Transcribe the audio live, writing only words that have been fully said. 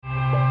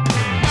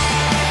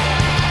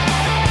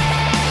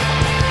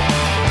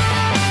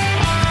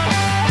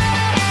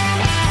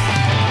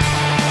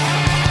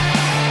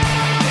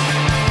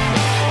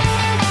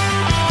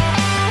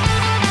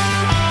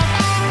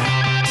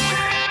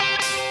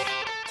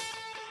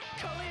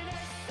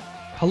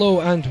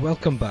Hello and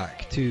welcome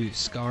back to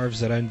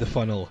Scarves Around the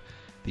Funnel,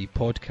 the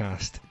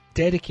podcast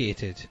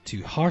dedicated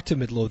to Heart of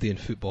Midlothian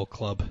Football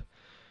Club,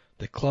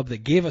 the club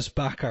that gave us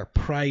back our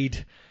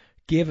pride,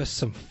 gave us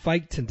some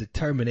fight and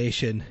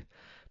determination,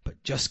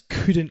 but just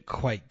couldn't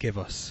quite give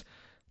us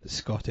the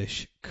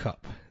Scottish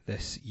Cup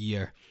this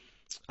year.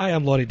 I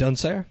am Laurie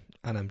Dunsire,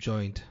 and I'm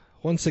joined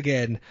once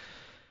again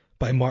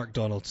by Mark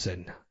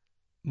Donaldson.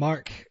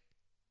 Mark,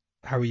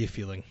 how are you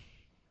feeling?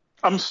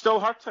 I'm still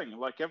hurting,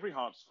 like every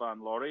Hearts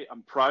fan, Laurie.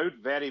 I'm proud,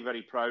 very,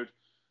 very proud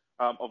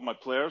of my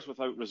players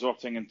without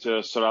resorting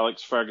into Sir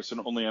Alex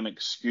Ferguson only an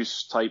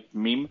excuse type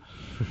meme.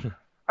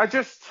 I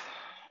don't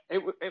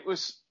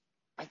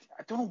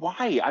know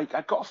why.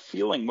 I got a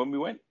feeling when we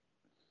went,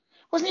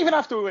 it wasn't even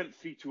after we went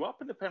 3-2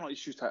 up in the penalty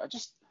shootout.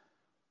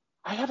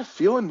 I had a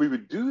feeling we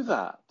would do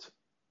that.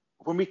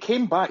 When we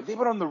came back, they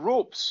were on the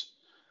ropes.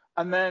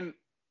 And then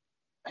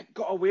it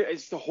got away.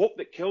 It's the hope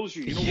that kills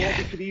you. You know what?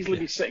 We could easily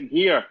be sitting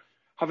here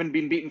having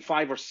been beaten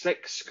 5 or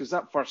 6, because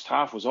that first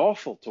half was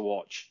awful to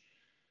watch.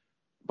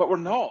 But we're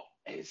not.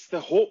 It's the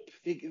hope.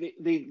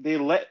 They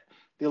let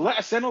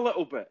us in a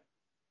little bit.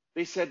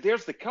 They said,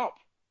 there's the cup.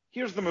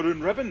 Here's the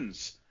maroon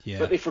ribbons. Yeah.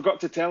 But they forgot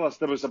to tell us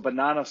there was a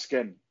banana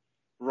skin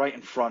right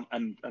in front,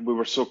 and we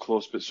were so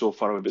close but so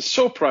far away. But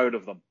so proud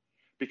of them,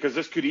 because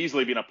this could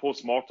easily have been a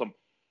post-mortem.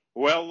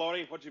 Well,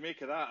 Laurie, what do you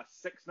make of that?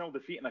 A 6-0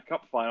 defeat in a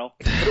cup final.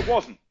 But it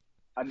wasn't.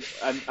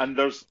 And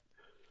there's...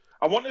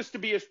 I want this to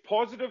be as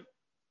positive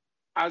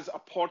as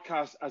a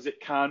podcast as it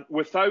can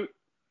without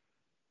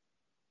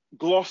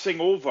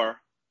glossing over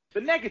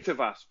the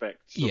negative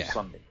aspects of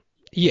Sunday.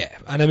 Yeah,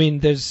 and I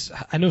mean,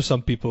 I know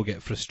some people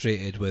get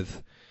frustrated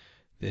with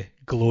the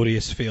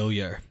glorious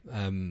failure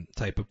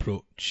type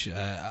approach,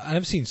 and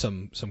I've seen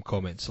some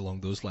comments along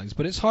those lines,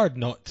 but it's hard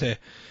not to,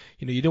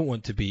 you don't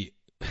want to be,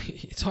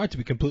 it's hard to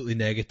be completely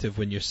negative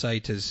when your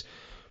side has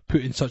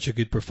put in such a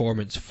good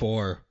performance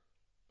for,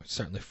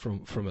 certainly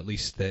from at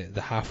least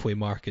the halfway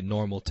mark in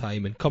normal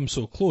time, and come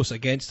so close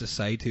against a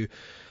side who,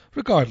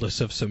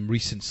 regardless of some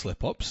recent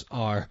slip-ups,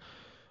 are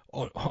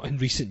in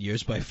recent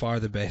years by far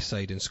the best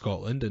side in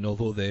Scotland. And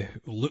although they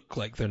look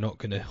like they're not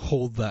going to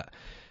hold that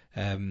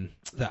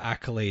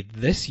accolade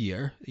this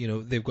year,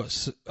 they've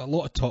got a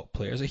lot of top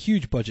players, a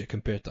huge budget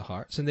compared to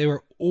Hearts, and they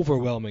were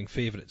overwhelming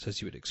favourites, as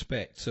you would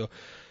expect. So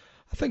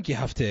I think you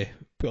have to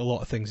put a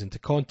lot of things into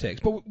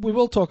context. But we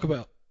will talk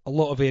about a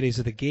lot of areas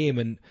of the game,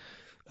 and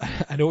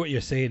I know what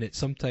you're saying. It's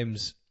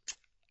sometimes,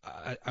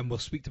 and we'll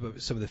speak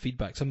about some of the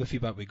feedback. Some of the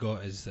feedback we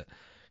got is that,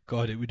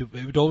 God, it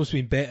would almost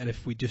been better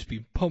if we'd just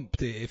been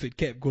pumped if it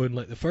kept going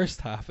like the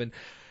first half. And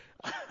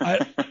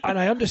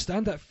I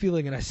understand that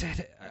feeling. And I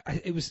said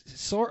it was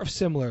sort of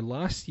similar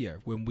last year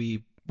when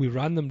we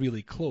ran them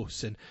really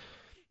close, and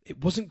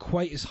it wasn't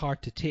quite as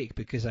hard to take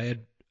because I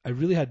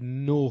really had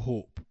no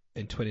hope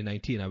in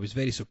 2019. I was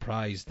very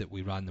surprised that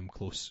we ran them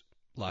close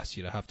last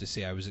year. I have to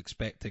say I was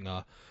expecting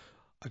a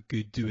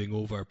good doing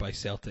over by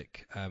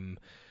Celtic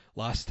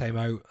last time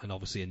out, and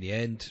obviously in the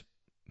end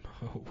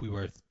we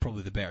were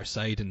probably the better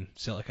side, and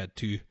Celtic had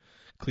 2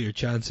 clear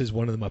chances,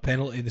 one of them a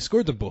penalty, and they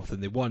scored them both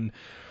and they won.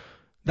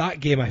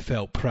 That game I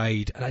felt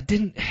pride, and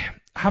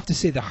I have to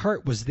say the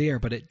hurt was there,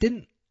 but it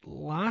didn't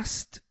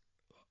last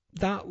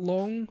that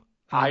long.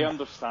 I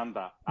understand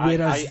that.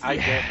 Whereas, I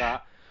get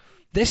that.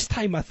 This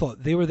time I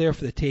thought they were there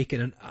for the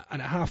taking, and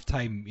at half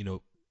time,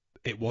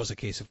 it was a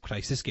case of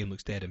Christ, this game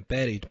looks dead and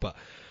buried, but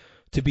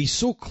to be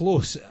so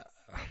close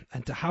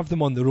and to have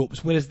them on the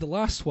ropes, whereas the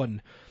last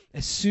one,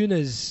 as soon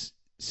as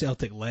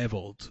Celtic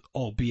levelled,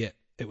 albeit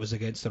it was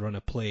against a run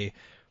of play,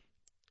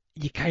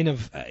 you kind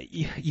of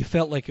you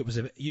felt like it was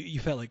you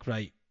felt like,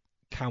 right,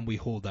 can we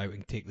hold out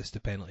and take this to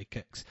penalty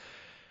kicks?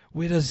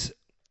 Whereas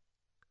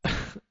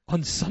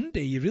on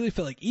Sunday, you really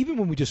felt like even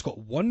when we just got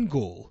one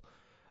goal,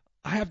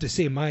 I have to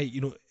say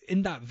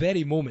in that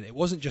very moment, it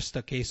wasn't just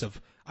a case of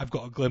I've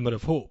got a glimmer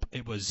of hope.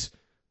 It was,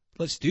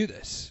 let's do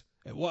this.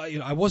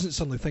 I wasn't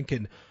suddenly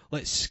thinking,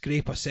 let's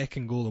scrape a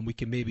second goal and we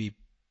can maybe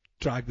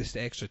drag this to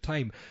extra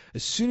time.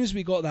 As soon as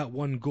we got that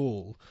one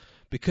goal,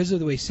 because of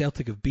the way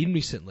Celtic have been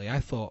recently, I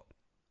thought,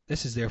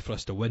 this is there for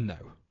us to win now.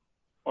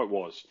 Oh,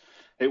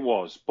 it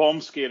was. Bomb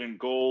scaring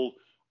goal,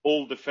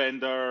 old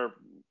defender,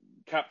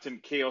 Captain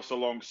Chaos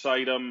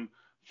alongside him,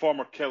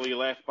 former Killie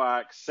left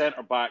back,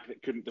 centre back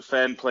that couldn't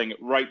defend, playing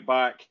at right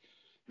back.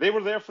 They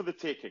were there for the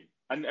taking.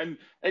 And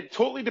it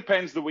totally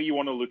depends the way you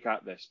want to look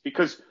at this,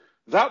 because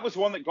that was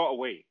one that got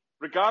away.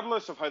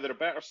 Regardless of how they're a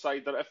better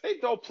side, that if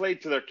they'd all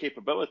played to their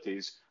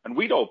capabilities and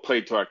we'd all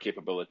played to our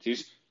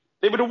capabilities,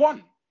 they would have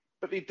won.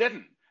 But they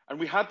didn't, and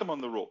we had them on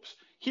the ropes.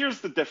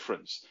 Here's the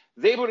difference.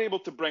 They were able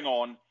to bring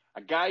on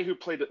a guy who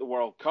played at the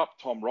World Cup,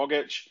 Tom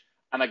Rogic,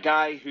 and a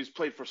guy who's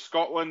played for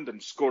Scotland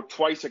and scored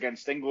twice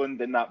against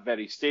England in that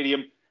very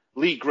stadium,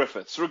 Leigh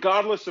Griffiths.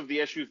 Regardless of the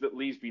issues that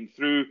Leigh's been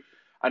through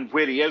and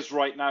where he is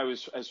right now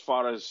as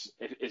far as,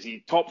 is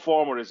he top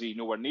form or is he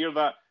nowhere near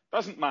that?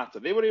 Doesn't matter.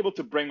 They were able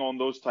to bring on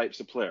those types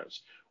of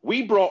players.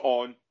 We brought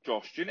on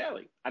Josh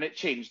Ginnelly, and it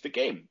changed the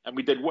game, and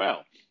we did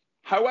well.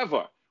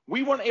 However,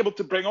 we weren't able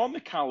to bring on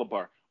the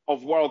calibre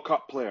of World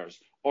Cup players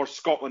or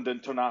Scotland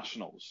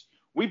internationals.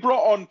 We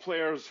brought on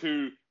players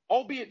who,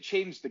 albeit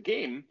changed the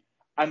game,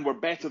 and were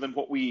better than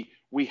what we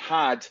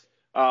had,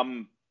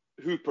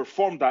 who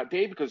performed that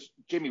day, because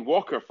Jamie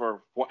Walker,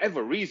 for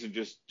whatever reason,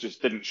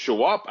 just didn't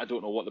show up. I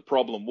don't know what the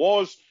problem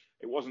was.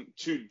 It wasn't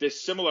too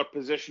dissimilar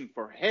position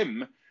for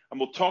him, and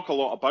we'll talk a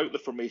lot about the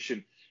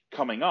formation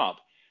coming up.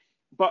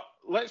 But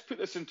let's put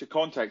this into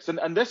context,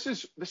 and this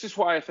is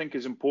why I think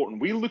is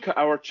important. We look at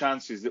our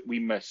chances that we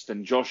missed,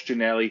 and Josh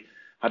Ginnelly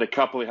had a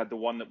couple. He had the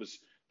one that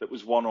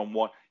was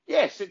one-on-one.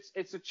 Yes,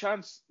 it's a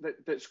chance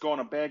that's gone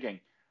a begging.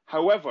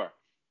 However,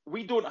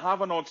 we don't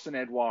have an Odsonne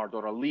Edouard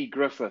or a Lee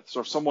Griffiths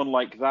or someone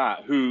like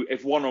that who,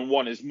 if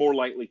one-on-one, is more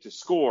likely to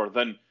score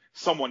than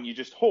someone you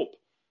just hope,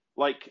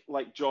 like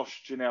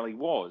Josh Ginnelly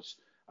was.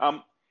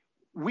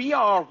 We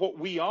are what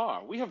we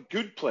are. We have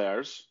good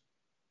players,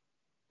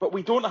 but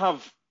we don't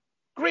have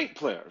great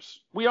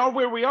players. We are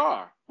where we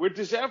are. We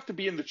deserve to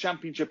be in the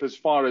Championship as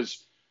far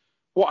as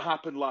what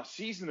happened last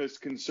season is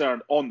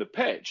concerned on the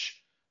pitch.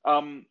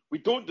 We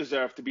don't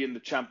deserve to be in the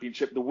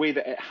Championship the way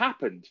that it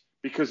happened,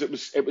 because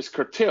it was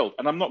curtailed.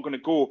 And I'm not going to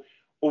go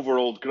over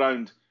old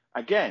ground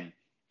again.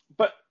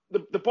 But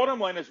the bottom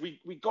line is we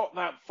got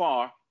that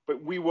far,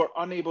 but we were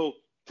unable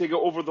to get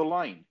over the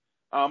line.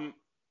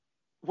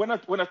 When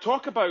I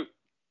talk about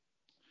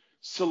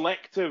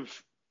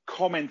selective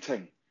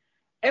commenting,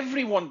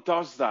 everyone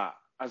does that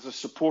as a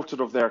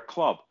supporter of their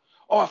club.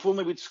 Oh, if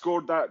only we'd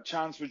scored that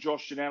chance with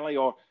Josh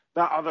Ginnelly or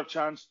that other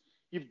chance.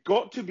 You've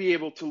got to be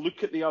able to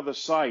look at the other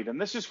side. And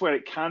this is where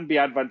it can be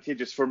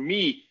advantageous for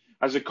me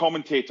as a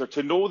commentator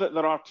to know that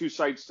there are two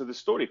sides to the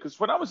story. Because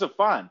when I was a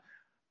fan,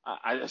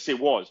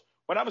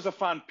 when I was a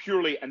fan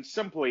purely and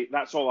simply,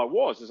 that's all I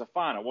was as a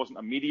fan. I wasn't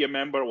a media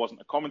member, I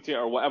wasn't a commentator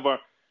or whatever.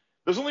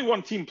 There's only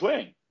one team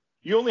playing.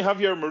 You only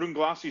have your maroon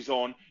glasses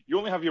on. You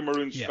only have your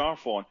maroon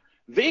scarf on.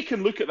 They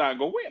can look at that and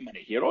go, wait a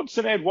minute here,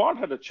 Odsonne Edouard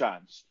had a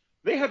chance.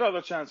 They had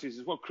other chances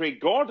as well. Craig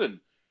Gordon,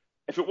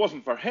 if it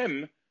wasn't for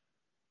him,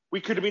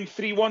 we could have been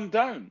 3-1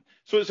 down.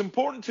 So it's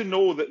important to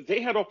know that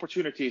they had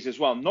opportunities as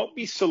well. Not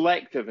be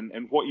selective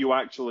in what you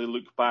actually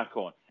look back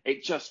on.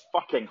 It just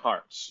fucking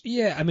hurts.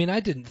 Yeah, I mean, I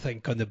didn't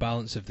think on the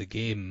balance of the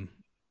game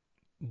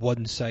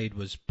one side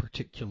was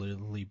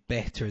particularly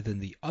better than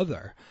the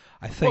other.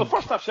 I think. Well,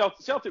 the first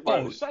half Celtic were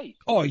out of sight.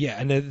 Oh yeah,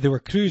 and they were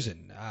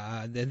cruising.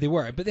 They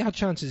were, but they had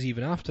chances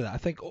even after that. I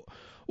think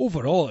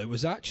overall it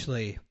was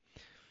actually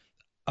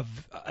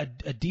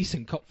a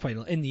decent cup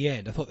final in the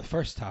end. I thought the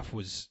first half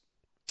was.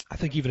 I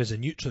think even as a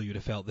neutral, you'd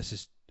have felt this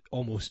is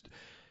almost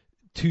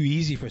too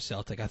easy for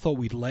Celtic. I thought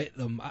we'd let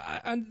them,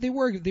 and they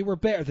were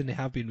better than they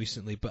have been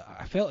recently. But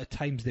I felt at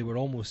times they were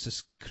almost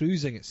just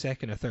cruising at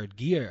second or third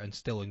gear and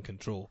still in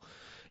control.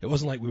 It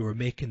wasn't like we were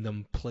making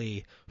them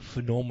play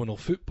phenomenal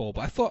football.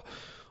 But I thought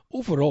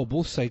overall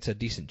both sides had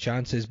decent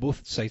chances.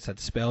 Both sides had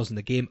spells in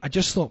the game. I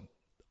just thought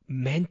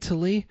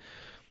mentally,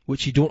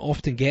 which you don't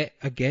often get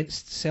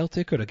against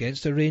Celtic or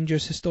against the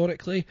Rangers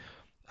historically.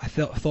 I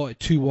thought at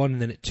 2-1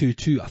 and then at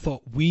 2-2, I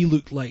thought we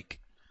looked like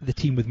the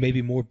team with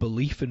maybe more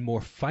belief and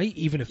more fight,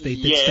 even if they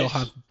did still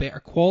have better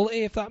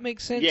quality, if that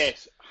makes sense.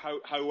 Yes,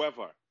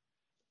 however,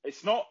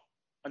 it's not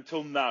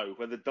until now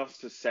when the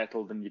dust has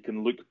settled and you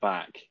can look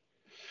back.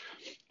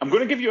 I'm going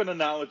to give you an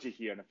analogy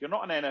here, and if you're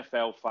not an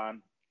NFL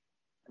fan,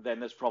 then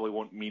this probably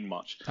won't mean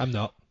much. I'm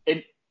not.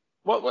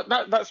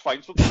 That's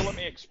fine, so let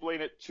me explain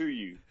it to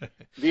you.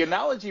 The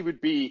analogy would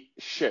be,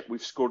 shit,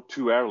 we've scored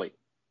too early.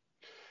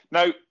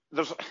 Now,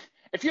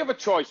 if you have a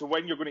choice of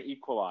when you're going to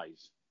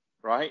equalise,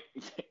 right,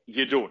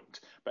 you don't.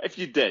 But if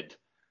you did,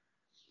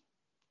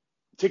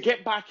 to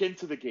get back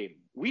into the game,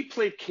 we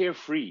played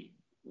carefree.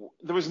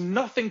 There was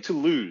nothing to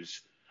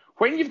lose.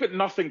 When you've got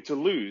nothing to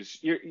lose,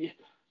 you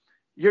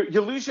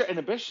lose your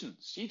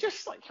inhibitions. You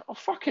just like, oh,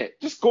 fuck it.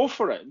 Just go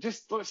for it.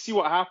 Just let's see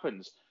what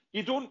happens.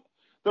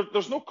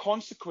 There's no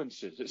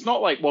consequences. It's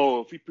not like,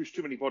 well, if we push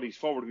too many bodies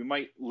forward, we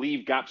might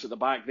leave gaps at the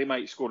back. They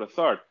might score a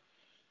third.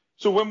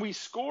 So when we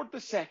scored the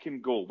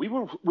second goal, we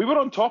were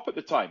on top at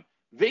the time.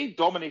 They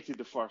dominated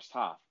the first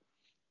half.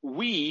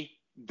 We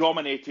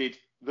dominated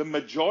the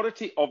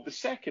majority of the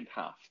second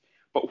half.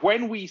 But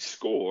when we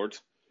scored,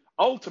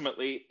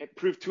 ultimately, it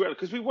proved too early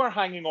because we were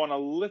hanging on a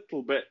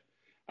little bit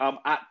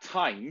at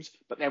times,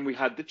 but then we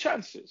had the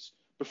chances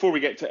before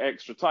we get to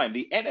extra time.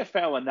 The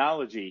NFL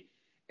analogy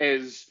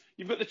is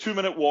you've got the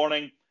 2-minute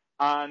warning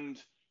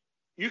and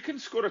you can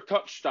score a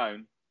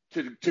touchdown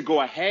to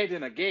go ahead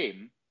in a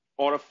game,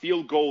 or a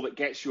field goal that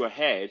gets you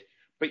ahead,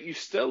 but you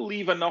still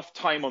leave enough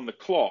time on the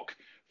clock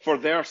for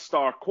their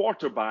star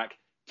quarterback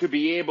to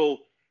be able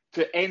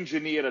to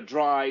engineer a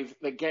drive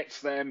that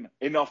gets them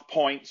enough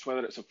points,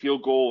 whether it's a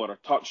field goal or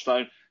a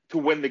touchdown, to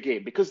win the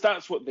game. Because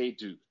that's what they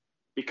do.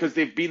 Because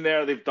they've been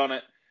there, they've done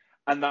it,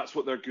 and that's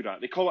what they're good at.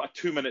 They call it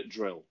a 2-minute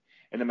drill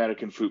in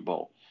American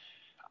football.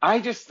 I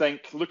just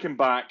think, looking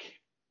back,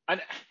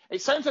 and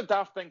it sounds a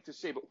daft thing to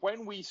say, but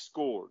when we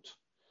scored,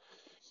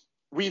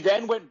 we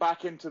then went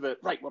back into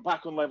we're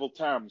back on level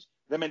terms.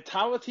 The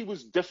mentality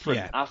was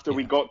different after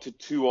we got to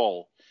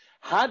 2-2.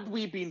 Had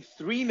we been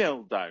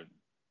 3-0 down,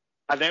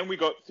 and then we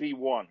got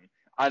 3-1,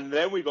 And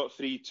then we got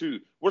 3-2.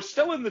 We're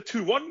still in the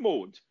 2-1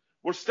 mode.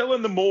 We're still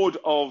in the mode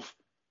of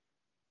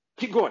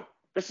keep going.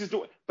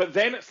 But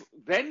then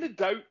the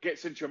doubt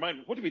gets into your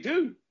mind. What do we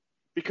do?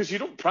 Because you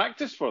don't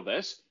practice for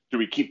this. Do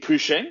we keep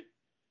pushing?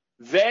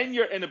 Then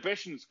your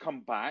inhibitions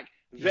come back.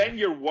 Then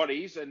your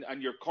worries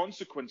and your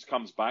consequence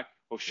comes back.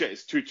 Oh shit,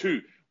 it's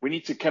 2-2. We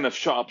need to kind of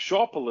shut up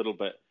shop a little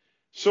bit.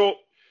 So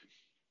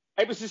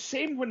it was the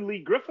same when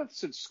Lee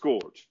Griffiths had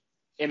scored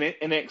in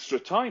extra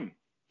time.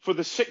 For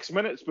the 6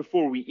 minutes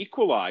before we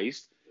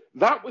equalised,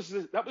 that was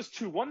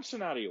 2-1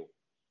 scenario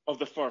of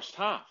the first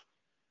half.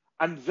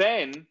 And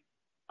then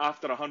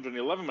after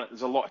 111 minutes,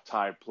 there's a lot of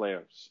tired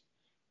players.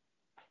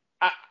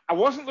 I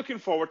wasn't looking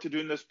forward to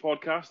doing this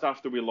podcast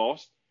after we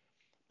lost,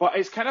 but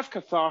it's kind of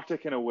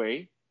cathartic in a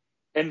way,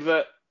 in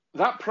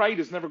that pride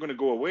is never going to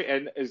go away,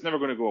 and is never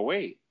going to go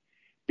away,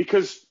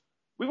 because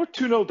we were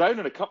 2-0 down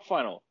in a cup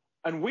final,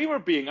 and we were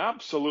being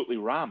absolutely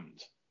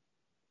rammed.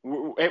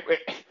 It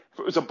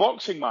was a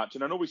boxing match,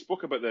 and I know we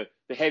spoke about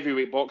the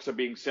heavyweight boxer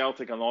being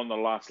Celtic and on their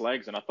last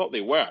legs, and I thought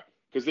they were,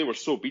 because they were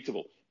so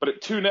beatable. But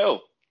at 2-0,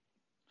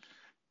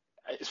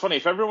 it's funny,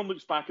 if everyone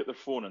looks back at their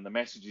phone and the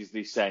messages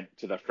they sent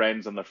to their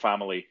friends and their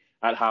family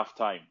at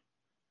halftime,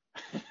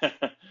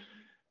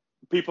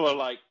 people are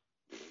like,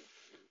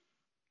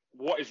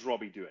 what is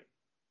Robbie doing?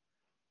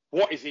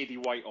 What is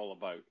Aidy White all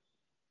about?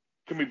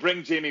 Can we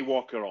bring Jamie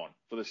Walker on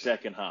for the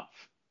second half?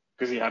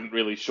 Because he hadn't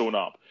really shown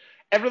up.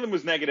 Everything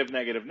was negative,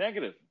 negative,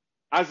 negative,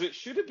 as it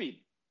should have been.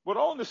 We're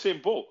all in the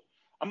same boat.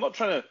 I'm not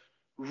trying to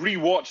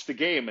rewatch the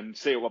game and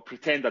say, well,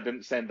 pretend I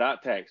didn't send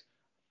that text.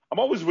 I'm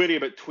always wary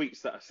about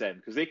tweets that I send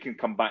because they can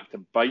come back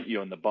to bite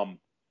you on the bum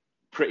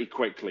pretty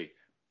quickly.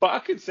 But I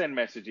could send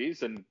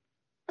messages, and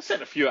I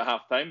sent a few at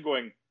halftime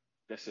going,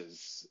 this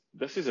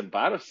is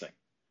embarrassing.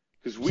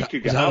 Because we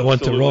could get absolutely... Was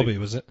that one to Robbie,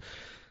 was it?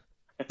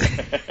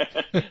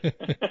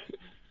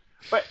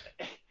 But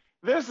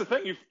there's the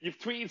thing, you've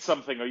tweeted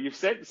something or you've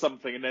sent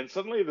something, and then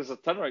suddenly there's a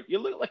turnaround. You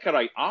look like a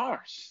right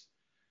arse.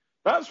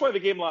 That's why the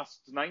game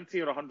lasts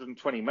 90 or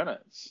 120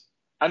 minutes.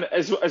 And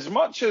as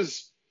much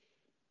as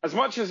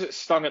it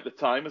stung at the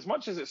time, as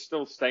much as it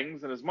still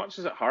stings, and as much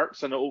as it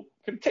hurts, and it will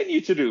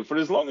continue to do for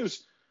as long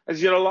as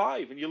you're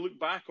alive and you look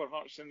back on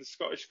Hearts in the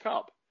Scottish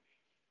Cup,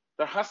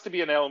 there has to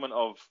be an element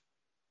of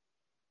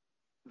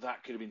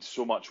that could have been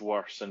so much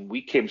worse, and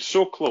we came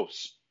so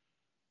close.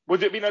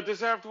 Would it have been a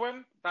deserved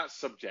win? That's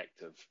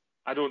subjective.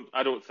 I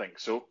don't think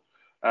so.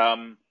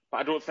 But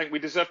I don't think we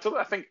deserve to.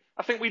 I think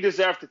we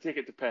deserve to take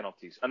it to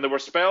penalties. And there were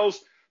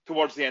spells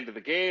towards the end of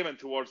the game and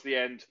towards the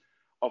end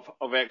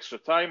of extra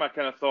time. I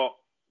kind of thought,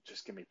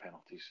 just give me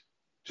penalties.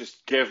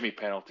 Just give me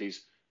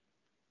penalties.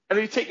 And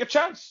then you take your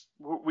chance.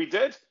 We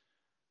did.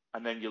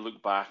 And then you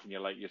look back and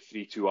you're like, you're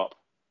 3-2 up.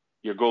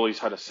 Your goalie's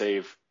had a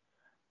save.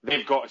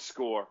 They've got to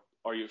score,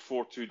 or you're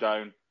 4-2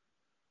 down.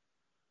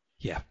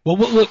 Yeah, well,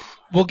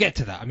 we'll get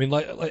to that. I mean,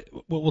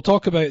 we'll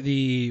talk about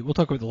the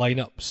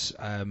lineups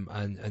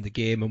and the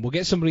game, and we'll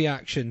get some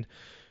reaction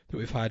that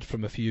we've had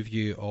from a few of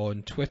you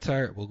on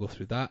Twitter. We'll go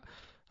through that,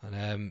 and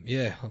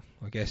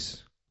I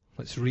guess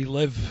let's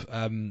relive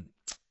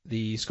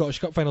the Scottish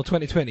Cup Final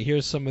 2020.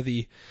 Here's some of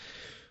the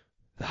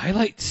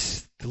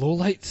highlights, the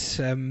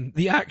lowlights,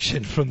 the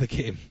action from the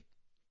game.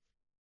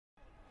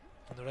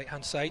 On the right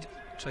hand side,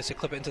 tries to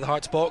clip it into the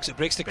Hearts box. It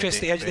breaks to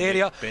Christie, edge of the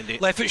area.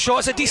 Left foot shot,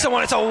 it's a decent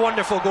one. It's a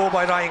wonderful goal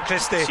by Ryan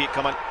Christie. See it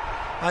coming.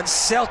 And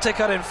Celtic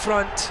are in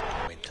front.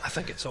 I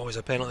think it's always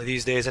a penalty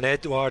these days, and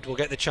Edouard will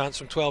get the chance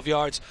from 12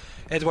 yards.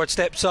 Edouard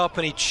steps up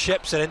and he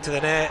chips it into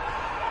the net.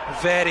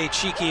 Very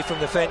cheeky from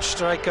the French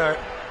striker.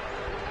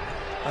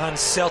 And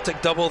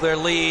Celtic double their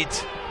lead.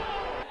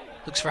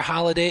 Looks for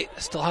Halliday,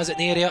 still has it in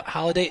the area.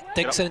 Halliday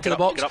digs it into the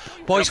box.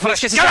 Boyce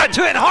gets into it,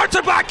 and Hearts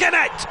are back in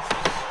it.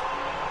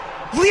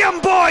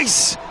 Liam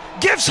Boyce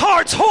gives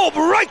Hearts hope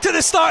right to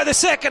the start of the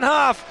second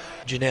half.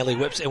 Ginnelly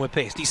whips it in with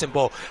pace, decent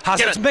ball.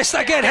 Hazard's missed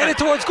again, headed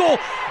towards goal.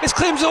 His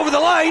claims over the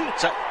line.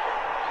 It's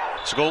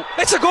a goal.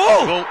 It's a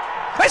goal.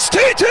 It's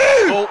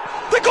 2-2. Goal.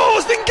 The goal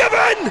has been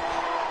given,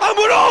 and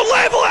we're all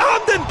level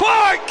at Hampden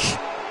Park.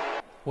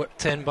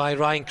 Whipped in by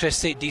Ryan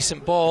Christie,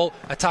 decent ball.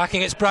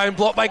 Attacking, it's Brown,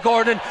 blocked by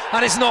Gordon,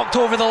 and it's knocked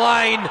over the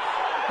line.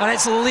 And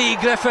it's Lee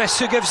Griffiths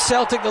who gives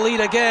Celtic the lead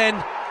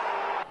again.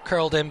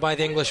 Curled in by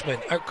the Englishman.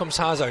 Out comes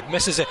Hazard,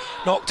 misses it,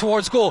 knocked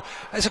towards goal.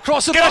 It's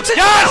across the box, and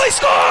Ginnelly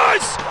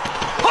scores!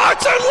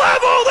 Hearts are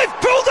level,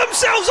 they've pulled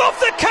themselves off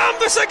the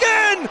canvas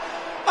again,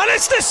 and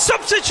it's the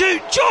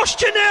substitute Josh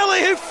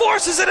Ginnelly who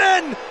forces it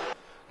in.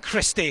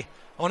 Christie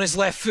on his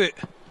left foot.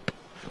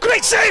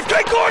 Great save,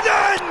 Greg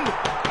Gordon!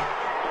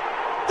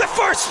 The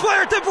first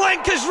player to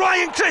blink is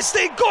Ryan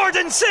Christie.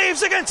 Gordon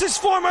saves against his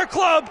former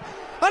club,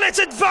 and it's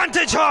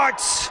advantage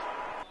Hearts.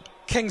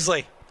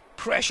 Kingsley,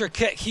 pressure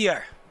kick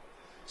here.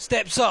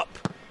 Steps up.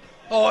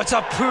 Oh, it's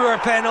a poor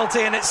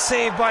penalty, and it's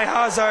saved by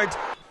Hazard.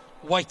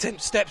 Whiten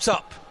steps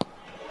up.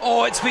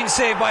 Oh, it's been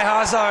saved by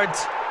Hazard.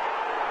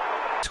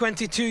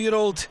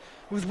 22-year-old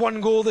with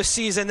one goal this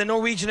season, the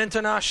Norwegian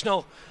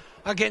international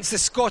against the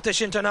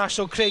Scottish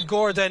international Craig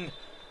Gordon.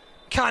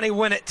 Can he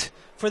win it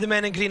for the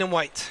men in green and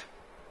white?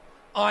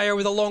 Ajer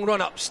with a long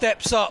run up,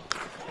 steps up,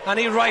 and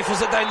he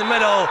rifles it down the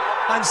middle,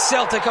 and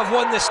Celtic have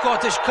won the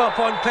Scottish Cup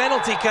on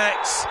penalty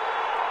kicks.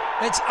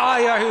 It's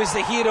Ajer who is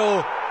the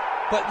hero,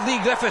 but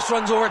Lee Griffiths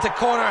runs over to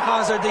Connor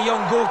Hazard, the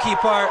young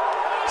goalkeeper.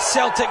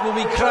 Celtic will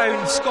be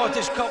crowned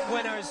Scottish Cup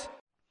winners.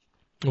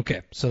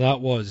 Okay, so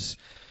that was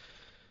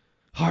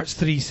Hearts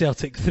 3,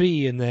 Celtic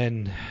 3, and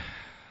then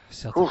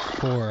Celtic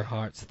 4,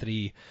 Hearts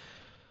 3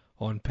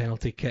 on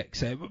penalty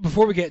kicks.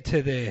 Before we get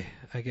to the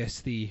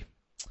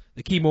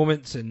key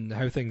moments and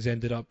how things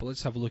ended up,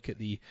 let's have a look at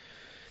the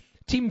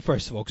team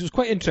first of all, because it was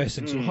quite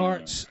interesting. So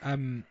Hearts,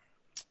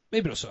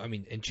 maybe not so. I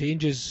mean, in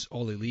changes,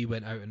 Ollie Lee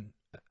went out and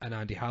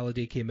Andy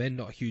Halliday came in.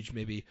 Not a huge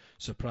maybe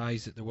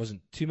surprise that there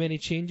wasn't too many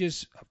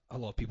changes. A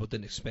lot of people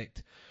didn't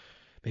expect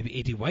maybe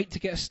Aidy White to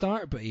get a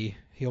start, but he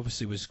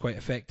obviously was quite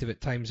effective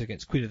at times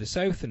against Queen of the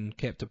South and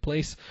kept a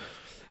place.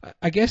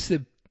 I guess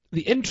the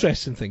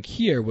interesting thing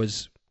here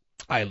was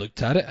I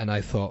looked at it and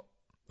I thought,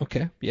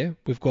 okay, yeah,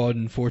 we've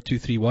gone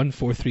 4-2-3-1,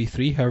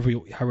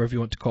 4-3-3, however you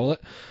want to call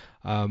it.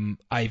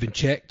 I even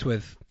checked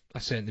I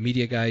sent the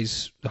media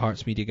guys, the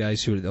Hearts media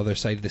guys who were at the other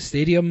side of the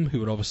stadium, who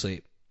were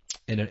obviously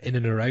in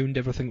and around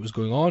everything that was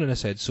going on, and I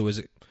said, so is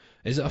it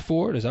a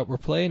 4? Is that what we're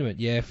playing? I went,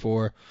 yeah,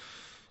 4.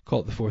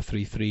 Call it the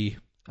 4-3-3.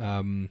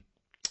 And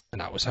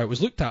that was how it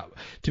was looked at.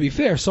 To be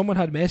fair, someone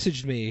had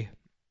messaged me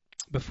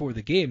before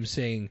the game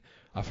saying,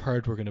 I've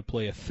heard we're going to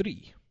play a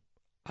 3.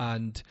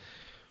 And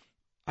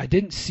I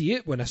didn't see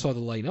it when I saw the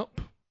lineup,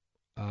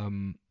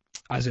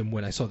 as in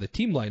when I saw the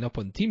team lineup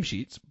on the team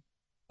sheets,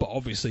 but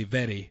obviously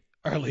very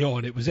early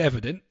on it was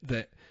evident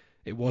that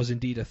it was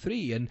indeed a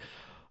 3. And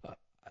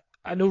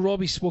I know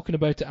Robbie's spoken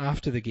about it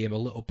after the game a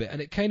little bit,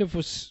 and it kind of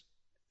was,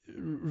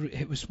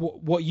 it was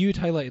what you'd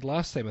highlighted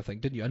last time, I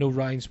think, didn't you? I know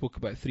Ryan spoke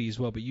about 3 as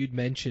well, but you'd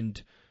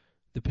mentioned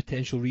the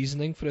potential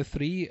reasoning for a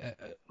 3.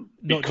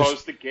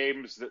 Because the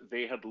games that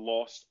they had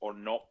lost or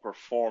not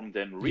performed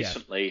in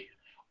recently,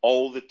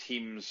 all the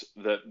teams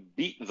that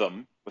beat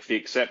them, with the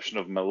exception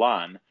of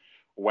Milan,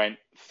 went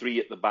 3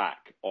 at the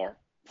back or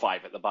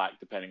 5 at the back,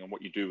 depending on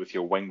what you do with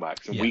your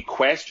wing-backs. And we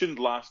questioned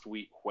last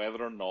week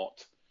whether or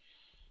not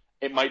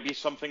it might be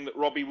something that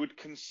Robbie would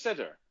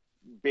consider,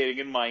 bearing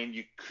in mind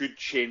you could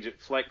change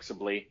it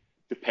flexibly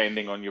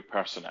depending on your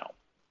personnel.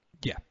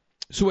 Yeah.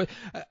 So,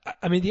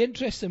 I mean, the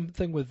interesting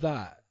thing with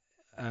that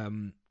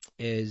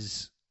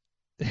is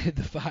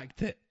the fact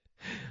that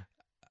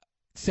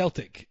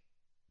Celtic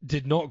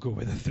did not go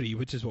with a 3,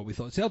 which is what we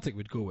thought Celtic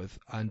would go with.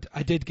 And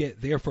I did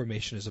get their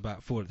formation as a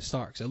back 4 at the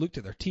start, because I looked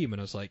at their team and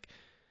I was like,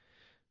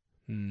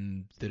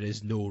 there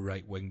is no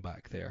right wing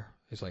back there.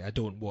 It's like, I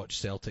don't watch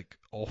Celtic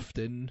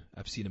often.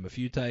 I've seen him a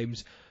few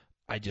times.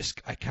 I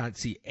can't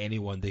see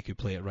anyone they could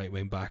play at right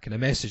wing back. And I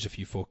messaged a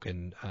few folk,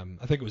 and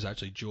I think it was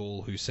actually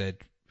Joel who said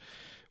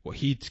what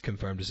he'd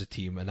confirmed as a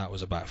team, and that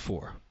was a back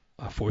 4.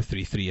 A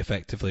 4-3-3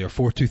 effectively, or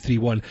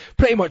 4-2-3-1.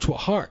 Pretty much what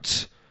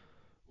Hearts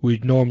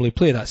would normally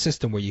play, that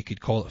system where you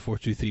could call it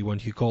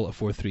 4-2-3-1, you could call it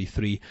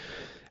 4-3-3.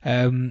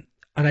 And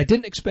I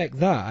didn't expect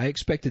that. I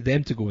expected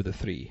them to go with a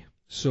 3.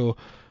 So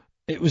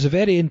it was a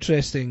very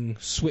interesting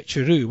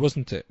switcheroo,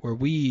 wasn't it? Where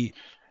we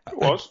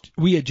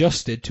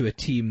adjusted to a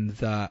team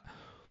that,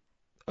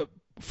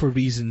 for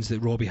reasons that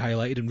Robbie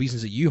highlighted and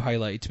reasons that you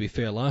highlighted, to be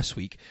fair, last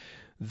week,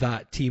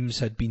 that teams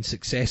had been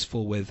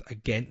successful with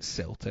against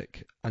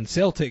Celtic. And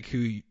Celtic,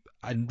 who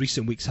in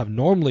recent weeks have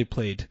normally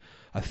played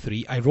a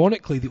 3,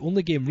 ironically, the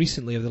only game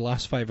recently of the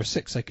last 5 or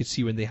 6 I could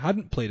see when they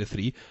hadn't played a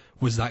 3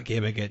 was that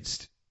game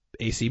against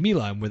AC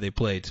Milan, where they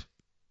played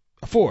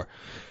a 4.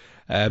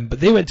 But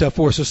they went to a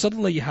 4, so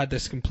suddenly you had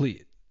this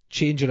complete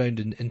change around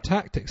in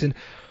tactics. And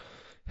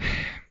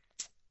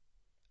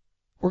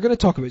we're going to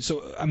talk about,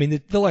 so, I mean, the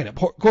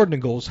lineup: Gordon in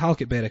goals,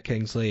 Halkett, Berra,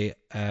 Kingsley,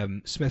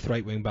 Smith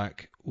right wing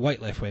back,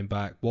 White left wing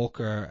back,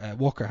 Walker,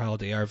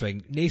 Halliday,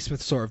 Irving,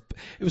 Naismith sort of,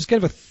 it was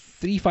kind of a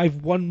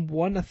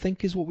 3-5-1-1, I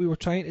think is what we were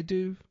trying to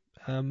do.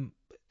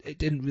 It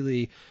didn't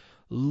really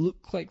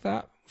look like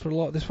that for a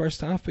lot of this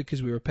first half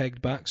because we were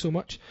pegged back so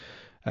much.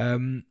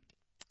 Now,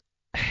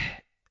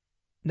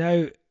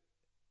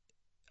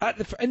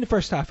 in the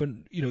first half,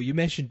 and you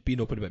mentioned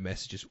being open about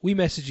messages. We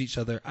messaged each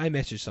other. I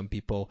messaged some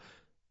people.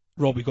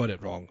 Robbie got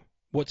it wrong.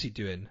 What's he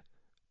doing?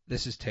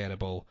 This is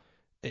terrible.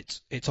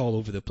 It's all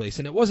over the place.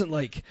 And it wasn't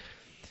like,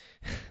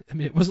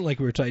 we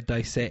were trying to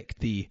dissect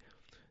the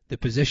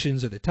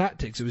positions or the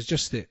tactics. It was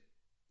just that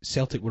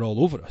Celtic were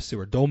all over us. They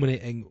were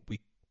dominating. We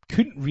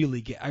couldn't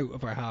really get out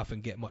of our half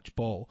and get much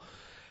ball.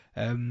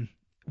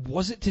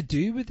 Was it to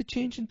do with the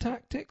change in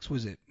tactics?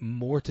 Was it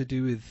more to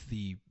do with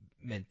the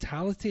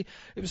mentality?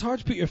 It was hard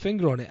to put your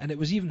finger on it, and it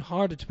was even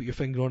harder to put your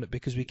finger on it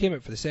because we came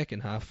out for the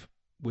second half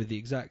with the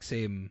exact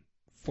same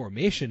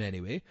formation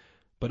anyway,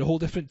 but a whole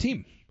different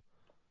team.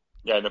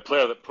 Yeah, and the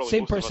player that probably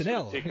same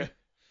personnel. The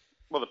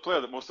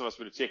player that most of us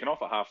would have taken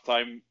off at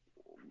half-time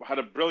had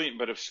a brilliant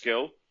bit of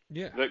skill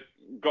that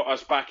got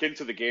us back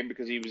into the game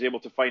because he was able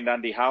to find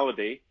Andy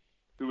Halliday,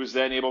 who was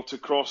then able to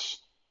cross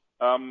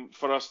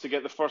for us to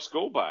get the first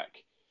goal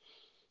back.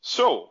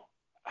 So,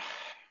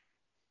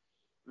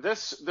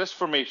 this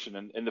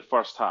formation in the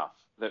first half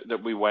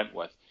that we went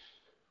with,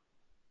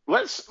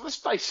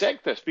 let's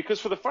dissect this, because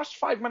for the first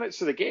 5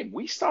 minutes of the game,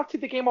 we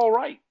started the game all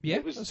right. Yeah,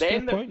 it was that's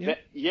then a fair point,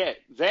 yeah.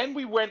 Then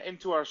we went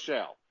into our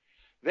shell.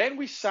 Then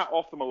we sat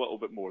off them a little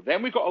bit more.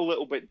 Then we got a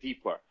little bit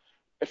deeper.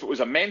 If it was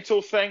a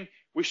mental thing,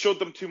 we showed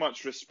them too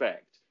much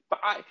respect. But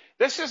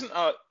this isn't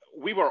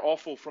we were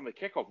awful from the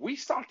kickoff. We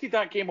started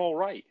that game all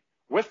right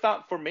with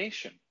that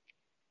formation.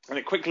 And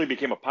it quickly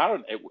became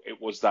apparent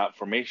it was that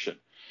formation.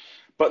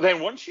 But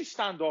then once you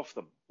stand off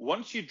them,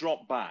 once you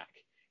drop back,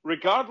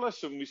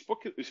 regardless, and we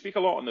speak a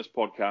lot on this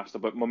podcast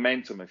about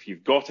momentum. If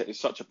you've got it, it's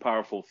such a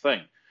powerful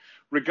thing.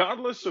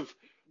 Regardless of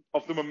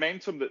the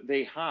momentum that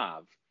they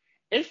have,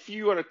 if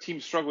you are a team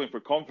struggling for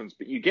confidence,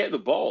 but you get the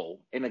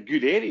ball in a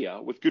good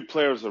area with good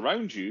players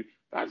around you,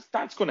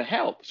 that's going to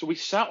help. So we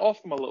sat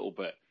off them a little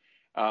bit.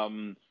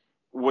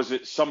 Was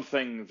it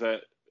something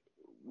that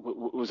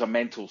was a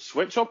mental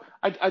switch up?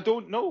 I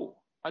don't know.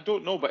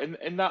 But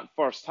in that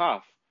first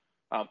half,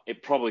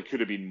 it probably could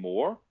have been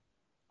more.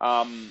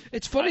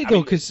 It's funny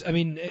though, because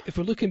if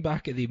we're looking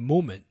back at the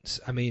moments,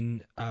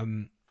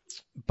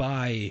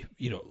 by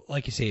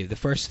like you say, the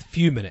first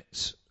few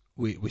minutes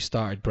we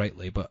started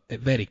brightly, but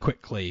it very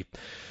quickly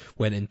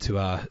went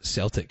into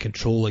Celtic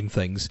controlling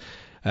things.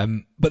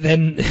 But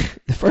then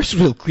the first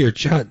real clear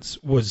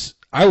chance was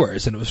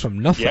ours, and it was from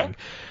nothing. Yeah.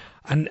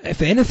 And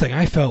if anything,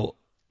 I felt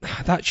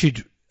that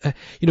should,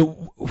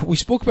 we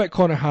spoke about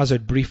Conor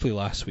Hazard briefly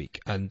last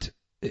week, and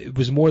it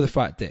was more the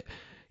fact that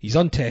he's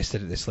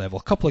untested at this level.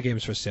 A couple of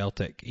games for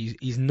Celtic.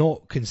 He's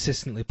not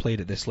consistently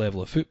played at this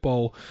level of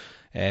football.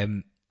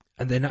 And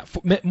then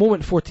at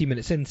moment 14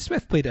 minutes in,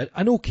 Smith played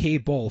an okay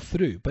ball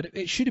through, but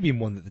it should have been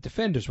one that the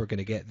defenders were going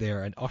to get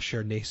there and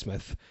usher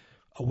Naismith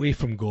away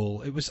from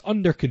goal. It was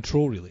under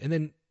control, really. And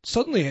then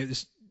suddenly,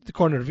 at the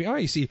corner of the eye,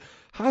 you see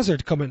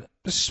Hazard coming,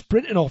 just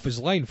sprinting off his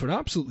line for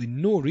absolutely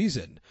no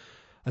reason.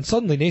 And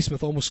suddenly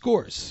Naismith almost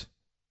scores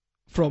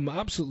from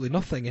absolutely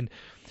nothing. And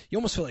you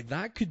almost feel like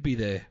that could be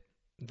the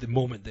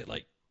moment that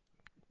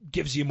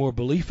gives you more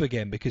belief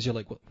again, because you're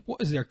like,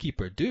 what is their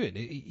keeper doing?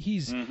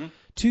 He's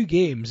 2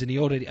 games and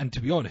and to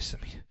be honest,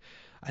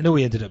 I know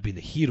he ended up being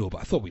the hero,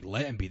 but I thought we'd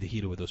let him be the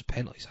hero with those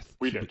penalties.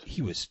 We did.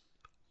 He was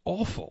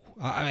awful.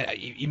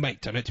 He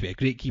might turn out to be a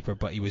great keeper,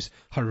 but he was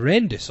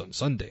horrendous on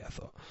Sunday, I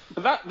thought.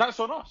 But that's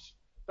on us.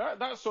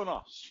 That's on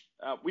us.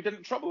 We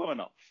didn't trouble them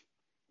enough.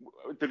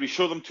 Did we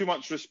show them too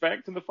much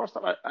respect in the first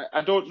half?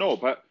 I don't know,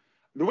 but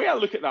the way I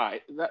look at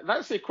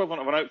that's the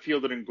equivalent of an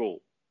outfielder in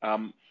goal.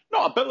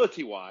 Not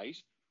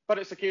ability-wise, but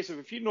it's a case of,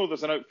 if you know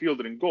there's an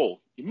outfielder in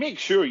goal, you make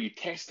sure you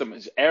test them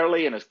as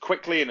early and as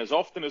quickly and as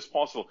often as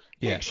possible.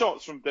 Yeah. Take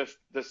shots from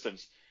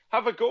distance.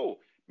 Have a go.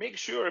 Make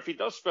sure if he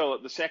does spell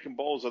it, the second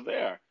balls are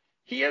there.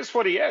 He is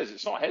what he is.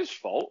 It's not his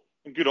fault.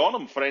 And good on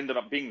him for ending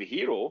up being the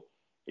hero.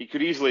 He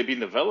could easily have been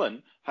the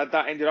villain had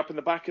that ended up in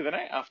the back of the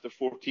net after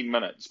 14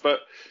 minutes. But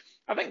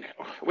I think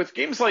with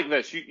games like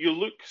this, you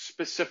look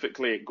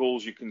specifically at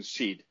goals you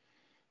concede.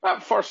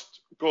 That first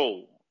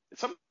goal,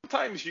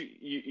 sometimes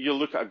you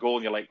look at a goal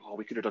and you're like, oh,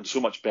 we could have done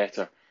so much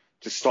better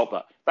to stop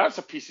that. That's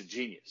a piece of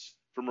genius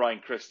from Ryan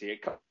Christie.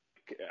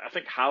 I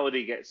think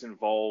Halliday gets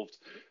involved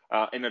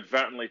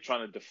inadvertently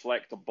trying to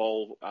deflect a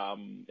ball.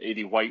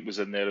 Eddie White was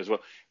in there as well.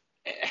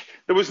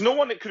 There was no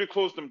one that could have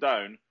closed him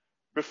down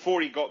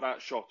before he got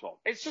that shot off.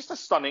 It's just a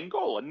stunning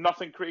goal and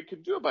nothing Craig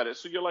could do about it.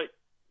 So you're like,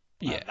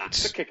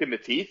 that's a kick in the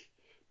teeth.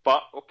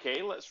 But,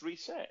 okay, let's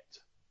reset.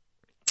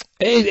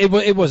 It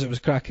was a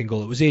cracking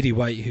goal. It was Eddie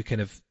White who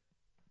kind of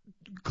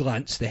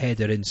glanced the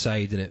header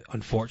inside, and it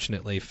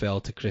unfortunately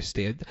fell to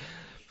Christie.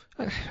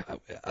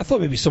 I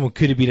thought maybe someone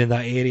could have been in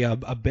that area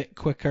a bit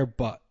quicker,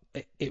 but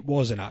it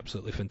was an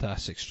absolutely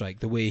fantastic strike.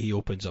 The way he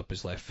opens up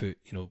his left foot,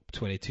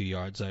 22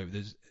 yards out.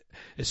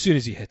 As soon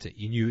as he hit it,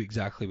 you knew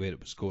exactly where it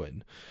was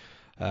going.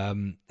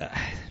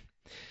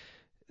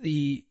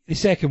 The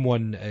second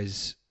one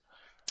is...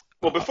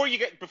 Well, before you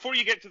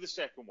get to the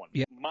second one,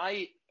 yeah.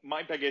 my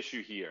big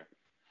issue here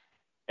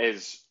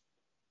is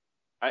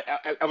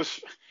I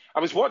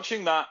was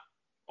watching that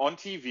on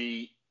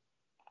TV,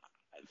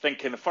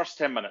 thinking the first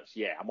 10 minutes,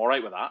 yeah, I'm all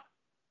right with that.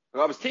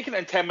 But I was taking it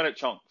in 10-minute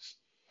chunks.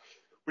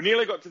 We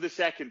nearly got to the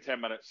second 10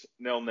 minutes,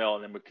 0-0,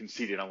 and then we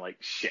conceded. I'm like,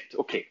 shit,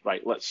 okay,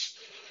 right, let's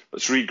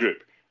regroup.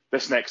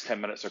 This next 10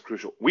 minutes are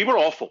crucial. We were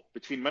awful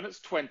between minutes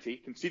 20,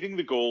 conceding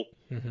the goal,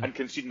 and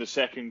conceding the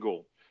second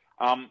goal.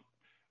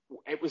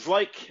 It was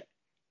like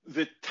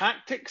the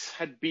tactics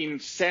had been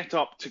set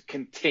up to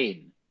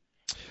contain.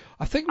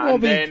 I think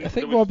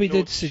Robbie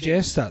did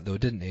suggest that, though,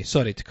 didn't he?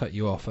 Sorry to cut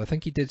you off. I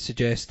think he did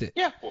suggest that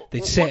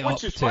they'd set up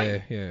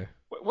to... Yeah.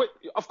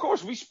 Of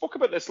course, we spoke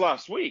about this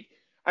last week.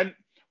 And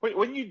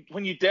when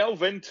you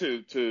delve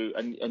into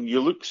and you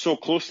look so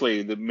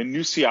closely the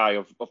minutiae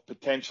of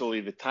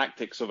potentially the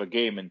tactics of a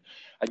game, and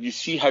you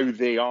see how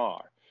they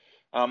are,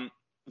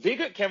 they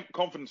got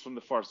confidence from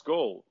the first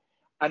goal,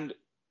 and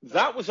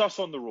that was us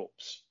on the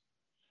ropes.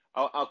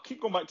 I'll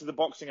keep going back to the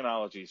boxing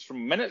analogies.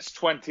 From minutes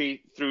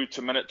 20 through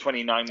to minute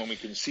 29 when we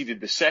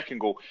conceded the second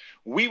goal,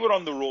 we were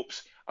on the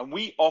ropes and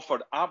we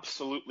offered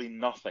absolutely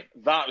nothing.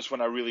 That was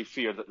when I really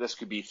feared that this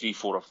could be 3,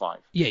 4, or 5.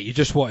 Yeah, you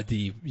just wanted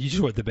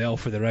the bell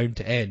for the round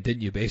to end,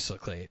 didn't you?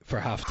 Basically, for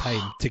half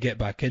time to get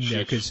back in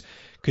there,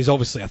 because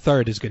obviously a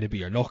third is going to be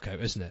your knockout,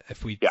 isn't it?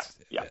 If we, yeah.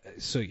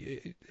 So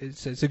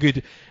it's a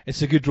good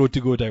road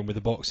to go down with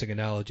the boxing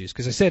analogies.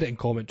 Because I said it in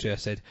commentary. I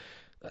said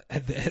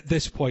at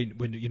this point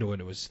when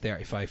it was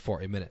 35,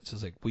 40 minutes, I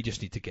was like, we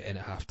just need to get in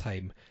at half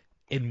time,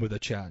 in with a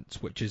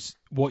chance, which is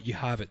what you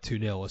have at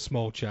 2-0, a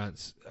small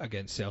chance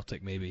against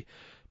Celtic maybe,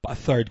 but a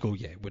third goal,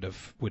 would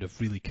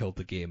have really killed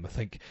the game. I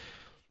think,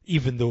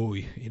 even though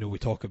we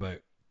talk about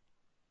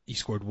you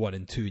scored 1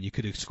 and 2 and you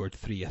could have scored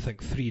 3, I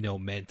think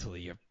 3-0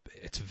 mentally,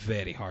 it's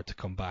very hard to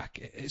come back,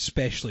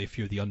 especially if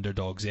you're the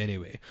underdogs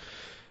anyway.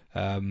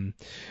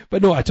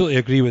 But no, I totally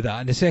agree with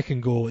that. And the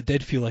second goal, it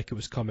did feel like it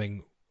was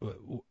coming,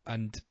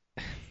 and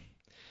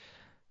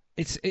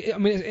it's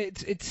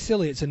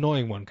silly, it's an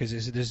annoying one, because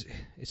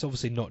it's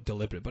obviously not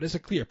deliberate, but it's a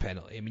clear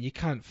penalty. I mean, you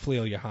can't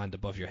flail your hand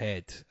above your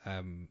head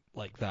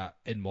like that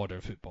in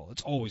modern football.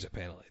 It's always a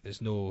penalty.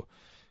 There's no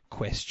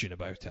question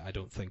about it, I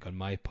don't think, on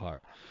my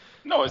part.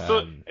 No,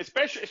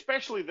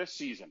 especially this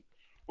season,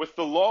 with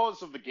the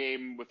laws of the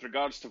game with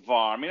regards to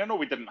VAR. I mean, I know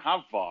we didn't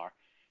have VAR,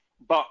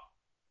 but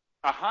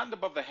a hand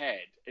above the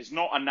head is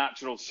not a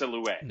natural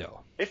silhouette.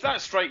 No. If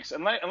that strikes,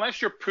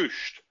 unless you're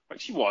pushed,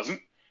 which he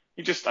wasn't,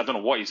 I don't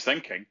know what he's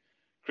thinking,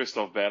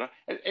 Christophe Berra,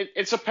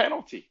 it's a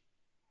penalty.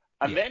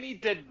 And then he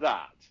did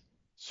that.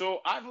 So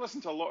I've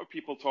listened to a lot of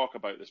people talk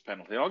about this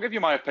penalty. I'll give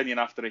you my opinion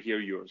after I hear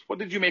yours. What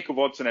did you make of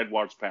Odsonne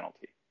Edouard's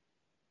penalty?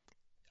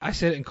 I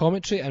said it in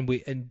commentary,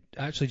 and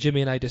actually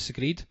Jimmy and I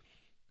disagreed.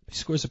 He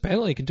scores a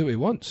penalty, he can do what he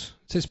wants.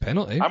 It's his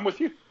penalty. I'm with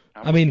you.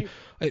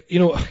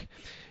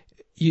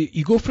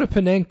 You go for a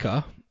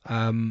Panenka,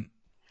 and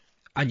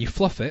you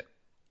fluff it,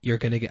 you're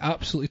going to get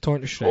absolutely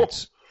torn to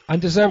shreds,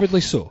 and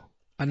deservedly so.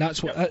 And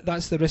that's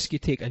the risk you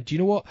take. And do you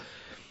know what?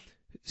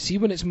 See,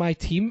 when it's my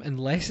team,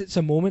 unless it's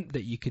a moment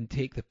that you can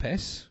take the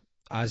piss,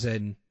 as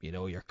in,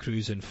 you're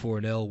cruising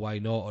 4-0, why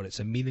not? Or it's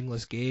a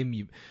meaningless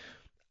game,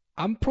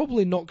 I'm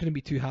probably not going to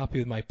be too happy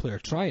with my player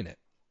trying it.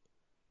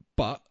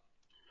 But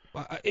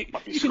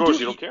you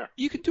don't care.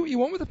 You can do what you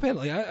want with a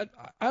penalty. I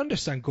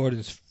understand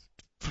Gordon's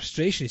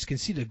frustration. He's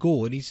conceded a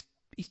goal and he's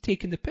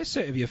taken the piss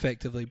out of you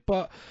effectively.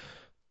 But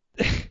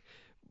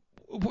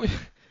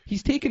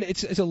he's taken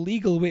it. It's a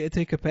legal way to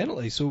take a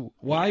penalty. So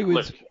why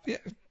would? Yeah,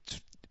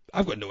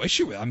 I've got no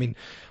issue with it. I mean,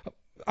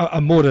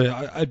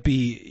 I'd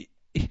be.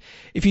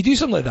 If you do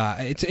something like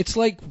that, it's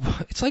like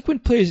when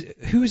players.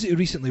 Who was it who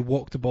recently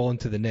walked the ball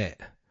into the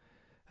net?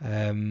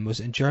 Was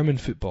it in German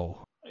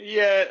football?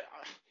 Yeah,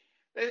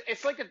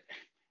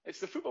 it's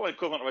the football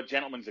equivalent of a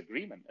gentleman's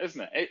agreement,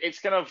 isn't it?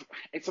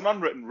 It's an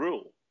unwritten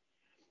rule.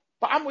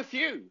 But I'm with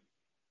you.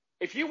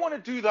 If you want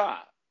to do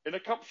that in a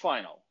cup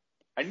final,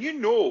 and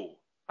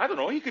I don't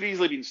know, he could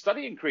easily have been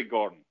studying Craig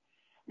Gordon.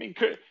 I mean,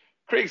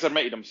 Craig's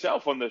admitted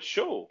himself on this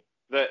show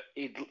that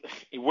he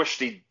wished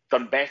he'd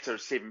done better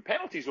saving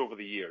penalties over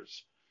the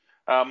years.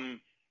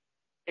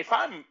 If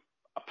I'm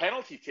a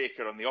penalty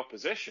taker on the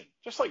opposition,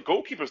 just like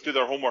goalkeepers do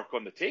their homework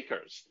on the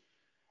takers,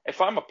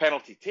 if I'm a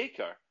penalty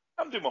taker,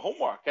 I'm doing my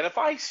homework. And if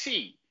I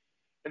see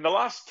in the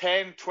last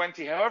 10,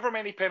 20, however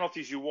many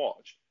penalties you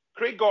watch,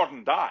 Craig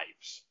Gordon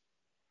dives,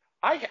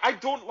 I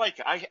don't like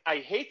it. I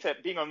hate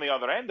it being on the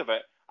other end of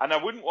it, and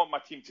I wouldn't want my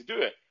team to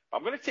do it.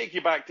 I'm going to take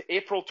you back to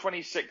April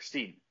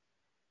 2016.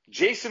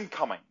 Jason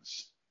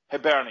Cummings,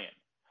 Hibernian,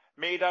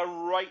 made a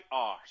right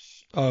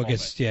arse.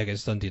 Against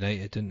Dundee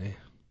United, didn't he?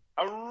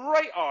 A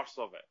right arse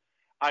of it.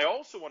 I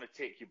also want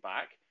to take you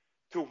back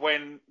to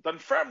when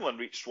Dunfermline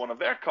reached one of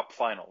their cup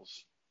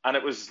finals, and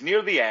it was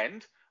near the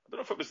end. I don't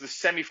know if it was the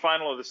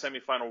semi-final or the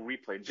semi-final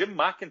replay. Jim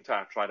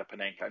McIntyre tried a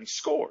Panenka and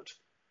scored.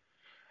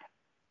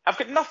 I've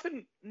got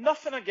nothing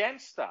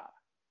against that,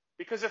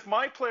 because if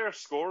my player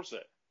scores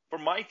it for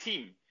my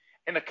team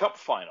in a cup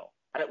final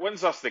and it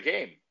wins us the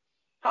game,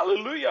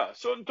 hallelujah.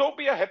 So don't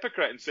be a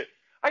hypocrite and say,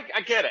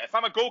 I get it. If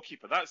I'm a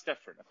goalkeeper, that's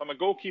different. If I'm a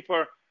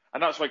goalkeeper,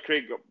 and that's why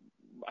Craig got,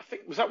 I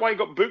think, was that why he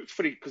got booked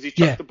for it? Because he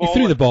chucked the ball? He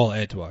threw the ball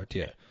at Edouard,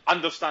 yeah.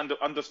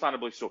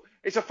 Understandably so.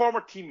 It's a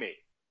former teammate,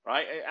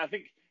 right? I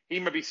think he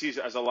maybe sees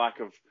it as a lack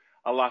of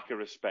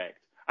respect,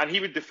 and he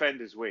would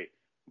defend his way.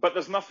 But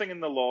there's nothing in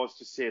the laws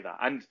to say that.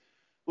 And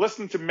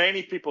listening to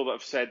many people that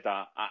have said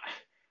that,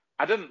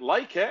 I didn't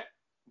like it,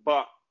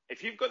 but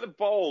if you've got the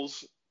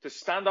balls to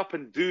stand up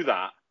and do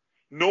that,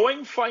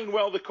 knowing fine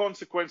well the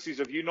consequences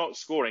of you not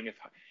scoring,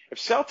 if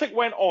Celtic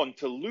went on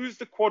to lose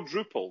the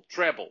quadruple,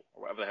 treble,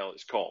 or whatever the hell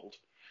it's called,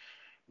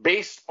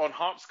 based on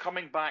Hearts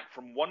coming back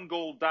from 1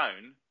 goal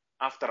down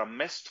after a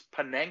missed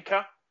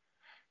Panenka,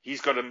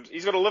 he's got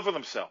to live with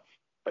himself.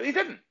 But he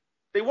didn't.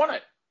 They won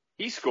it.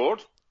 He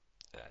scored.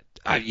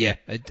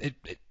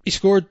 He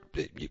scored.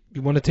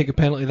 You want to take a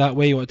penalty that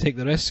way, you want to take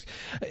the risk.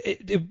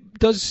 It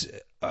does.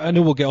 I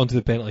know we'll get onto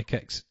the penalty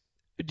kicks.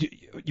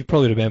 You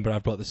probably remember I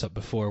brought this up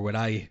before when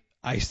I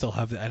still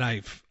have it, and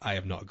I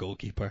am not a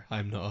goalkeeper.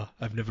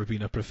 I've never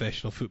been a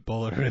professional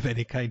footballer of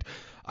any kind.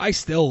 I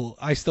still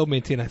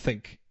maintain I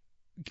think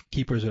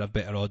keepers would have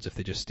better odds if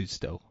they just stood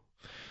still.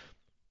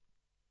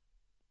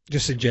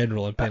 just in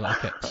general on penalty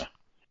kicks.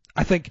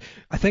 I think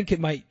it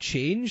might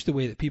change the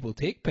way that people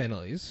take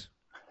penalties.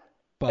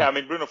 But, yeah, I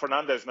mean, Bruno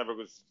Fernandes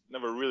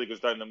never really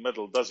goes down the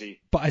middle, does he?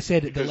 But I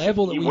said at the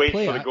level that we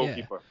play at,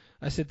 yeah,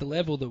 I said the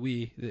level that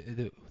we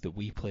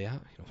play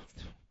at,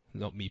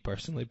 not me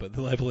personally, but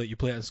the level that you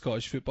play at in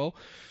Scottish football,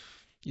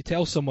 you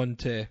tell someone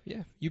to,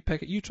 you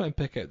try and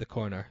pick out the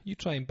corner, you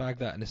try and bag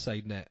that in the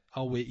side net,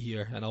 I'll wait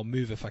here and I'll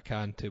move if I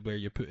can to where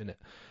you're putting it.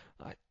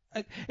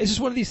 It's just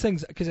one of these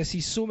things, because I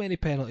see so many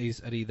penalties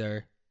are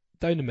either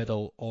down the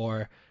middle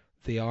or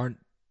they aren't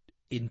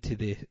into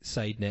the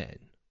side netting.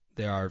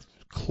 They are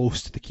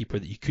close to the keeper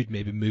that you could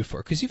maybe move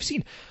for. Because you've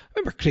seen, I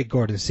remember Craig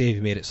Gordon's save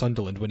he made at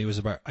Sunderland when he was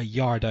about a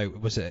yard out.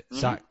 Was it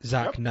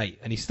Zach Knight?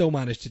 And he still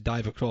managed to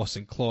dive across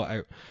and claw it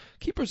out.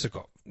 Keepers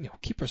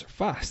are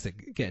fast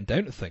at getting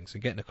down to things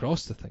and getting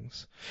across to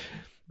things.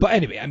 But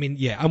anyway, I mean,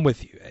 yeah, I'm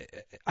with you.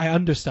 I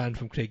understand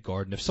from Craig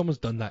Gordon, if someone's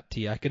done that to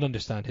you, I can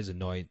understand his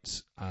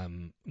annoyance.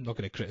 I'm not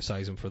going to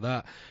criticise him for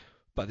that.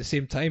 But at the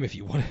same time, if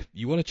you want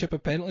to chip a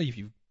penalty, if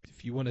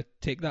you want to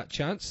take that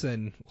chance,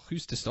 then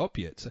who's to stop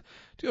you? Do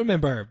you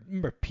remember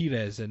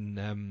Pires and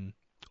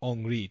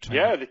Henri?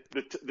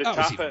 The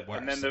tap it,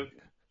 and then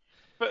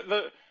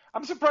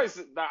I'm surprised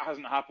that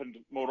hasn't happened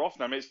more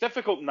often. I mean, it's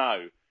difficult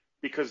now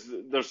because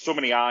there's so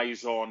many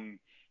eyes on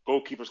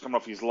goalkeepers coming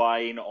off his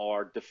line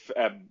or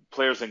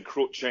players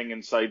encroaching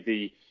inside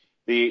the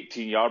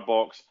 18-yard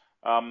box.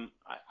 I'm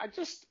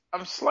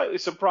slightly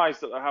surprised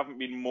that there haven't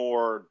been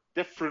more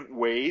different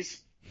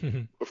ways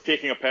of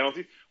taking a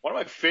penalty. One of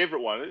my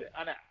favourite ones,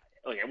 and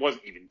it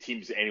wasn't even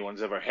teams that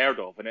anyone's ever heard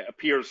of, and it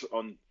appears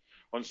on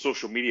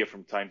social media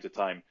from time to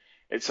time.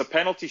 It's a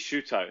penalty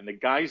shootout, and the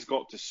guy's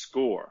got to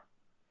score,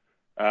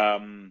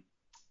 and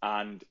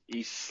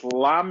he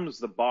slams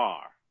the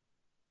bar.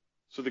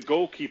 So the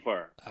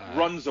goalkeeper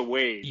runs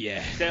away,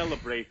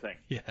 celebrating.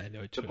 Yeah, I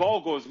know. The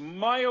ball goes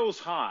miles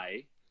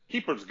high.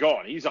 Keeper's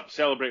gone. He's up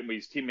celebrating with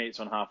his teammates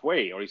on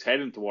halfway, or he's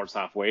heading towards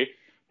halfway.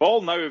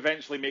 Ball now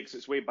eventually makes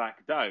its way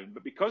back down,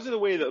 but because of the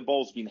way that the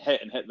ball's been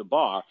hit and hit the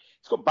bar,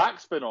 it's got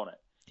backspin on it.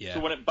 Yeah. So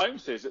when it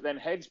bounces, it then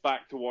heads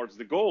back towards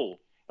the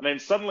goal. And then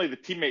suddenly the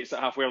teammates at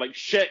halfway are like,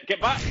 shit,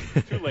 get back.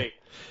 Too late.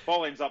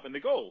 Ball ends up in the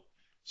goal.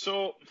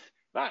 So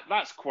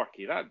that's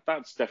quirky.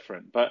 That's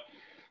different. But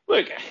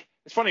look,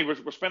 it's funny, we're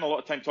spending a lot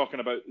of time talking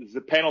about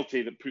the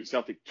penalty that put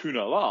Celtic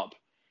 2-0 up.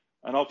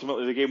 And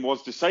ultimately the game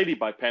was decided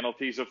by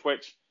penalties, of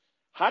which,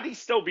 had he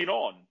still been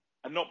on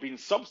and not been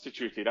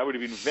substituted, I would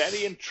have been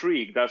very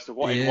intrigued as to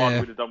what Edouard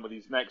would have done with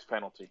his next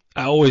penalty.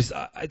 I always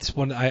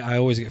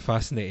get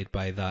fascinated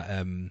by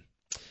that,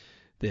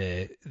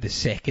 the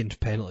second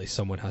penalty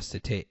someone has to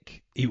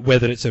take,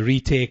 whether it's a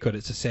retake or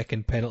it's a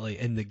second penalty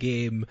in the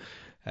game.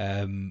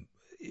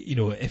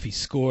 If he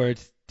scored,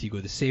 do you go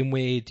the same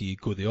way? Do you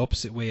go the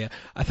opposite way?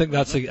 I think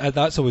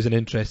that's always an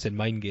interesting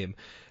mind game.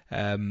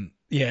 And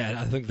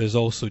I think there's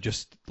also,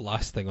 just the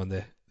last thing on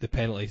the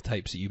penalty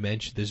types that you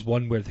mentioned, there's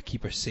one where the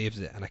keeper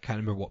saves it, and I can't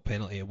remember what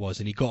penalty it was,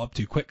 and he got up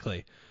too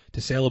quickly to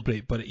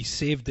celebrate, but he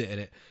saved it, and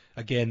it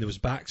again, there was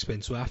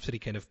backspin, so after he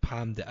kind of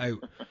palmed it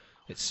out,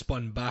 it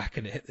spun back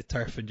and it hit the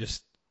turf and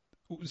just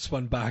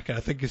spun back, and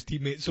I think his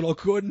teammates were all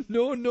going,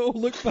 no,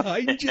 look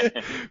behind you.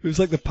 It was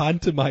like the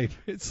pantomime.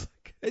 It's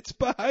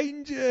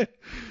behind you.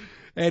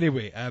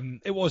 Anyway,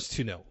 it was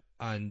 2-0,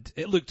 and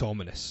it looked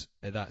ominous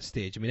at that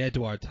stage. I mean,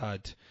 Edouard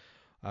had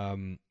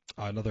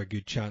another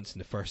good chance in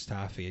the first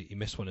half. He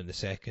missed one in the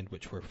second,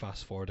 which we're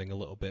fast forwarding a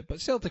little bit. But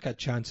Celtic had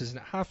chances, and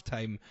at half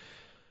time,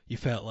 you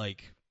felt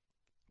like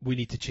we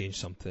need to change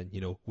something.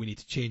 We need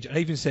to change. I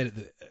even said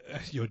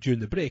it during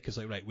the break. It's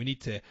like, right, we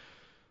need to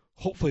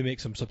hopefully make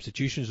some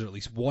substitutions, or at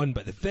least one.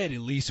 But at the very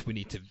least, we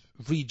need to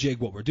rejig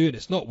what we're doing.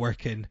 It's not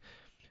working. And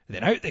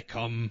then out they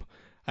come,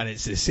 and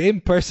it's the same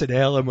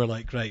personnel, and we're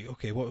like, right,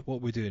 okay, what are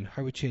we doing?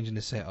 How are we changing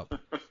the setup?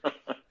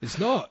 It's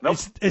not. Nope.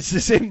 It's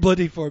the same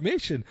bloody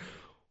formation.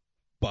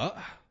 But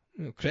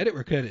credit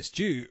where credit's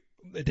due.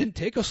 It didn't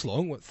take us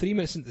long. 3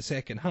 minutes into the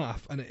second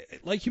half, and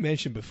like you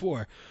mentioned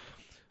before,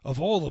 of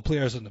all the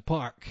players on the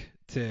park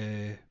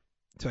to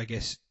I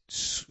guess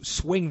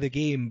swing the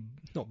game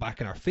not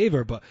back in our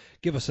favour, but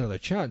give us another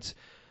chance,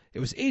 it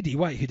was A.D.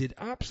 White who did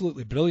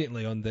absolutely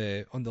brilliantly on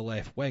the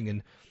left wing.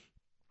 And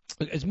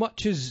as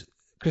much as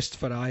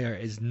Christopher Ajer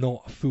is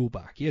not a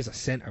fullback, he is a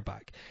centre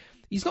back.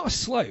 He's not a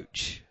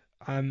slouch.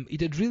 He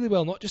did really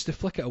well not just to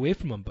flick it away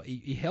from him, but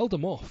he held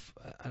him off.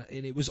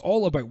 And it was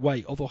all about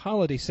White, although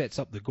Halliday sets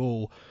up the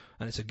goal,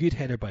 and it's a good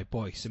header by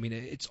Boyce. I mean,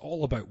 it's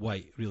all about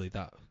White, really,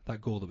 that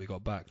goal that we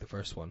got back, the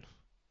first one.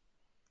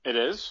 It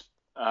is.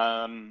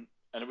 And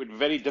it would be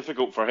very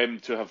difficult for him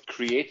to have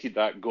created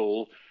that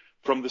goal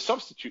from the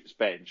substitutes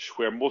bench,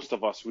 where most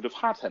of us would have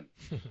had him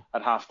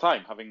at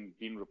half-time, having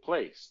been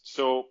replaced.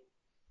 So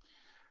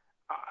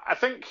I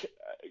think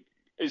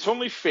it's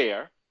only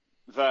fair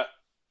that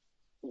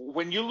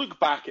when you look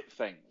back at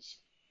things,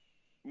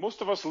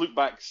 most of us look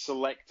back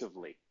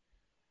selectively.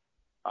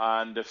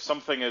 And if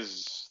something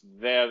is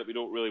there that we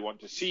don't really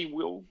want to see,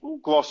 we'll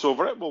gloss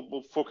over it.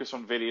 We'll focus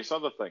on various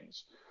other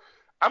things.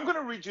 I'm going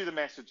to read you the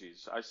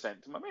messages I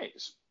sent to my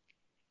mates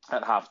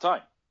at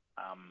half-time.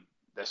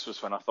 This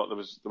was when I thought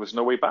there was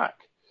no way back.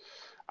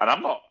 And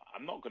I'm not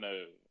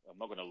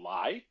gonna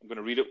lie. I'm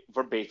gonna read it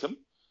verbatim.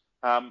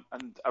 And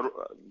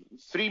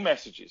 3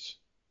 messages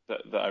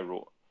that I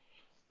wrote.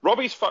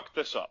 Robbie's fucked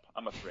this up,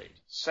 I'm afraid.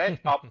 Set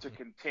up to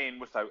contain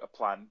without a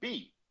plan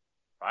B.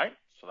 Right?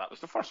 So that was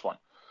the first one.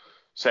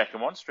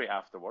 Second one, straight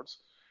afterwards.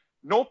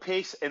 No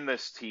pace in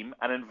this team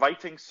and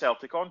inviting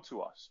Celtic onto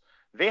us.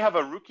 They have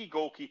a rookie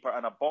goalkeeper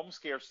and a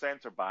bomb-scare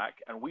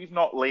centre-back, and we've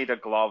not laid a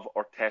glove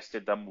or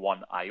tested them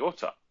one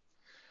iota.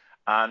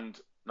 And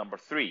number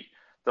 3,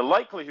 the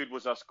likelihood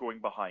was us going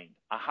behind.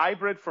 A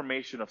hybrid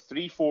formation of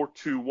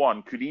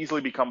 3-4-2-1 could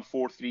easily become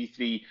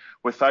 4-3-3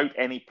 without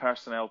any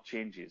personnel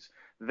changes.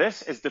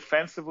 This is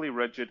defensively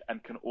rigid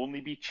and can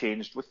only be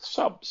changed with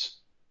subs.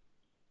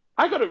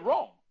 I got it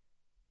wrong.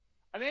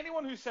 And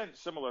anyone who sent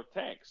similar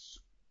texts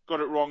got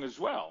it wrong as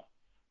well.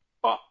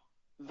 But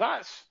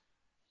that's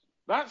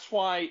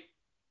why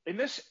in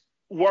this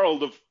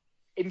world of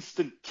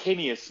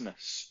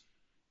instantaneousness,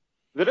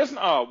 there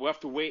isn't we have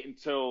to wait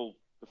until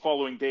the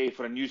following day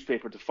for a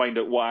newspaper to find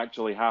out what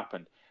actually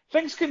happened.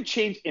 Things can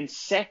change in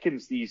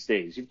seconds these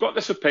days. You've got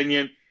this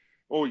opinion,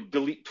 you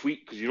delete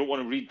tweet because you don't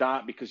want to read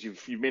that because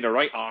you've made a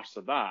right arse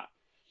of that.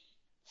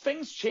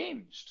 Things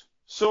changed.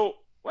 So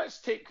let's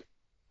take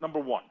number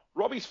 1.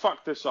 Robbie's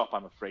fucked this up,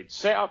 I'm afraid.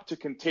 Set up to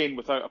contain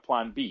without a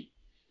plan B.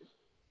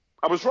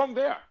 I was wrong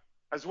there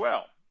as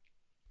well.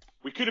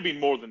 We could have been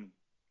more than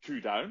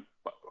 2 down,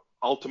 but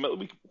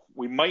ultimately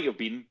we might have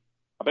been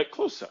a bit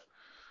closer.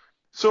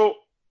 So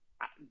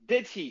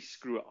did he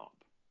screw it up?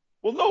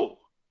 Well, no,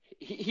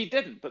 he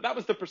didn't, but that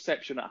was the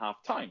perception at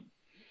half-time.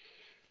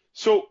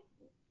 So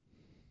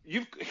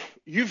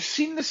you've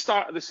seen the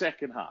start of the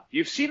second half.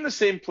 You've seen the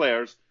same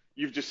players.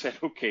 You've just said,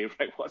 okay,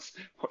 right, what's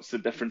the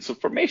difference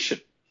of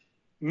formation?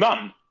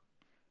 None.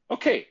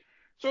 Okay,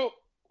 so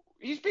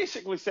he's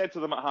basically said to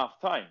them at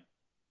half-time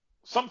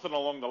something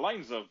along the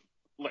lines of,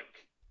 look,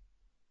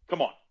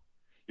 come on.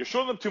 You're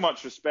showing them too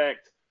much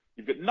respect.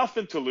 You've got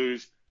nothing to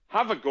lose.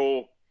 Have a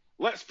go.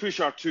 Let's push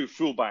our 2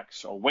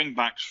 fullbacks or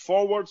wing-backs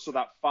forward so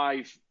that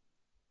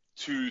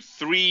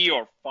 5-2-3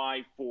 or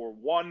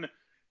 5-4-1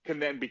 can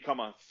then become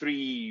a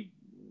 3,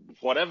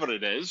 whatever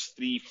it is,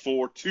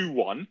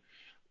 3-4-2-1.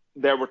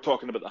 There we're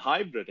talking about the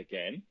hybrid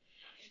again.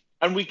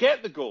 And we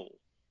get the goal.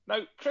 Now,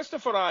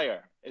 Christopher Ajer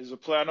is a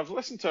player, and I've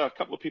listened to a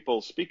couple of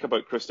people speak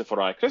about Christopher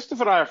Ajer.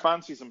 Christopher Ajer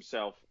fancies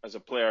himself as a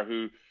player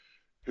who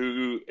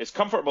is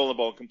comfortable in the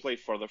ball and can play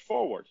further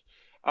forward.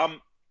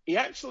 He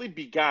actually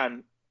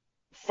began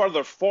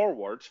further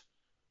forward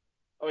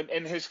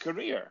in his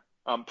career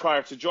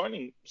prior to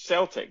joining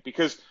Celtic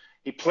because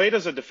he played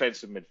as a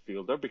defensive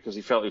midfielder because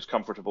he felt he was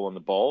comfortable on the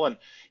ball, and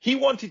he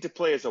wanted to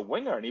play as a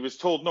winger, and he was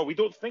told, no, we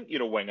don't think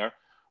you're a winger.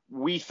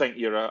 We think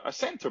you're a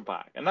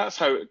centre-back. And that's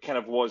how it kind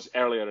of was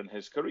earlier in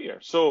his career.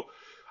 So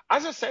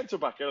as a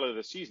centre-back earlier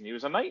this season, he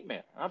was a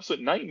nightmare, an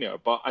absolute nightmare.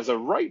 But as a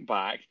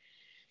right-back,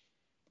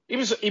 he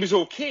was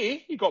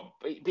okay. But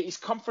he's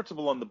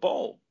comfortable on the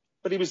ball.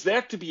 But he was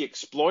there to be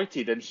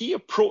exploited. And he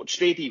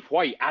approached Eddie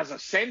White as a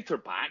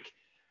centre-back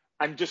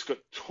and just got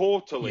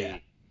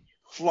totally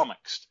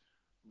flummoxed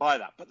by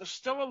that. But there's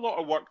still a lot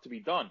of work to be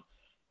done.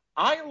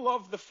 I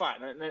love the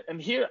fact,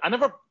 and here, I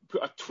never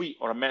put a tweet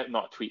or I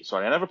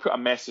never put a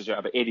message out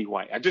about Eddie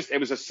White. It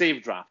was a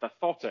save draft. I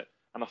thought it,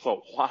 and I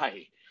thought,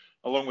 why?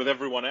 Along with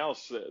everyone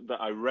else that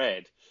I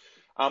read.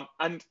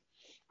 And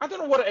I don't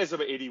know what it is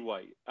about Eddie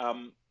White.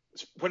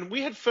 When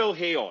we had Phil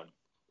Hay on,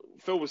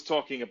 Phil was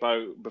talking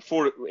about,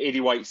 before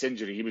Eddie White's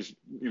injury, he was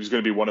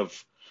going to be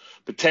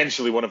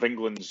potentially one of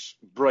England's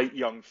bright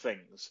young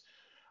things.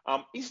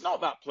 He's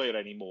not that player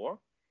anymore.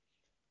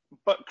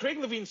 But Craig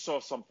Levein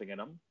saw something in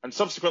him, and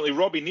subsequently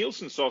Robbie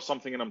Neilson saw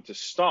something in him to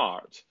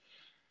start.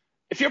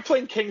 If you're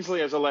playing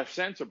Kingsley as a left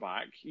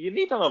centre-back, you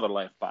need another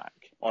left-back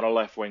or a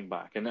left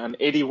wing-back, and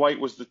Eddie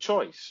White was the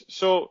choice.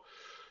 So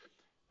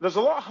there's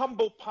a lot of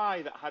humble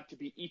pie that had to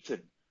be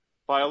eaten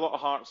by a lot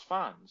of Hearts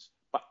fans.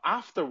 But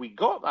after we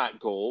got that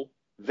goal,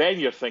 then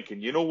you're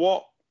thinking, you know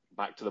what?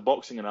 Back to the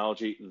boxing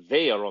analogy,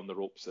 they are on the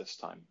ropes this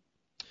time.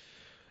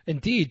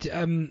 Indeed.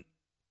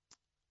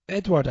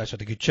 Edouard actually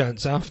had a good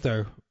chance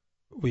after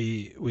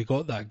we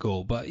got that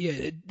goal, but yeah,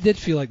 it did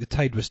feel like the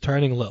tide was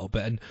turning a little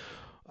bit, and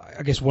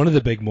I guess one of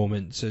the big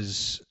moments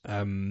is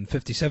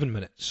 57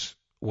 minutes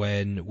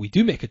when we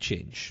do make a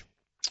change,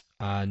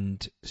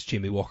 and it's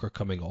Jamie Walker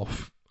coming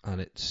off, and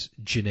it's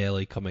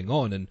Ginnelly coming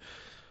on, and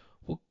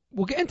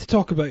we'll get into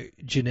talk about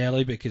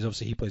Ginnelly because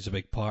obviously he plays a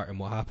big part in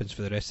what happens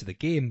for the rest of the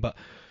game, but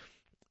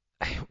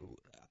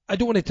I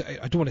don't want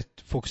to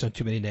focus on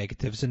too many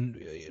negatives,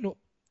 and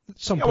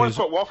some players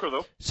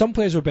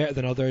were better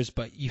than others,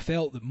 but you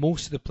felt that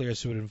most of the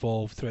players who were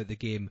involved throughout the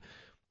game,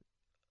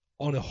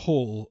 on a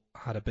whole,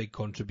 had a big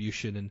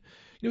contribution. And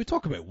we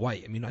talk about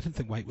White. I mean, I didn't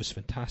think White was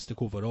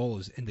fantastic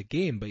overall in the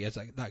game, but he has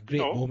that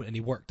great moment and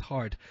he worked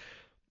hard.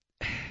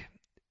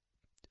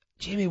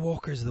 Jamie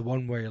Walker's the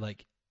one where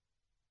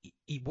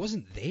he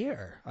wasn't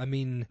there. I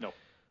mean,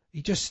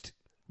 he just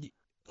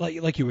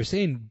like you were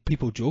saying,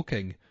 people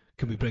joking,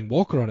 can we bring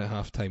Walker on at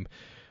halftime?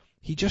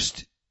 He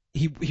just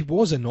he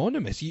was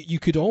anonymous. You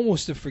could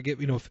almost have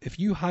forgiven, if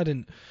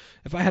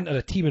I hadn't had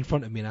a team in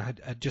front of me and I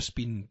had just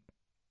been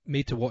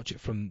made to watch it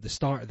from the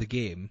start of the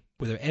game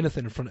without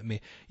anything in front of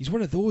me. He's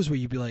one of those where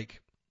you'd be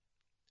like,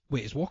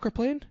 wait, is Walker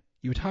playing?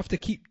 You would have to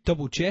keep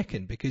double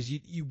checking because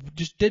you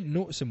just didn't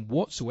notice him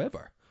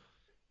whatsoever.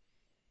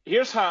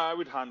 Here's how I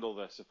would handle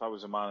this if I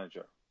was a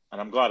manager,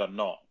 and I'm glad I'm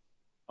not.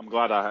 I'm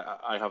glad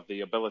I have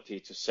the ability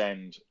to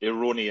send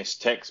erroneous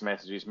text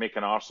messages, make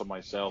an arse of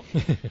myself,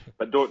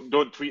 but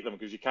don't tweet them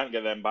because you can't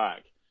get them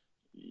back.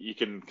 You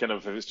can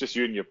if it's just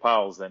you and your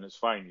pals, then it's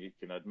fine. You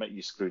can admit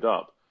you screwed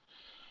up.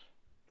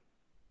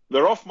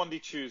 They're off Monday,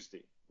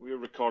 Tuesday. We're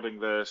recording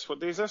this.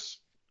 What day is this?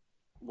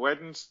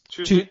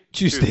 Wednesday?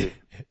 Tuesday.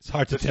 It's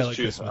hard to tell at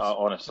Christmas.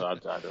 Honestly, I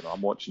don't know.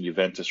 I'm watching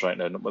Juventus right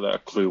now without a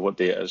clue what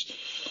day it is.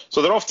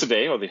 So they're off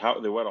today, or they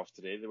were off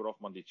today. They were off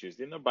Monday,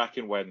 Tuesday, and they're back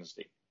in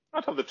Wednesday.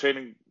 I'd have the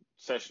training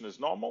session as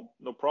normal,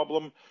 no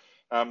problem.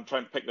 Try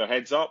and pick their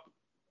heads up.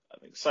 I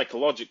think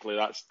psychologically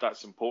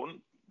that's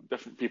important.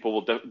 Different people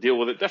will deal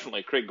with it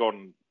differently. Craig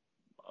Gordon,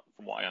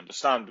 from what I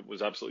understand,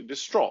 was absolutely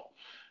distraught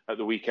at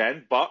the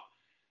weekend, but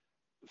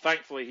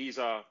thankfully he's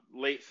a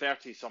late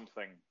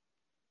 30-something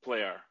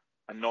player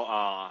and not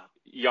a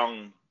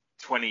young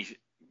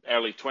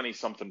early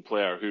 20-something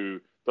player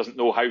who doesn't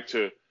know how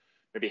to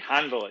maybe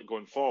handle it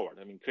going forward.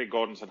 I mean, Craig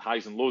Gordon's had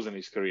highs and lows in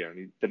his career, and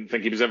he didn't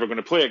think he was ever going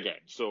to play again.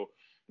 So,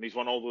 and he's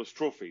won all those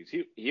trophies.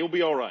 He'll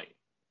be all right.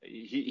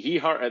 He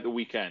hurt at the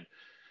weekend.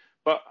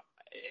 But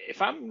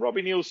if I'm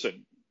Robbie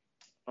Nielsen,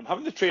 I'm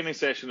having the training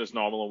session as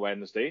normal on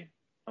Wednesday,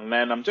 and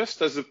then I'm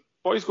just, as the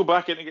boys go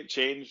back in and get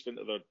changed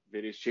into their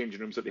various changing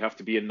rooms that they have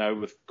to be in now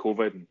with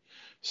COVID and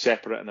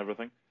separate and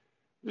everything,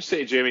 just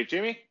say to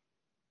Jamie,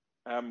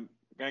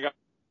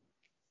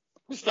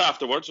 just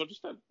afterwards, or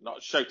just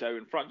not shout out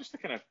in front, just to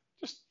kind of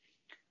just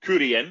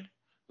curry in,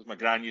 as my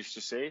gran used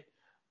to say,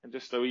 and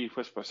just a wee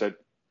whisper. I said,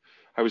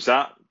 "How was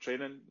that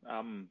training?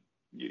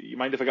 You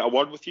mind if I get a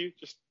word with you?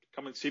 Just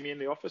come and see me in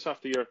the office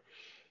after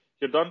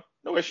you're done.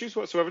 No issues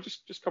whatsoever.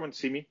 Just come and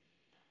see me."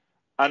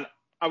 And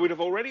I would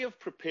have already have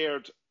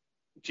prepared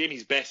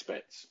Jamie's best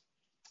bets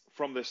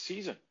from this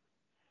season,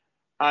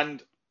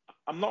 and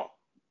I'm not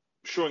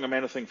showing him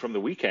anything from the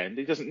weekend.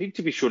 He doesn't need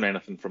to be shown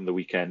anything from the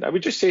weekend. I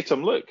would just say to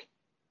him, look,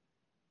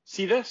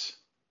 see this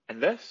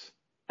and this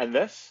and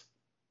this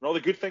and all the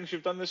good things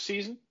you've done this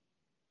season.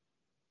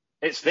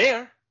 It's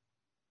there.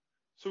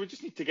 So we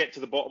just need to get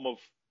to the bottom of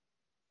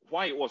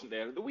why it wasn't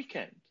there at the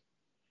weekend.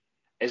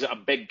 Is it a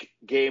big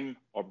game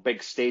or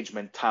big stage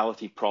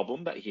mentality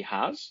problem that he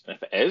has? And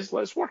if it is,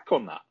 let's work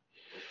on that.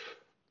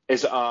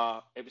 Is it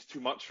it was too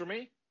much for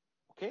me?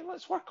 Okay,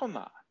 let's work on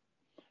that.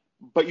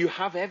 But you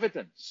have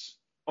evidence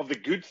of the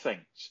good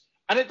things.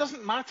 And it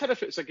doesn't matter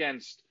if it's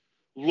against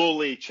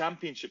lowly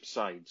championship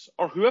sides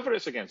or whoever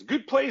it's against.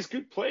 Good play is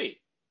good play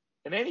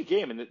in any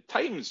game. And at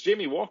times,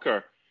 Jamie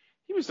Walker,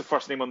 he was the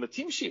first name on the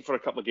team sheet for a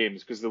couple of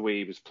games because of the way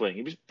he was playing.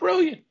 He was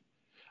brilliant.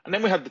 And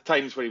then we had the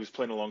times where he was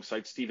playing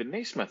alongside Stephen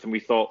Naismith, and we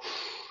thought,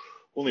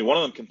 only one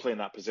of them can play in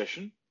that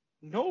position.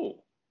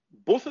 No,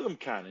 both of them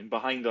can, and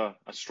behind a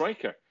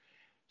striker.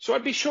 So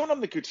I'd be showing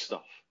him the good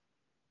stuff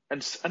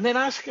and then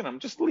asking him,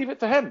 just leave it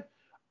to him.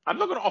 I'm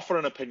not going to offer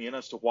an opinion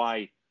as to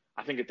why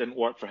I think it didn't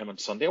work for him on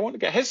Sunday. I want to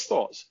get his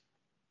thoughts.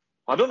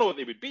 I don't know what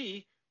they would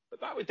be,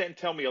 but that would then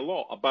tell me a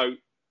lot about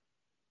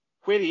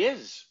where he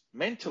is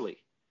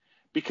mentally.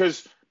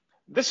 Because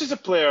this is a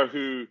player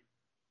who,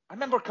 I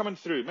remember coming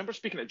through, I remember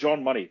speaking to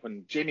John Murray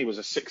when Jamie was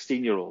a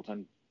 16-year-old,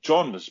 and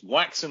John was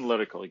waxing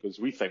lyrical. He goes,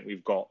 we think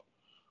we've got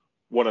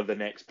one of the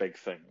next big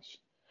things.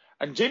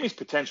 And Jamie's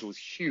potential was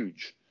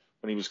huge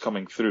when he was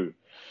coming through.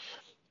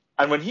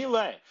 And when he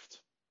left,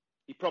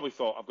 he probably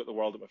thought, I've got the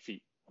world at my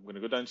feet. I'm going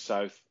to go down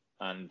south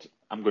and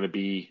I'm going to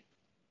be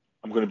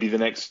the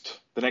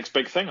next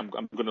big thing. I'm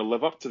going to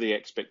live up to the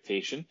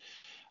expectation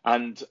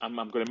and I'm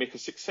going to make a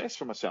success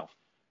for myself.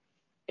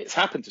 It's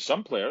happened to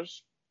some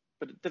players,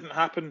 but it didn't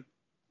happen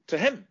to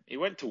him. He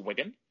went to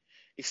Wigan.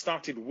 He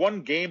started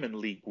one game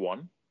in League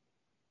One.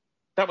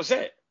 That was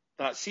it,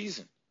 that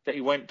season that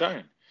he went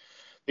down.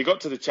 He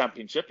got to the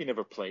Championship. He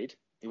never played.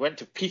 He went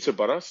to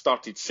Peterborough,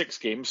 started 6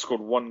 games,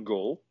 scored 1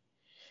 goal.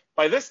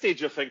 By this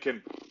stage, you're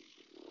thinking,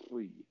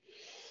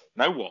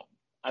 now what?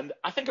 And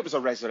I think it was a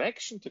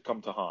resurrection to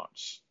come to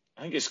Hearts.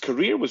 I think his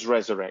career was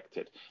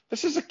resurrected.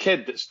 This is a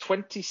kid that's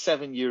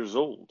 27 years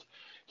old.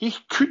 He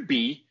could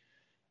be,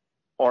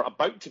 or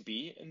about to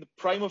be, in the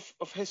prime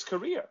of his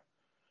career.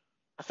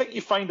 I think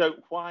you find out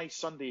why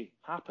Sunday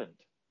happened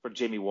for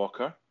Jamie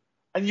Walker,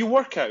 and you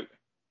work out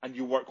and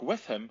you work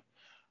with him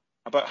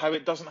about how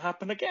it doesn't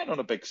happen again on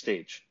a big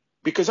stage.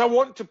 Because I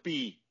want to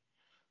be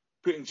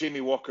putting Jamie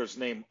Walker's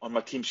name on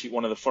my team sheet,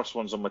 one of the first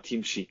ones on my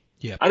team sheet.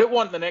 Yeah. I don't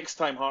want the next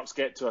time Hearts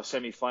get to a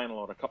semi-final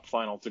or a cup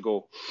final to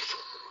go,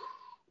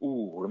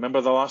 ooh,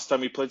 remember the last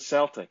time we played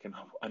Celtic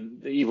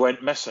and he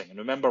went missing? And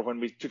remember when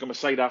we took him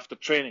aside after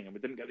training and we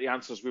didn't get the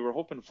answers we were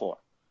hoping for?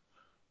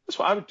 That's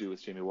what I would do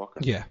with Jamie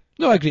Walker. Yeah.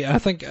 No, I agree. I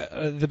think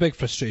the big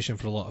frustration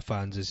for a lot of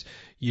fans is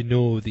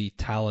the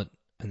talent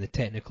and the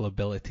technical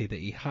ability that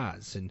he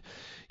has. And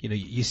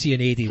you see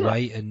an Aidy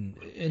White, and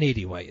an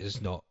Aidy White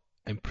is not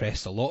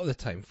impressed a lot of the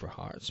time for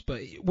Hearts,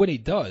 but when he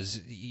does,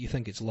 you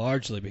think it's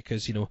largely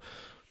because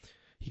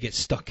he gets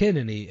stuck in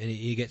and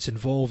he gets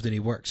involved and he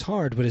works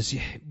hard. Whereas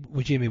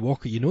with Jamie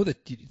Walker,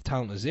 that the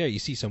talent is there. You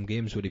see some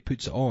games where he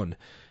puts it on.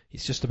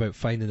 It's just about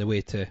finding a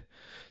way to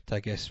I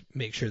guess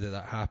make sure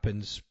that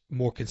happens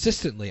more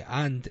consistently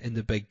and in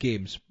the big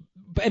games.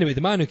 But anyway,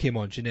 the man who came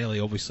on,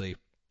 Ginnelly, obviously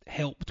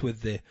helped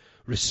with the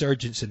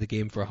resurgence in the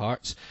game for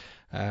Hearts.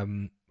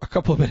 A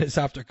couple of minutes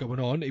after coming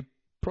on, he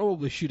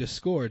probably should have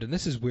scored, and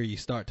this is where you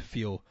start to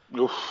feel,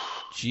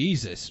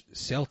 Jesus,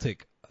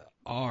 Celtic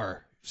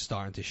are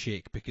starting to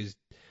shake, because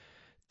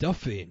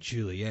Duffy and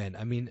Jullien,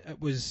 I mean, it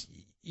was,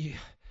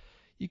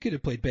 you could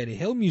have played Benny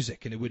Hill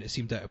music and it wouldn't have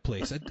seemed out of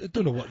place. I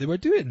don't know what they were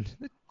doing.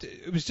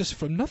 It was just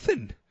from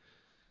nothing.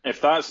 If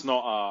that's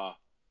not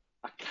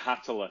a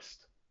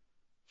catalyst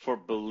for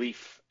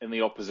belief in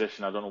the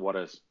opposition, I don't know what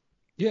is.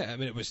 Yeah, I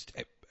mean, it was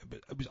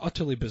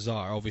utterly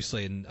bizarre,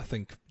 obviously, and I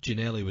think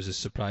Ginnelly was as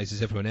surprised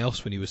as everyone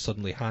else when he was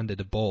suddenly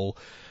handed a ball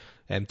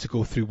to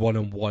go through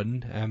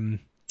one-on-one.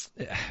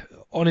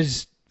 On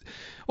his,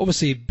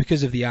 obviously,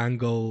 because of the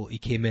angle he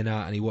came in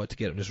at and he wanted to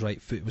get on his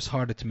right foot, it was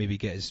harder to maybe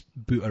get his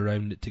boot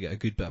around it to get a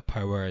good bit of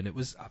power, and it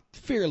was a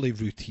fairly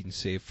routine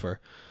save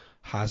for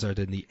Hazard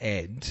in the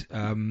end.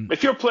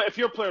 If your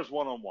player's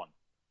one-on-one,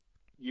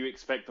 you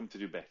expect them to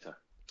do better.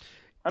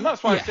 And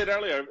that's why I said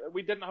earlier,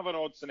 we didn't have an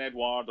Odsonne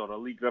Edouard or a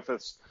Lee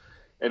Griffiths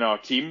in our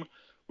team.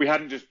 We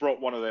hadn't just brought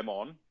one of them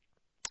on.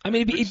 I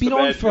mean, he'd been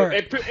on for...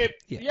 I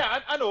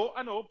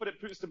know, but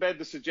it puts to bed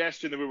the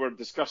suggestion that we were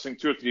discussing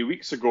 2 or 3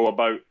 weeks ago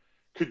about,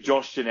 could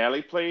Josh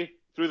Ginnelly play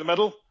through the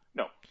middle?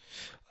 No.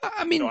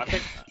 I mean, I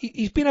think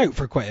he's been out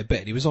for quite a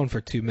bit. He was on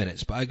for 2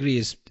 minutes, but I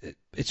agree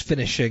it's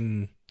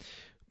finishing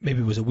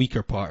maybe was a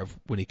weaker part of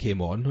when he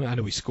came on. I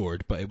know he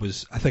scored, but it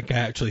was... I think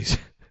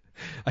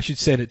I should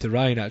send it to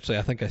Ryan, actually.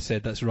 I think I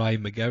said that's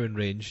Ryan McGowan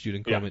range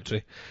during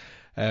commentary.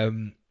 Yeah.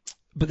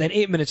 But then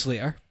 8 minutes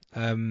later,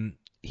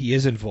 he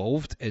is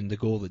involved in the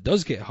goal that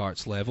does get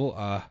Hearts level.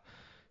 A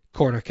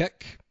corner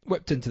kick,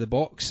 whipped into the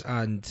box,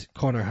 and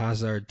Connor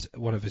Hazard,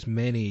 one of his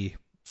many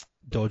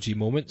dodgy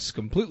moments,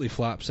 completely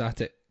flaps at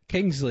it.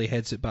 Kingsley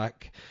heads it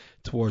back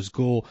towards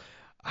goal.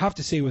 I have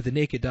to say, with the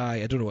naked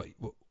eye, I don't know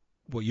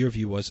what your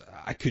view was.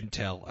 I couldn't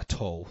tell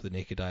at all, the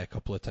naked eye, a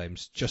couple of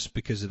times, just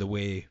because of the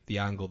way, the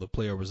angle the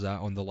player was at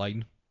on the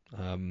line.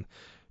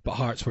 But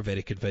Hearts were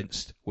very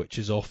convinced, which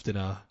is often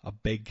a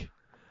big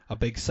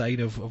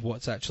sign of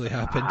what's actually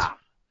happened.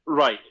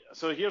 Right.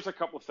 So here's a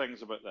couple of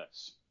things about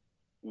this.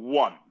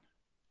 One,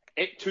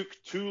 it took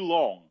too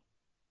long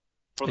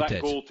for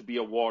that goal to be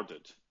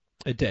awarded.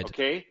 It did.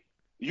 Okay?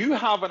 You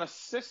have an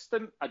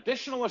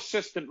additional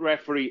assistant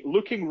referee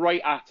looking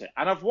right at it.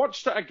 And I've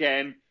watched it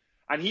again,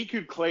 and he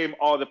could claim,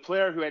 the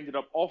player who ended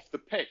up off the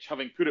pitch,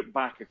 having put it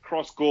back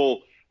across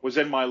goal, was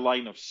in my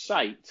line of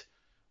sight.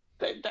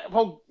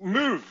 Well,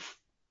 move.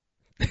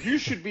 You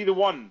should be the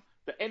one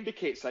that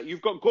indicates that.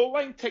 You've got goal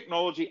line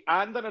technology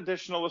and an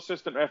additional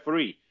assistant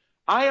referee.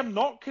 I am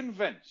not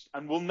convinced,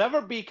 and will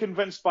never be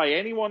convinced by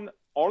anyone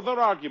or their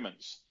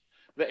arguments,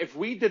 that if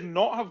we did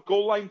not have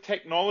goal line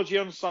technology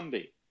on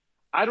Sunday,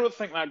 I don't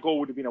think that goal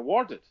would have been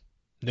awarded.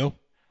 No.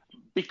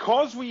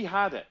 Because we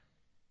had it,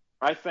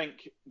 I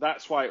think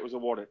that's why it was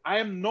awarded. I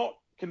am not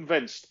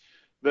convinced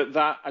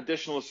that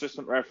additional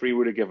assistant referee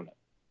would have given it.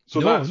 So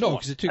no,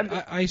 because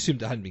I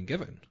assumed it hadn't been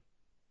given.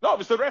 No, it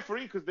was the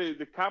referee, because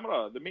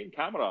the main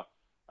camera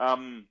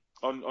on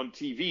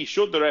TV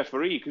showed the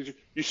referee, because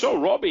you saw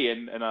Robbie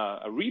in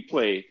a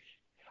replay.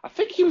 I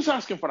think he was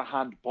asking for a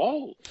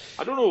handball.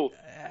 I don't know.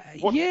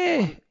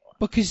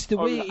 Because the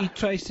way he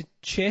tries to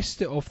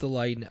chest it off the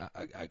line,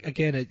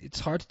 again, it's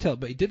hard to tell,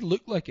 but it did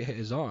look like it hit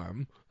his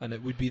arm, and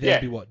it would be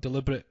what,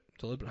 deliberate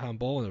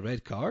handball and a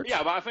red card?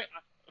 Yeah, but I think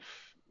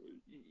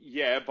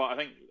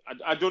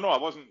I don't know. I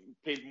wasn't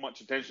paying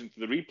much attention to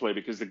the replay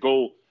because the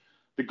goal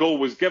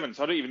was given,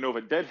 so I don't even know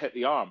if it did hit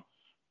the arm.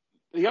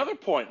 The other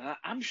point, and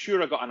I'm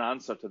sure I got an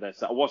answer to this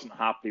that I wasn't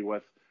happy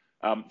with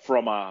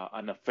from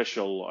an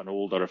official, an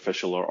older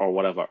official or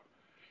whatever.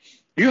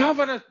 You have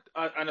an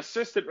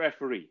assistant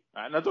referee,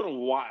 and I don't know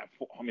why.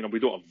 I mean, we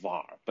don't have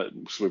VAR, but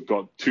so we've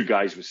got 2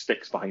 guys with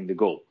sticks behind the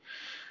goal.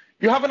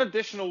 You have an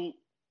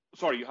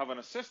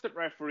assistant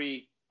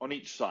referee on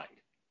each side.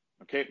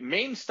 Okay,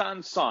 main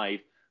stand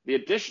side, the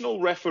additional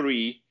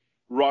referee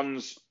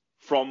runs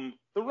from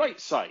the right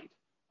side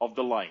of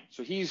the line.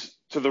 So he's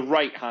to the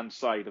right-hand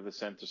side of the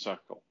centre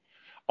circle.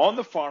 On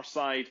the far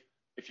side,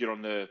 if you're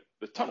on the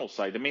tunnel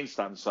side, the main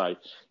stand side,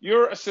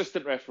 your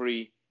assistant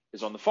referee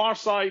is on the far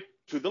side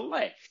to the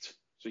left.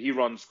 So he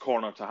runs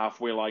corner to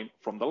halfway line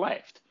from the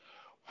left.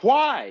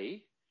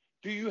 Why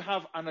do you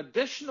have an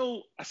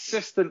additional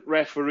assistant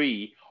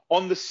referee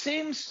on the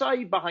same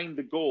side behind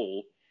the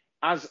goal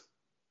as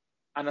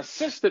an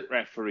assistant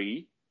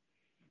referee?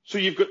 So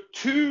you've got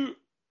 2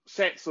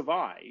 sets of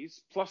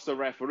eyes plus a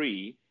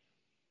referee,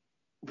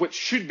 which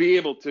should be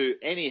able to,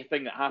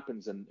 anything that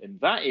happens in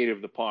that area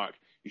of the park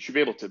you should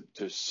be able to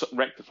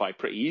rectify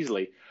pretty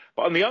easily.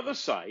 But on the other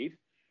side,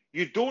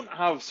 you don't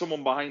have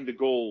someone behind the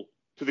goal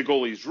to the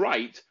goalie's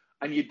right,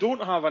 and you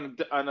don't have an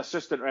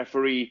assistant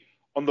referee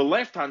on the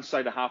left-hand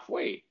side of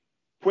halfway.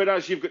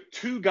 Whereas you've got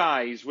two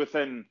guys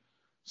within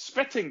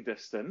spitting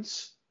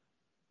distance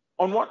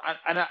on what,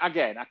 and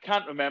again, I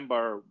can't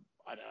remember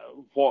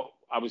what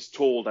I was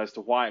told as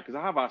to why, because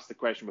I have asked the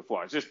question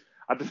before. It's just,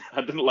 I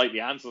didn't like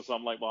the answer, so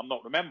I'm like, well, I'm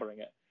not remembering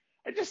it.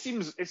 It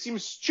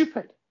seems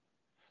stupid.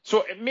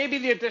 So maybe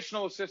the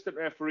additional assistant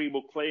referee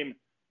will claim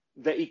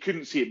that he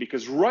couldn't see it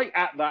because right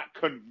at that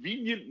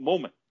convenient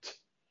moment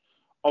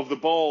of the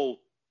ball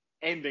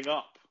ending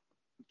up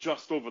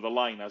just over the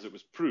line, as it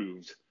was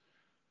proved,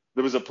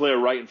 there was a player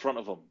right in front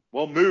of him.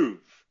 Well, move.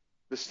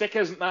 The stick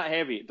isn't that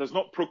heavy. It does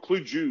not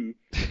preclude you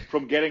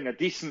from getting a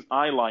decent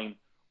eye line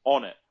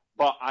on it.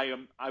 But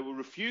I will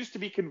refuse to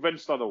be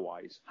convinced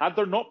otherwise. Had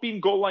there not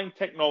been goal line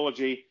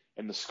technology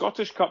in the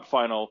Scottish Cup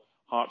final,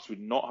 Hearts would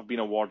not have been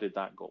awarded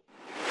that goal.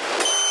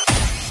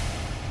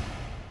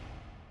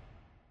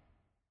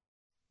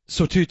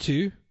 So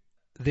 2-2,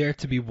 there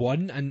to be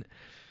won, and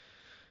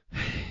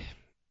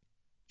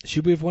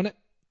should we have won it?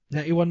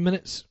 91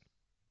 minutes.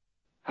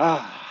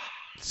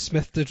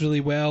 Smith did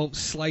really well,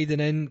 sliding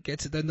in,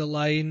 gets it down the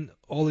line.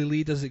 Ollie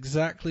Lee does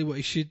exactly what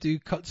he should do,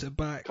 cuts it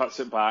back.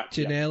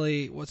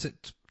 Ginnelly, yeah. What's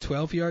it,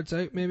 12 yards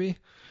out maybe?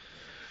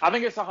 I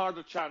think it's a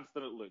harder chance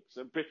than it looks.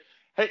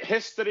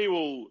 History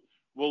will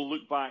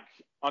look back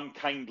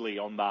unkindly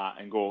on that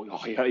and go, oh,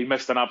 he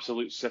missed an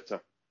absolute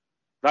sitter.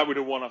 That would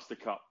have won us the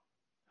cup.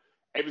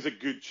 It was a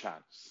good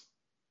chance.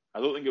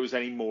 I don't think it was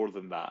any more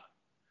than that.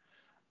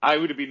 I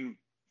would have been,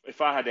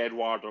 if I had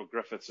Edouard or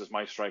Griffiths as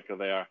my striker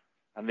there,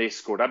 and they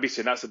scored, I'd be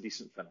saying that's a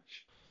decent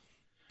finish.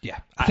 Yeah,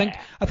 I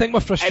think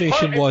my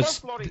frustration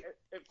was...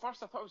 At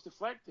first I thought it was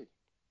deflected.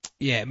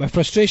 Yeah, my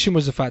frustration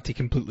was the fact he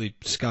completely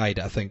skied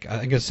it, I think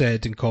I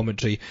said in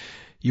commentary,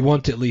 you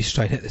want to at least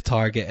try and hit the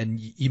target, and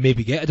you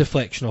maybe get a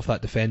deflection off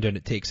that defender and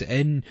it takes it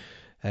in.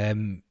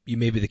 You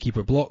maybe the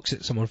keeper blocks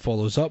it, someone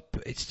follows up.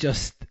 It's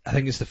just, I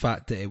think it's the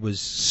fact that it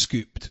was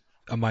scooped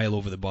a mile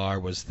over the bar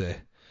was the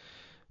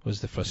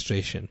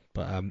frustration.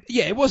 But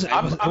yeah, it wasn't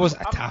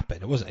a tap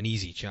in. It wasn't an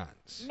easy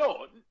chance.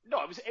 No,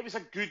 it was a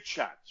good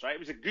chance, right? It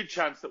was a good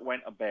chance that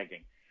went a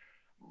begging.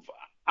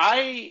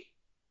 I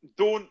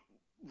don't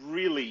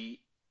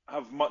really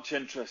have much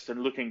interest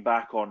in looking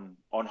back on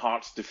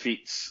Hearts'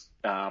 defeats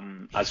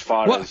as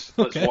far as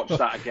let's watch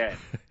that again,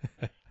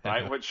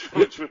 right? Which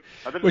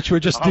we're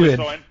just doing.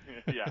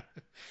 Yeah.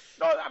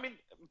 No, I mean,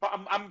 but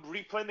I'm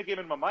replaying the game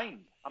in my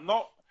mind. I'm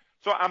not.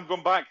 So I'm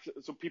going back.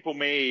 So people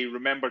may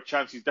remember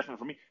chances different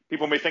from me.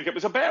 People may think it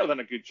was a better than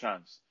a good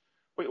chance,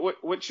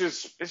 which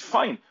is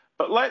fine.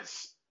 But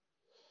let's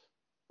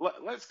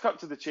cut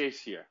to the chase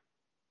here.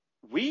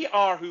 We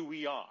are who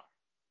we are,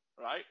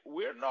 right?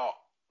 We're not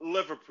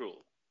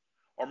Liverpool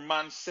or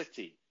Man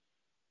City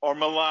or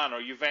Milan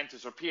or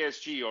Juventus or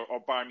PSG or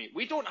Bayern Munich.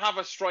 We don't have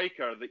a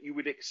striker that you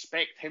would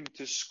expect him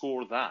to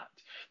score that.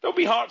 There'll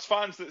be Hearts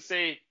fans that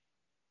say,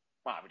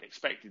 well, I would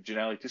expect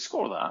Ginnelly to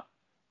score that.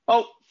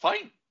 Well,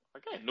 fine.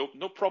 Again,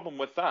 no problem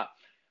with that.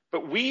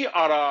 But we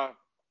are a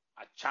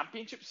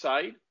championship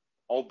side,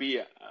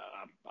 albeit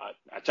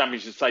a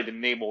championship side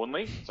in name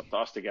only. It's up to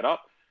us to get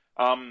up.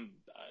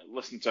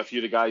 Listened to a few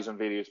of the guys on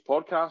various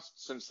podcasts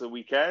since the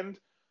weekend.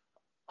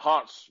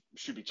 Hearts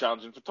should be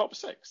challenging for top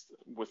six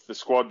with the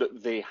squad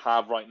that they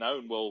have right now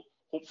and will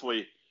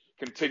hopefully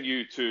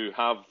continue to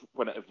have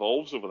when it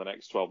evolves over the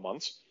next 12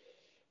 months.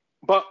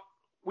 But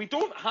we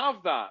don't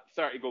have that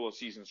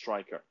 30-goal-a-season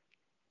striker.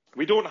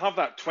 We don't have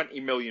that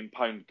 £20 million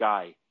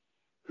guy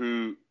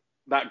who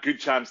that good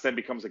chance then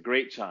becomes a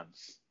great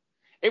chance.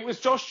 It was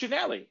Josh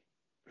Ginnelly,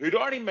 who'd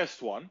already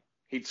missed one.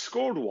 He'd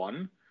scored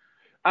one.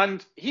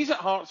 And he's at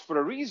Hearts for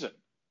a reason.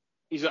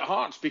 He's at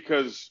Hearts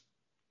because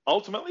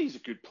ultimately he's a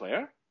good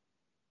player.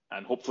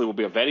 And hopefully will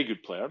be a very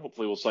good player. And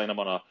hopefully we'll sign him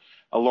on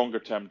a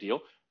longer-term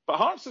deal. But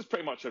Hearts is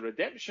pretty much a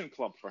redemption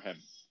club for him.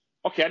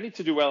 Okay, I need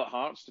to do well at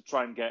Hearts to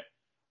try and get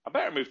a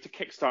better move to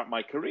kickstart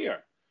my career.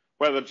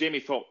 Whether Jamie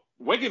thought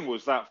Wigan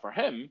was that for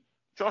him,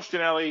 Josh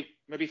Ginnelly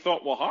maybe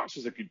thought, well, Hearts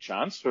is a good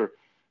chance for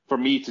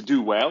me to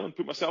do well and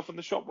put myself in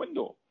the shop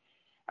window.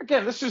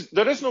 Again,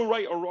 there is no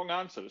right or wrong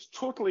answer. It's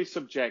totally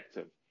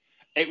subjective.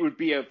 It would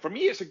be for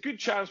me, it's a good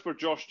chance for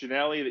Josh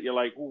Ginnelly that you're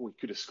like, oh, we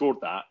could have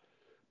scored that.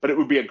 But it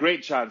would be a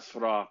great chance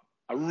for a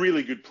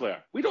really good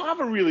player. We don't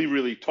have a really,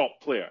 really top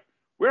player.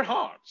 We're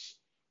Hearts.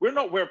 We're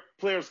not where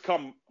players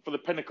come for the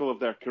pinnacle of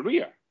their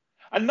career.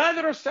 And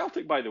neither are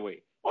Celtic, by the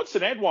way.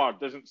 Odsonne Edouard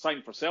doesn't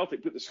sign for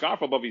Celtic, put the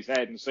scarf above his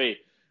head and say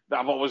that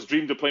I've always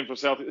dreamed of playing for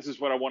Celtic. This is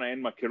where I want to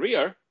end my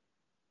career.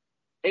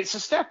 It's a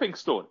stepping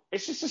stone.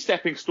 It's just a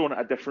stepping stone at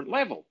a different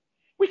level.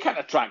 We can't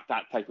attract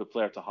that type of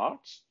player to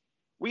Hearts.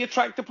 We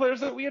attract the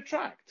players that we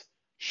attract.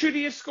 Should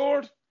he have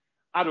scored?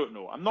 I don't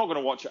know. I'm not going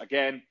to watch it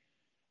again.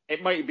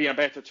 It might be a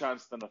better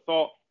chance than I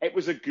thought. It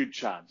was a good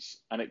chance,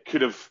 and it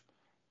could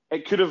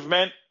have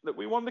meant that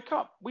we won the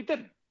cup. We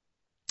didn't.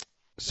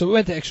 So we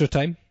went to extra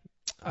time.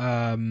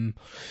 Not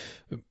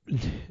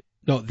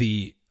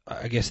the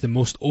I guess, the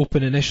most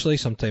open initially.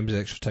 Sometimes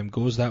extra time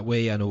goes that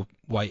way. I know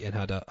Whiten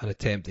had an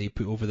attempt that he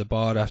put over the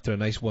bar after a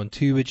nice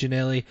 1-2 with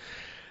Ginnelly.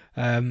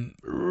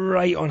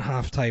 Right on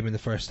half-time in the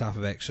first half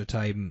of extra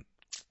time,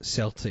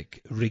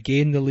 Celtic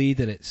regain the lead,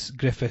 and it's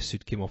Griffiths who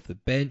came off the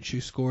bench who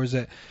scores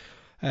it.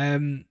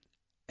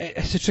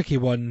 It's a tricky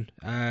one.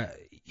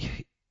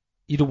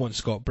 You don't want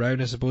Scott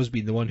Brown, I suppose,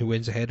 being the one who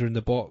wins a header in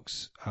the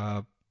box.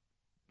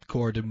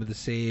 Gordon with the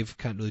save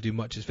can't really do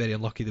much. It's very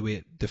unlucky the way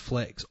it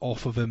deflects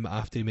off of him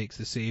after he makes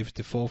the save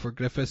to fall for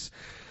Griffiths.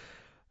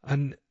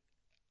 And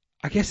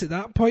I guess at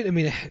that point, I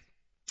mean,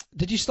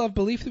 did you still have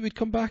belief that we'd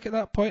come back at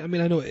that point? I mean,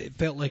 I know it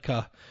felt like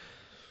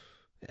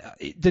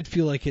it did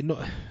feel like it,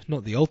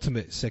 not the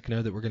ultimate second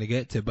hour that we're going to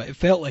get to, but it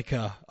felt like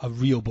a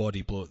real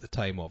body blow at the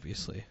time,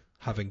 obviously,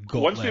 having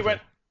got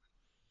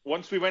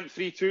Once we went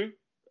 3-2,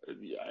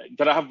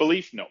 did I have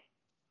belief? No.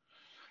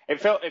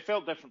 It felt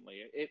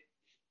differently.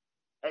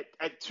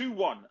 At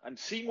 2-1, and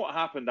seeing what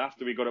happened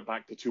after we got it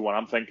back to 2-1,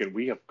 I'm thinking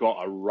we have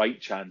got a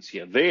right chance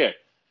here. They're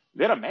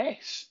a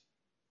mess.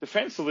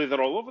 Defensively,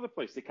 they're all over the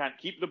place. They can't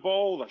keep the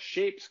ball. Their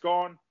shape's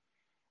gone.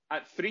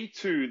 At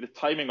 3-2, the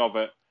timing of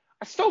it,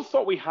 I still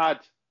thought we had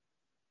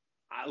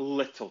a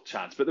little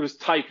chance, but there was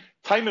time.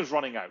 Time is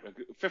running out.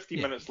 50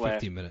 minutes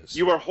left. 50 minutes.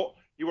 You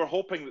were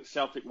hoping that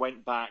Celtic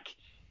went back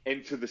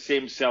into the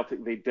same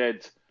Celtic they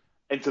did,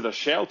 into their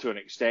shell to an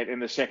extent in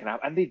the second half,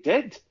 and they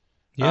did.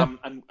 Yeah.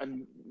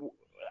 And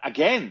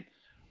again,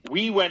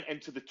 we went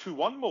into the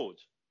 2-1 mode.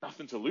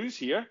 Nothing to lose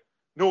here.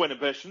 No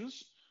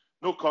inhibitions.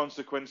 No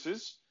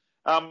consequences.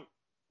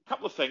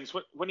 Couple of things.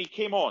 When he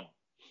came on,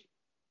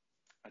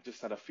 I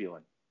just had a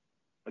feeling.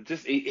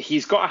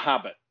 He's got a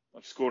habit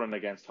of scoring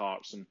against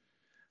Hearts and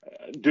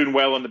doing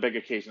well on the big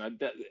occasion.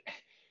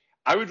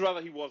 I would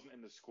rather he wasn't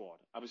in the squad.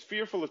 I was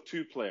fearful of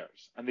two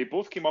players, and they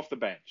both came off the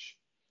bench.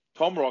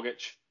 Tom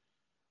Rogic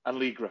and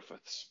Lee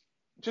Griffiths.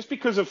 Just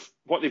because of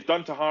what they've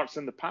done to Hearts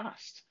in the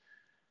past.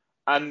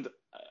 And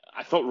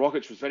I thought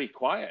Rogic was very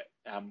quiet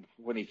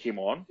when he came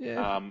on.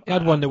 Yeah. He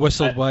had one that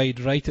whistled wide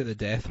right at the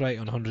death, right,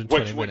 on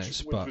 120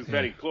 minutes. Which was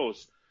very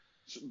close.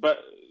 But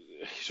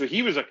so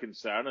he was a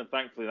concern, and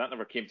thankfully that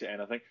never came to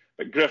anything.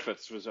 But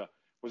Griffiths was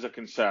a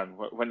concern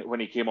when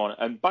he came on.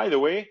 And by the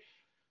way,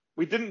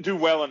 we didn't do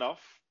well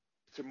enough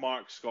to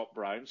mark Scott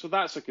Brown, so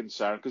that's a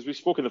concern, because we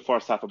spoke in the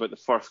first half about the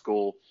first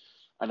goal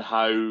and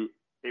how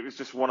it was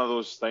just one of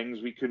those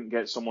things. We couldn't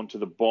get someone to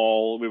the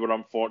ball. We were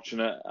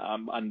unfortunate,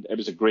 and it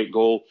was a great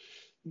goal.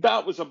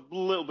 That was a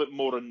little bit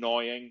more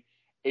annoying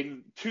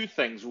in two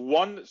things.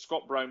 One,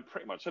 Scott Brown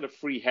pretty much had a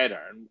free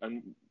header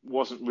and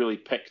wasn't really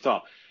picked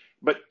up.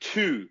 But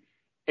two,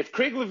 if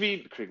Craig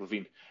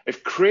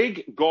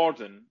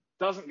Gordon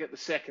doesn't get the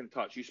second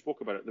touch, you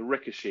spoke about it, the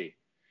ricochet.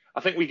 I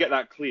think we get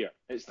that clear.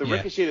 It's the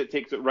ricochet that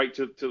takes it right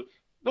to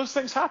those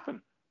things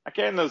happen.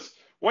 Again,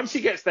 once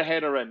he gets the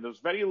header in, there's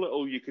very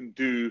little you can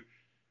do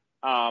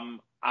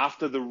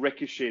after the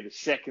ricochet, the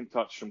second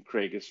touch from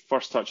Craig, his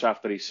first touch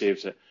after he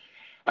saves it.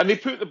 And they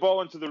put the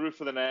ball into the roof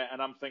of the net,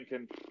 and I'm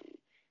thinking,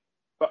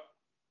 but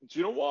do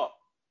you know what?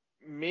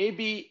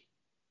 Maybe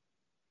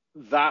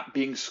that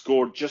being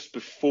scored just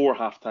before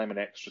halftime and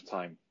extra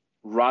time,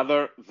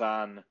 rather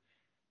than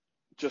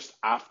just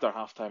after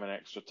halftime and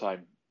extra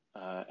time,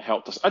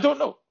 helped us. I don't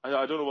know. I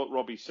don't know what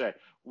Robbie said.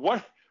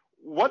 One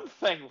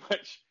thing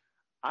which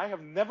I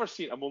have never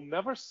seen and will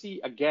never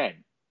see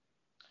again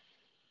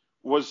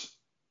was,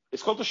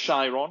 it's called the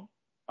Chiron.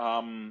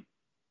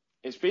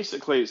 It's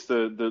basically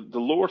the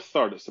lower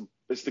third.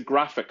 It's the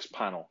graphics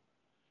panel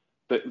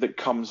that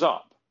comes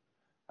up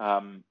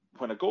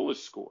when a goal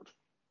is scored.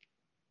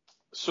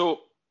 So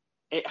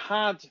it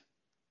had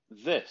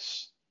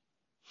this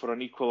for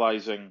an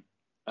equalising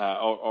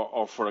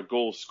or for a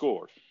goal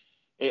scored.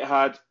 It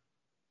had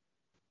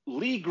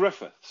Lee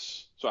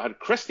Griffiths. So it had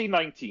Christie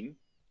 19,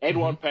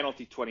 Edouard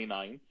penalty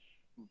 29,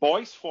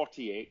 Boyce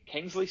 48,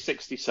 Kingsley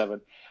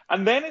 67,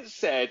 and then it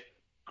said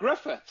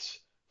Griffiths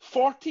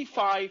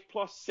 45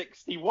 plus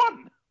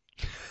 61.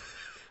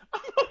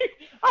 I'm like,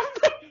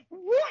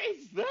 what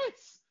is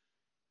this?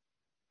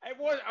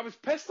 I was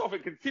pissed off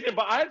at conceding,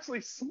 but I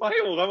actually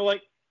smiled. I'm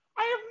like,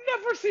 I have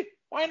never seen.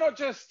 Why not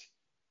just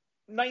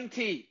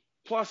 90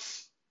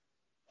 plus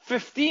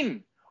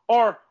 15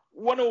 or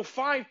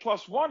 105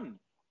 plus 1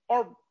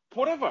 or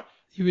whatever?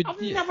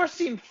 I've never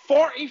seen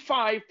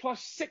 45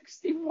 plus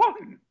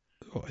 61.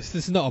 Oh, this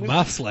is not a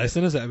maths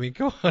lesson, is it? I mean,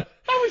 go on.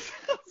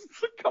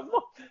 Come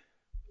on.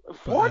 But,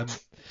 what?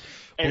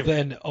 Well,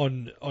 then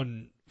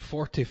on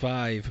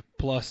 45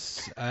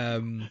 plus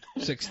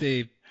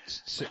 67,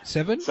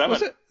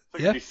 was it?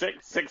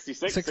 66,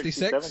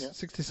 67, yeah.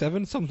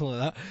 67, something like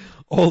that.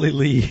 Ollie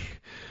Lee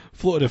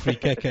floated a free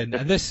kick in.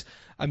 And this,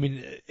 I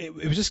mean, it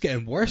was just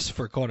getting worse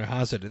for Connor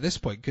Hazard at this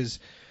point, because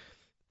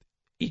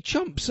he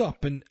jumps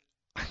up and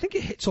I think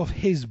it hits off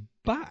his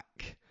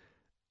back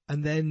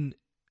and then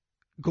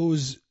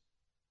goes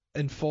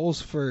and falls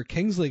for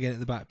Kingsley again at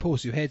the back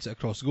post, who heads it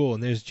across goal,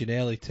 and there's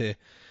Ginnelly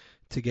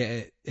to get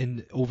it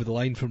in over the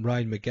line from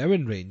Ryan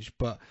McGowan range.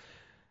 But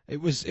it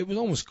was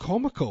almost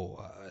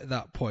comical at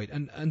that point,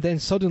 and then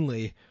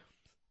suddenly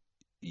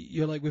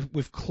you're like,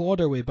 we've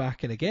clawed our way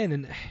back in again.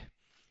 And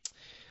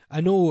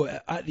I know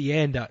at the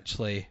end,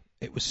 actually,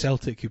 it was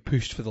Celtic who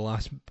pushed for the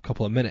last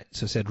couple of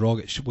minutes. I said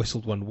Rogic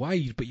whistled one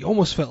wide, but you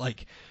almost felt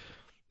like,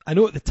 I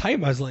know at the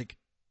time I was like,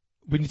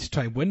 we need to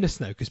try and win this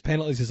now because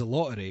penalties is a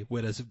lottery,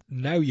 whereas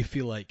now you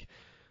feel like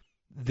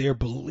their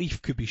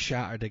belief could be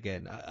shattered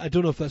again. I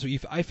don't know if that's what you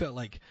I felt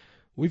like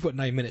we've got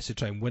 9 minutes to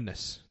try and win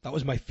this. That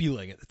was my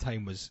feeling at the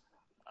time. Was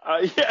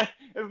yeah,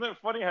 isn't it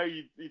funny how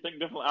you think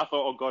differently? I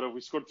thought, oh God, have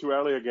we scored too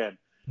early again?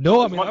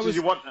 No, as I mean, I was,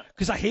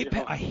 because I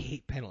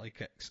hate penalty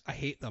kicks. I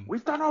hate them.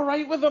 We've done all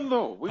right with them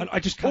though. I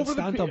just can't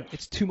stand them.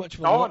 It's too much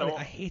of a lottery. No.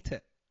 I hate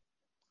it.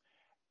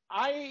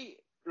 I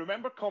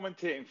remember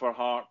commentating for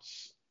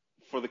Hearts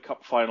for the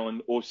cup final in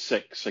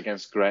 2006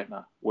 against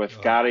Gretna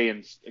with Gary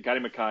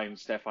Mackay and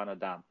Stefan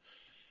Adam.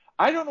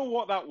 I don't know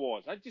what that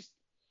was.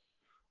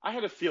 I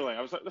had a feeling.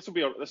 I was like, this will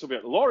be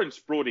it. Lawrence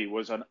Brodie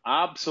was an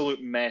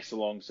absolute mess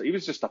alongside. He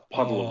was just a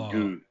puddle of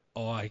goo.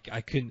 I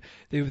couldn't.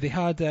 They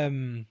had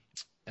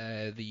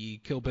the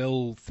Kill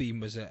Bill theme,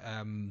 was it?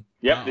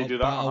 They do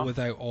that. Battle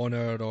Without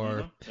Honor,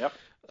 or Yep.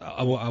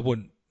 I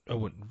wouldn't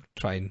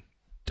try and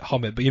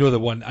hum it, but you know the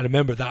one. I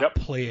remember that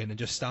playing and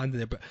just standing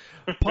there. But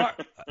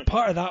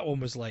part of that one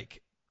was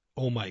like,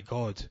 oh my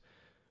God,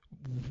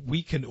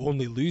 we can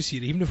only lose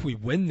here. Even if we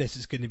win this,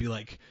 it's going to be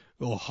like,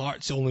 oh,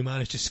 Hearts only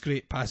managed to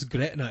scrape past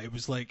Gretna. It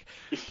was like,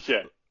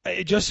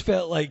 it just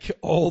felt like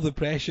all the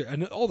pressure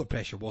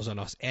was on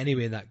us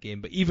anyway in that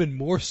game. But even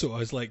more so, I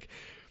was like,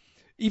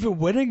 even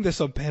winning this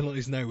on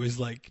penalties now is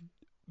like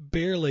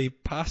barely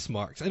pass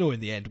marks. I know in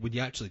the end, when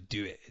you actually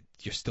do it,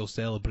 you're still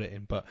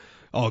celebrating. But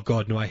oh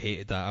God, no, I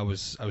hated that. I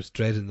was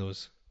dreading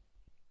those.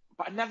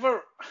 But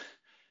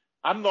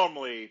I'm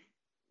normally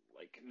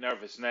like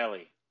nervous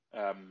Nelly,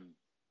 and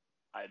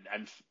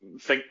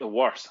think the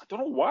worst. I don't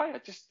know why.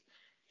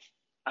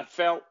 I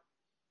felt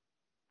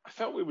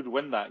we would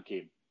win that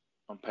game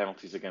on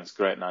penalties against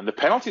Gretna, and the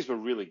penalties were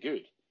really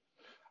good.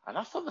 And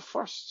I thought the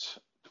first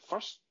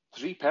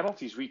 3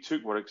 penalties we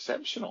took were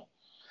exceptional,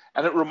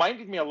 and it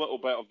reminded me a little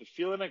bit of the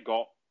feeling I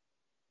got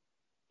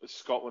with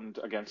Scotland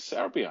against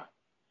Serbia.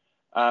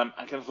 I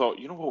kind of thought,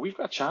 you know what, we've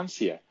got a chance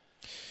here.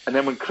 And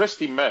then when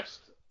Christie missed,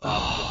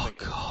 God.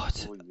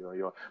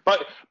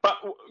 But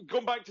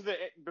going back to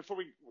before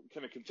we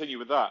kind of continue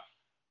with that,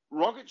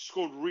 Rogic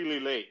scored really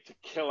late to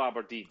kill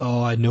Aberdeen.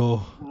 Oh, I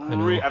know.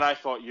 And I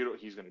thought,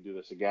 he's going to do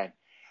this again.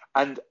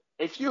 And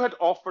if you had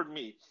offered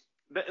me,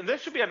 and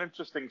this should be an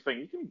interesting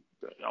thing.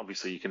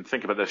 You can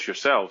think about this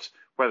yourselves,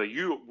 whether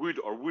you would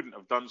or wouldn't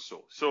have done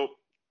so. So,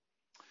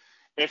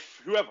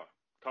 if whoever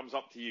comes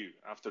up to you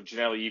after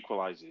Ginnelly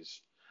equalises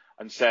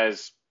and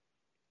says,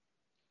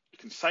 you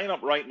can sign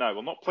up right now,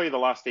 we'll not play the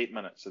last 8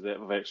 minutes of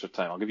extra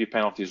time, I'll give you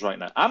penalties right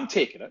now, I'm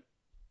taking it.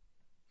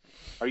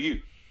 Are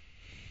you?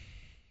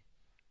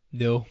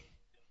 No.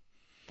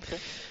 Okay.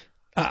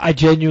 I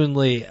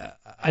genuinely,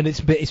 and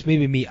it's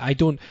maybe me.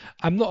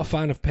 I'm not a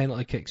fan of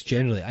penalty kicks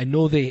generally. I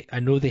know they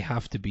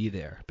have to be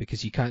there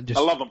because you can't just.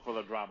 I love them for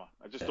the drama.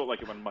 I just don't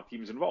like it when my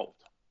team's involved.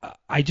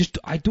 I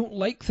don't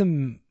like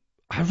them.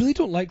 I really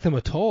don't like them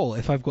at all.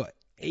 If I've got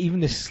even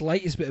the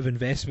slightest bit of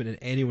investment in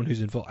anyone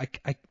who's involved,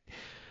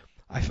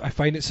 I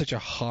find it such a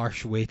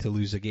harsh way to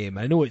lose a game.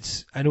 I know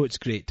it's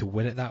great to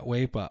win it that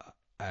way, but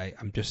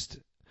I'm just.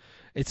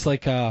 It's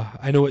like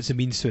I know it's a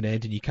means to an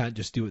end, and you can't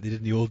just do what they did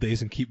in the old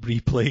days and keep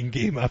replaying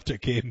game after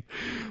game.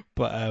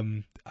 But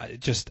I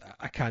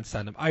can't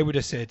stand them. I would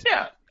have said,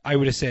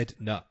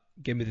 no,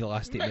 give me the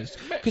last 8 minutes,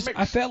 because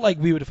I felt like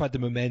we would have had the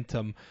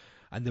momentum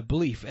and the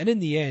belief. And in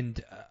the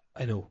end,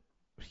 I know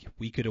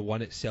we could have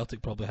won it.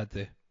 Celtic probably had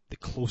the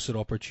closer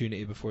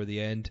opportunity before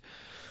the end.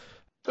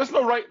 There's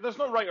no right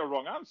or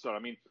wrong answer. I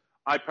mean,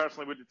 I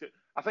personally would.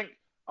 I think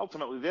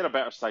ultimately they're a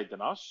better side than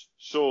us.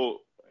 So.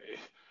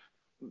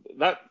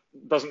 That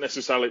doesn't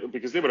necessarily,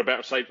 because they were a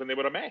better side when they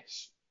were a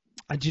mess.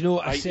 And you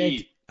know, I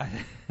said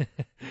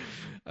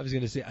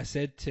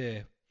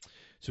so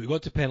we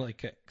got to penalty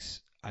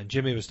kicks, and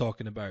Jimmy was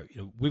talking about,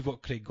 we've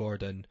got Craig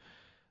Gordon,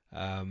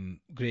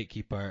 great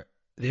keeper.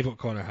 They've got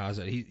Connor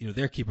Hazard.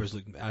 Their keepers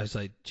look. I was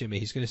like, Jimmy,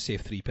 he's going to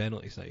save 3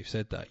 penalties now. You've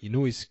said that. You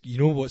know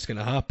what's going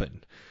to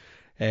happen.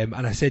 And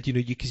I said,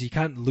 because you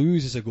can't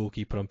lose as a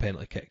goalkeeper on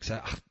penalty kicks.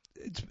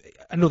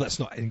 I know that's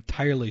not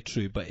entirely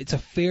true, but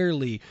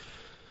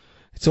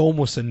it's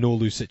almost a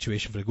no-lose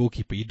situation for a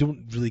goalkeeper. You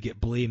don't really get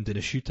blamed in a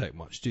shootout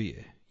much, do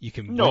you? You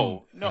can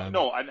no.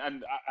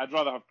 And I'd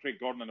rather have Craig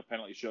Gordon in a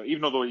penalty shootout,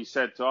 even though he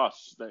said to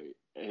us that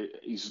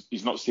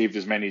he's not saved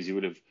as many as he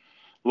would have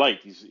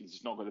liked.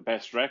 He's not got the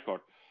best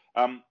record.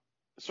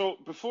 So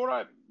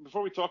before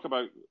we talk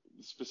about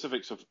the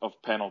specifics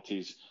of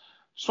penalties,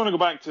 I just want to go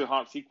back to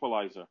Hearts'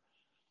 equaliser.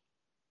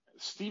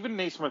 Stephen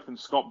Naismith and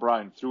Scott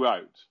Brown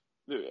throughout.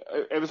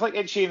 It was like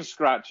itchy and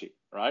scratchy,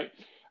 right?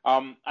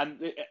 And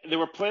they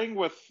were playing.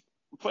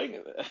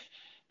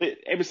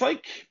 It was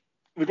like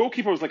the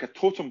goalkeeper was like a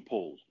totem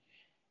pole,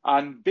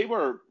 and they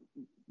were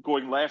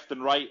going left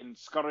and right and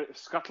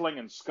scuttling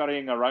and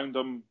scurrying around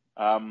them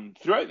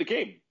throughout the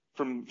game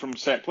from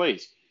set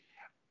plays.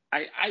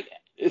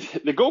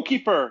 The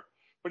goalkeeper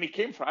when he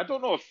came for it, I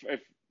don't know if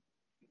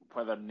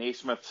whether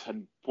Naismith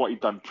and what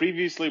he'd done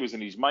previously was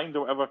in his mind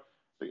or whatever,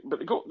 but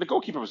the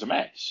goalkeeper was a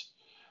mess.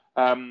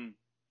 And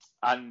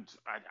I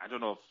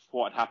don't know if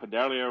what had happened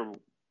earlier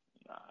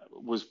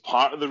was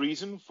part of the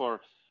reason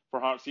for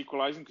Hearts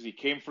equalising, because he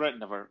came for it and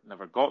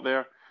never got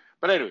there.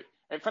 But anyway,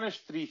 it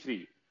finished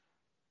 3-3.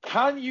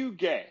 Can you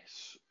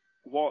guess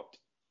what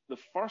the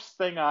first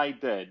thing I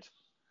did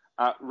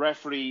at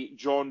referee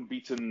John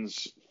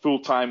Beaton's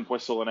full-time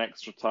whistle and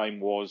extra time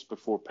was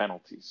before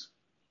penalties?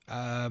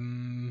 I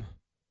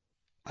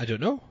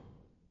don't know.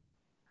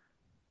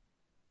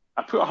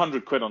 I put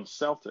 100 quid on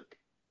Celtic.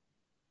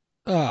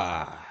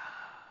 I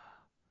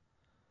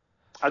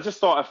just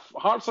thought, if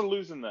Hearts are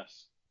losing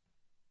this,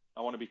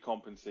 I want to be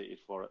compensated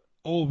for it.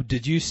 Oh,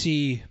 did you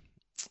see?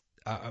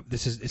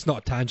 It's not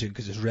a tangent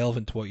because it's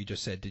relevant to what you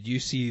just said. Did you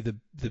see the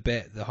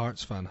bet the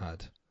Hearts fan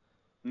had?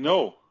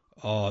 No.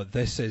 Oh,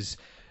 this is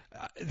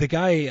the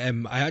guy.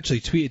 I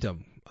actually tweeted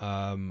him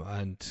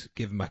and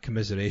gave him my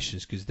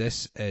commiserations, because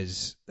this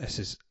is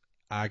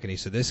agony.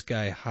 So this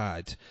guy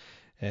had.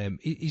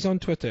 He's on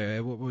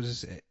Twitter. What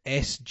was it?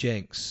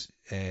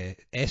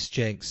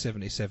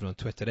 SJenks77 on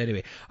Twitter.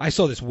 Anyway, I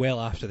saw this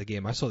well after the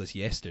game. I saw this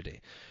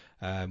yesterday,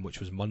 which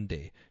was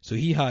Monday. So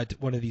he had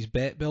one of these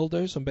bet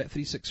builders on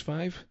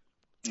Bet365.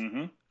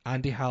 Mm-hmm.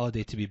 Andy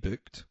Halliday to be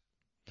booked.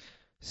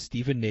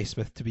 Stephen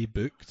Naismith to be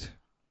booked.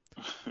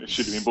 It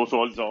should have been both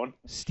odds on.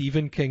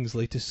 Stephen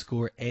Kingsley to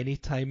score any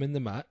time in the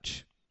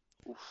match.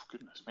 Oof,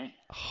 goodness me.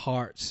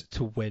 Hearts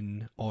to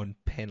win on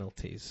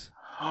penalties.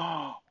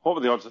 What were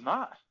the odds on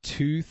that?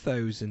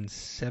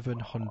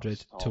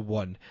 2,700 to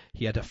 1.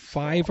 He had a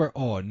fiver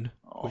on,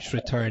 which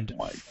returned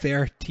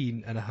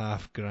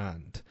 13.5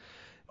 grand.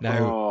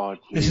 Now,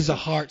 this is a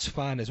Hearts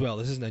fan as well.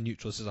 This isn't a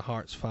neutral. This is a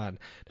Hearts fan.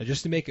 Now,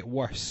 just to make it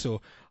worse,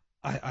 so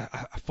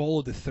I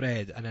followed the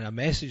thread and then I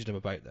messaged him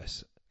about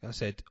this. I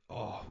said,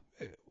 what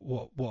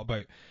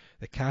about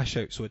the cash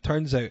out? So it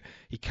turns out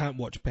he can't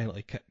watch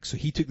penalty kicks. So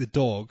he took the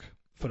dog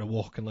for a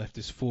walk and left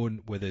his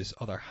phone with his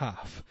other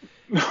half.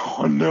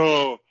 Oh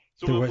no!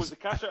 So was the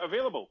cash out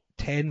available?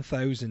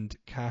 10,000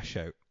 cash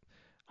out,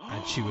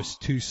 and she was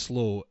too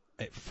slow.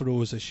 It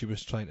froze as she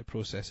was trying to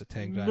process a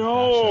 10 grand cash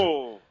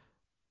out.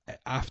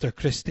 After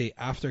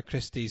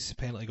Christie's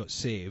penalty got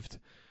saved,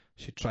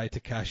 she tried to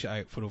cash it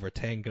out for over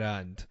 10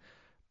 grand,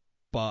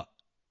 but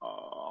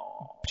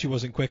she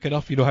wasn't quick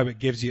enough. You know how it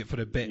gives you it for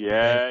a bit.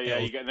 Yeah.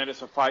 Then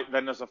there's a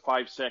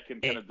 5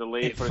 second kind of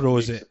delay. It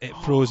froze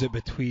it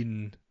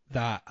between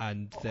that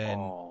and then.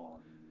 Oh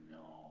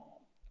no!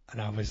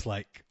 And I was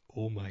like,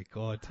 oh my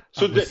god.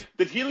 So did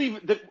he leave?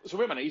 So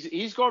wait a minute.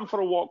 He's gone for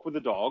a walk with the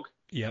dog.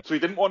 Yeah. So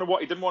he didn't want to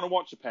watch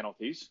the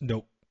penalties.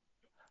 Nope.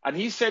 And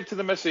he said to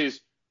the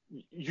missus,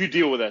 "You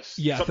deal with this.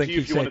 Yeah, it's up to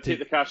you if you want to take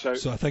the cash out."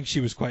 So I think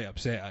she was quite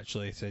upset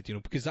actually. He said,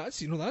 because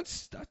that's a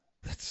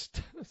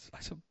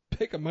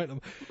big amount of.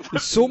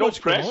 There's so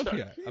much going on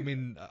here. I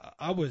mean,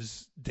 I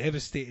was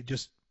devastated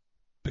just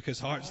because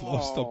Hearts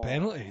lost on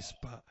penalties,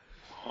 but.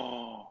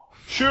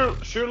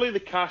 Surely the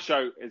cash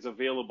out is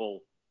available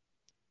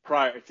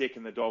prior to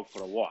taking the dog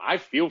for a walk. I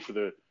feel for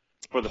the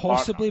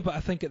possibly, partner. But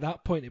I think at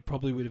that point it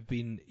probably would have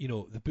been,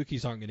 the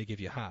bookies aren't going to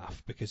give you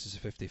half because it's a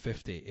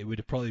 50-50. It would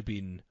have probably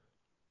been,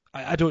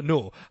 I don't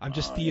know. I'm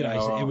just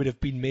theorising. It would have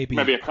been maybe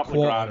a couple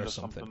quarter of grand or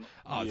something.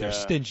 Yeah. They're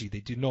stingy. They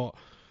do not.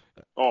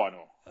 Oh, I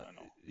know.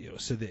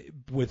 So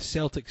with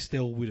Celtic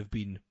still would have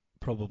been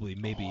probably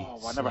maybe.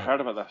 Oh, I never heard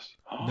about this.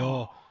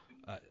 No.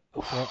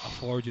 I'll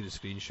forward you the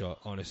screenshot.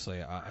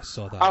 Honestly, I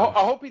saw that.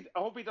 I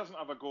hope he doesn't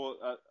have a go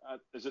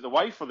at is it the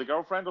wife or the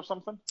girlfriend or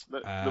something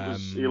that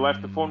he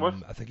left the phone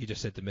with? I think he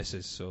just said the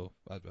missus. So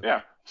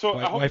yeah. So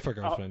wife or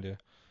girlfriend? Yeah.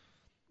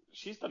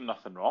 She's done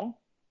nothing wrong.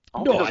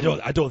 No,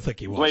 I don't think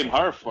he was. Blame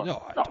her for.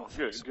 No, I don't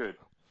think so. Good.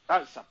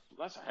 That's a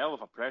hell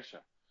of a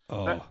pressure.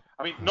 Oh.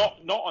 I mean,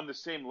 not on the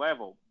same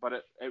level, but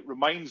it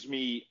reminds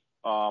me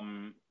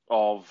of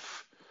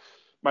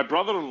my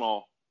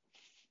brother-in-law,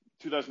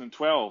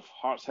 2012,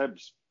 Hearts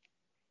Hibs.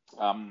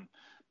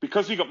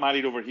 Because we got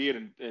married over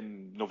here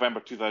in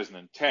November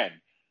 2010,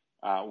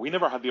 we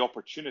never had the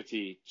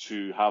opportunity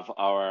to have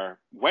our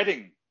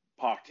wedding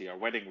party, our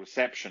wedding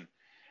reception,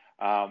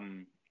 until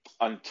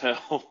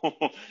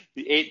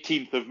the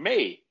 18th of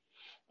May,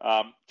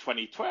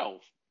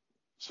 2012.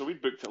 So we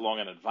booked it long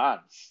in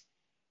advance.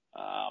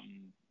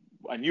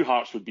 I knew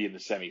Hearts would be in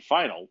the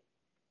semi-final,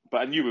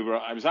 but I knew it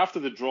was after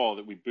the draw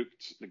that we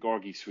booked the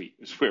Gorgie Suite.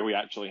 It was where we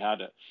actually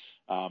had it.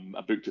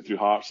 I booked it through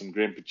Hearts, and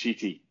Graham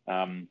Pacitti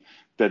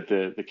did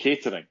the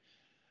catering.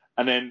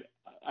 And then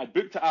I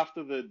booked it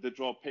after the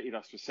draw pitted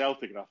us for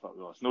Celtic, and I thought,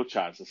 well, there's no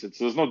chance. I said,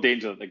 so there's no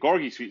danger that the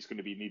Gorgie Suite's going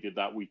to be needed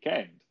that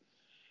weekend.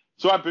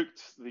 So I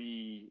booked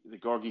the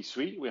Gorgie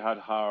Suite. We had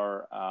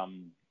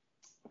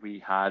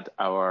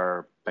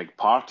our big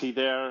party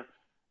there.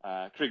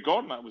 Craig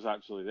Gordon was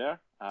actually there.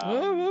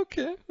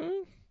 Okay.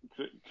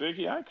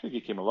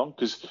 Craigie came along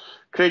because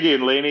Craigie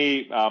and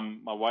Lainey,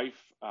 my wife,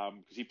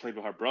 because he played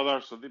with her brother,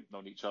 so they've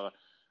known each other.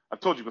 I've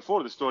told you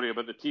before the story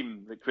about the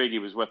team that Craigie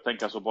was with,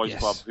 Tynecastle Boys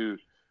Club, who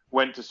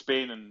went to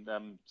Spain,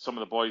 and some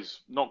of the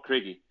boys, not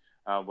Craigie,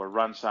 were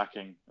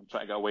ransacking and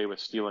trying to get away with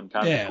stealing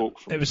cans of Coke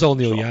from it was all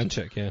Neil shops.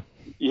 Janchik, yeah.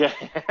 Yeah.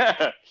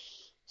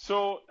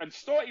 So, and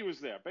Stotty was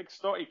there. Big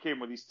Stotty came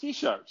with his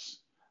T-shirts.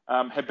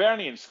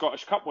 Hibernian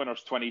Scottish Cup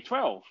winners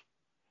 2012.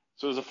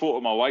 So there's a photo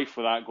of my wife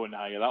with that going,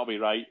 yeah, that'll be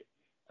right.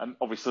 And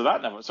obviously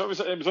that never. So it was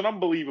an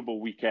unbelievable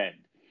weekend.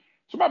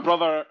 So my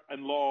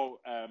brother-in-law,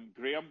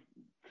 Graham,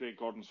 Craig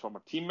Gordon's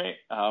former teammate,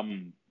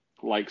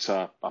 likes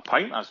a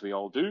pint, as we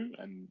all do.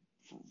 And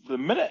for the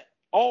minute,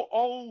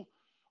 all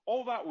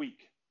that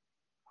week,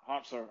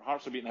 Hearts are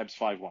beating Hibs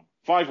 5-1.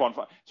 5-1.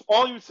 So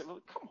all you would say,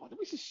 well, come on,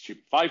 this is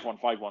stupid.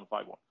 5-1, 5-1,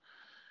 5-1.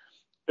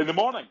 In the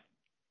morning,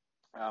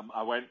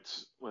 I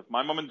went with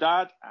my mum and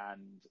dad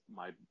and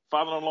my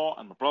father-in-law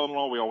and my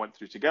brother-in-law. We all went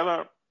through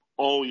together.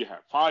 All you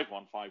heard,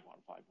 5-1, 5-1, 5-1.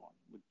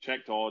 We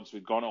checked odds.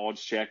 We'd gone to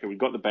odds checker. We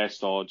got the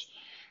best odds,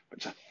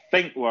 which I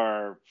think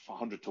were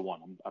 100 to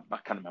 1. I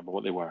can't remember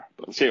what they were,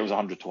 but let's say it was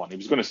 100 to 1. He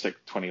was going to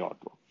stick 20 odd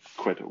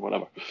quid or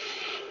whatever.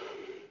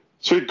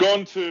 So he'd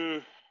gone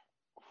to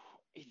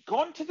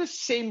the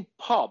same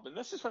pub, and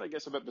this is when it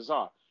gets a bit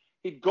bizarre.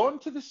 He'd gone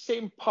to the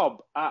same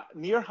pub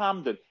near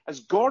Hampden as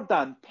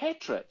Gordon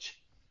Petric.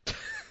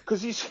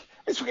 Because this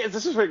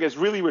is where it gets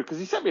really weird, because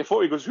he sent me a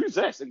photo. He goes, "Who's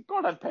this?" And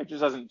Gordon Petric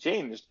hasn't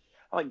changed.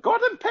 I'm like,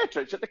 Gordon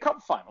Petric at the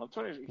cup final.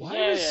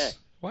 Why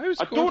was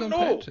I Gordon don't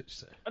know. Petric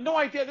there? No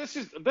idea. This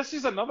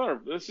is a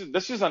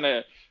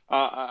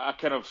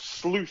kind of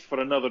sleuth for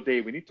another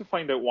day. We need to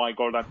find out why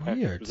Gordon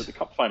Petric was at the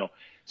cup final.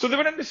 So they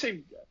were in the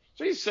same.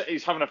 So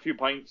he's having a few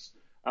pints.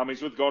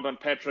 He's with Gordon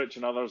Petric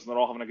and others, and they're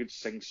all having a good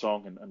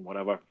sing-song and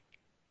whatever.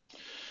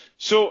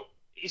 So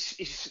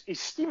he's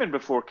steaming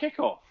before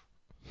kickoff.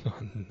 Oh,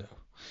 no.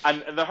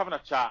 And they're having a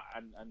chat,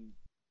 and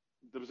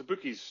there was a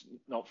bookies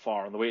not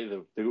far on the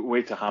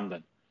way to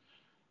Hampden.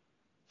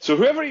 So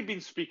whoever he'd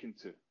been speaking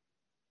to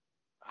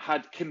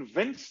had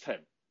convinced him.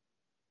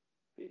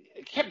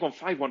 It kept going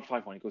 5-1,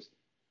 5-1. He goes,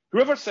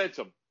 whoever said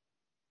to him,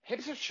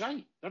 Hibs are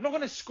shy. They're not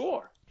going to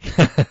score.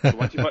 So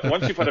once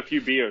you've had a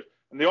few beers,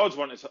 and the odds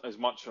weren't as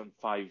much on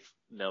 5-0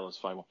 as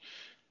 5-1.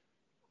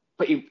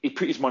 But he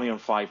put his money on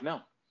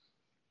 5-0.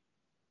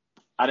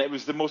 And it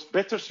was the most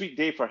bittersweet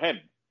day for him,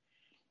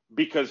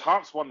 because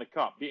Hearts won the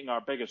cup, beating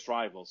our biggest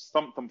rivals,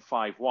 thumped them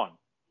 5-1,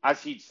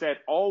 as he'd said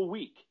all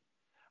week.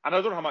 And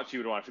I don't know how much he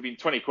would want. If it'd been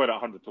 20 quid at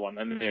 100 to 1,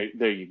 and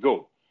there you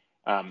go.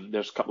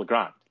 There's a couple of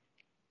grand.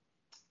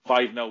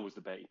 5-0 was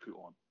the bet he put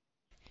on.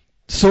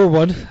 Sore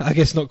one. I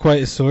guess not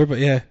quite as sore, but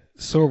yeah,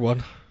 sore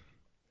one.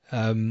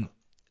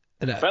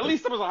 But at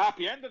least there was a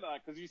happy end of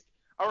that,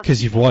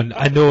 because you've won.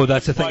 I know,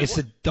 that's the thing. It's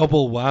a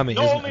double whammy.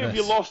 Not only have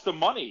you lost the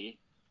money,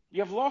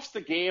 you've lost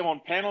the game on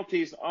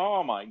penalties.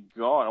 Oh my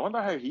God! I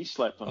wonder how he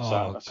slept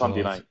on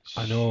Sunday night.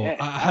 I know. Shit,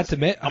 I had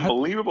to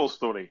unbelievable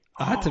story.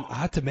 I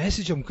had to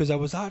message him, because I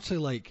was actually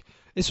like,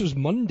 this was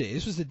Monday.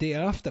 This was the day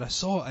after I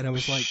saw it, and I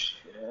was like,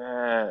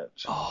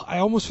 I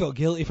almost felt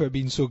guilty for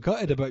being so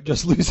gutted about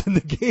just losing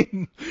the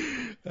game.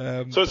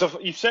 So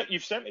you've sent me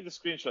the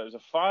screenshot. It was a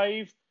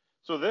 5.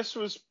 So this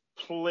was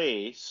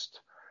placed,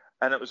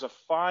 and it was a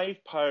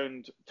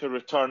 £5 to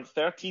return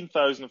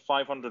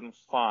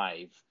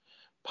 £13,505.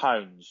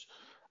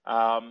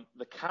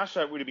 The cash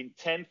out would have been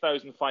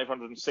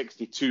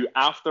 10,562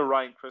 after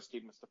Ryan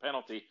Christie missed the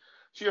penalty.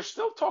 So you're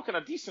still talking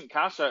a decent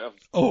cash out of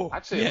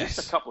at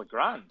least a couple of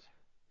grand.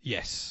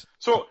 Yes.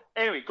 So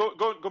anyway, go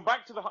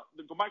back to the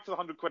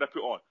 100 quid I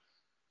put on.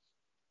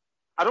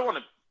 I don't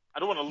want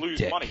to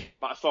lose money,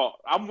 but I thought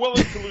I'm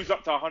willing to lose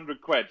up to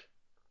 100 quid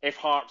if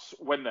Hearts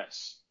win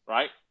this,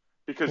 right?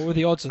 Because what were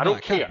the odds on I that?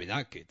 don't care. Can't be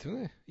that good, do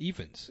they?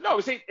 Evens. No, it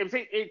was 8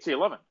 to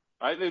 11.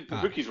 Right? The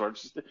bookies were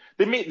just,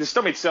 they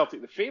still made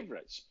Celtic the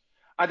favourites.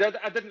 I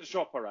didn't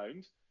shop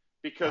around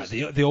because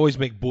they always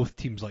make both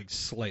teams like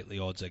slightly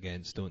odds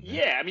against, don't they?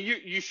 Yeah, I mean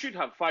you should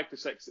have 5 to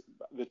 6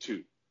 the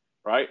two,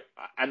 right?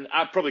 And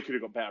I probably could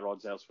have got better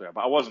odds elsewhere,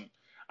 but I wasn't.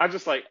 I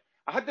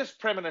had this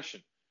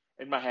premonition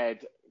in my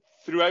head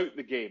throughout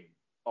the game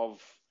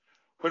of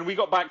when we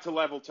got back to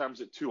level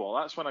terms at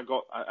 2-2. That's when I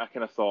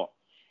kind of thought,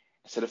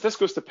 I said, if this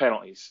goes to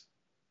penalties,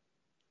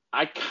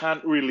 I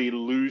can't really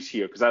lose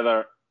here, because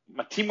either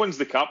my team wins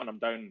the cup and I'm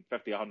down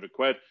 50, 100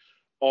 quid,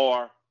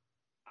 or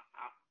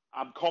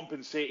I'm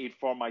compensated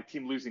for my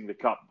team losing the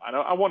cup. And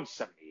I won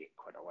 78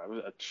 quid or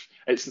whatever.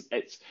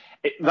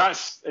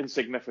 That's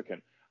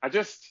insignificant. I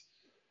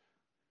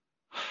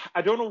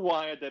don't know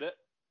why I did it.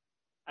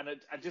 And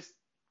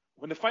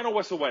when the final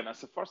whistle went,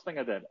 that's the first thing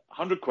I did.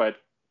 100 quid,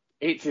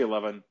 8 to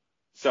 11,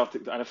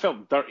 Celtic, and I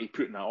felt dirty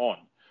putting that on.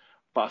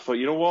 But I thought,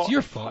 you know what? It's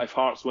your fault. If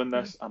Hearts win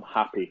this, I'm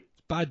happy.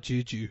 It's bad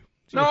juju.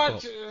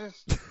 Bad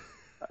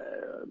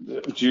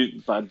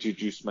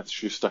juju,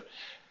 Smith-Schuster.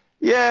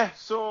 Yeah,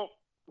 so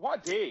what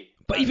a day.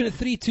 But even at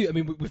 3-2, I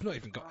mean, we've not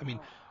even got. I mean,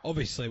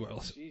 obviously we're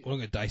not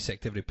going to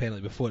dissect every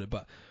penalty before it,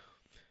 but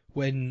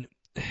when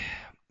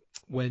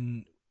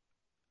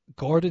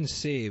Gordon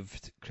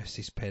saved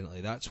Christie's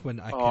penalty, that's when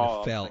I kind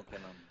of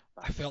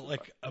felt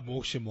like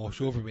emotion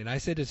wash over me. And I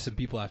said to some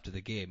people after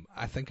the game,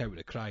 I think I would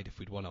have cried if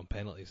we'd won on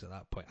penalties at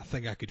that point. I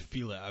think I could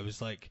feel it. I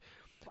was like,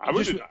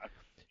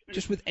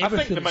 just with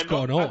everything that's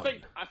gone on.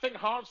 I think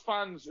Hearts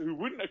fans who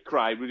wouldn't have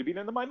cried would have been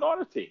in the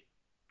minority.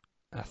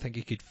 I think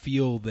I could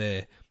feel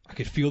the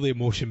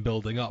emotion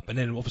building up, and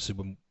then obviously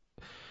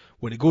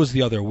when it goes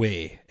the other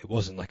way, it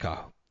wasn't like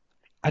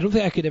I don't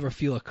think I could ever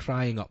feel a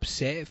crying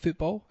upset at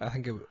football. I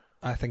think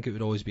it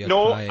would always be a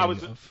crying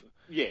of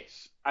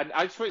yes, and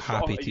I switched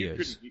happy off.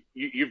 tears.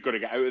 You've got to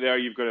get out of there.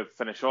 You've got to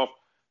finish off.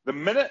 The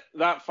minute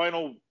that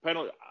final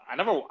penalty, I've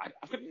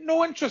got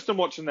no interest in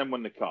watching them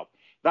win the cup.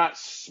 That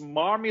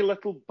smarmy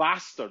little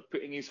bastard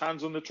putting his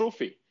hands on the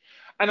trophy.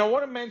 And I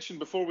want to mention,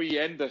 before we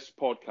end this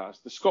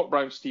podcast, the Scott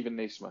Brown, Stephen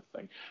Naismith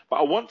thing. But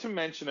I want to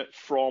mention it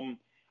from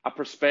a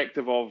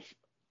perspective of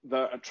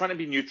trying to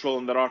be neutral,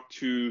 and there are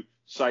two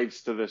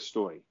sides to this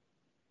story.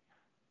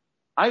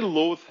 I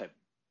loathe him,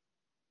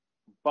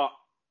 but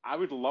I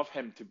would love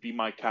him to be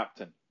my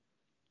captain.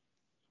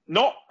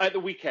 Not at the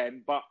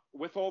weekend, but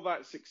with all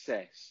that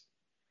success.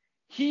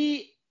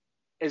 He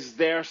is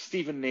their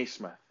Stephen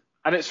Naismith.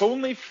 And it's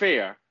only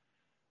fair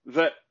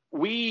that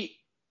we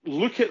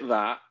look at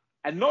that,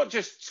 and not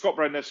just Scott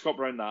Brown this, Scott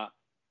Brown that.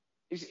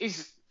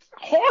 He's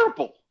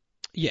horrible.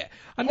 Yeah.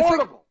 And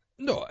horrible.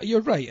 No,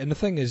 you're right. And the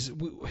thing is,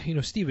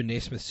 Stephen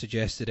Naismith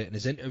suggested it in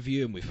his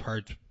interview, and we've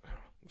heard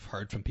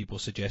from people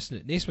suggesting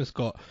it. Naismith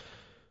got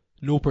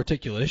no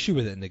particular issue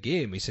with it in the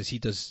game. He says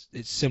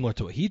it's similar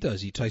to what he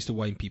does. He tries to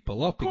wind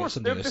people up. He gets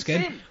under the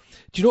skin. Same.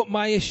 Do you know what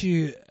my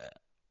issue?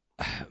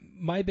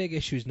 My big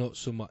issue is not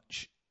so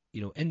much,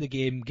 in the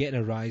game, getting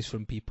a rise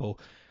from people.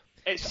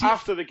 It's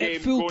after the game.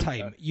 At full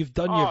time, you've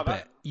done your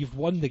bit. You've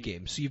won the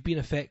game, so you've been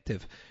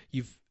effective.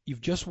 You've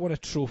just won a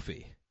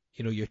trophy.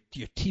 Your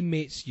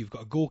teammates. You've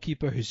got a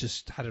goalkeeper who's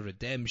just had a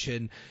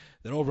redemption.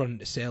 They're all running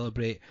to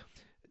celebrate.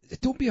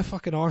 Don't be a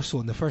fucking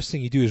arsehole, and the first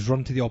thing you do is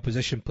run to the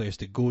opposition players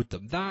to goad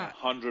them. That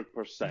 100%.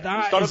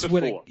 That is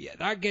what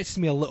that gets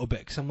me a little bit,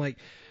 because I'm like,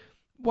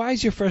 why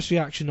is your first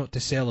reaction not to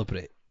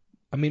celebrate?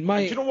 I mean,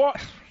 do you know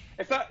what?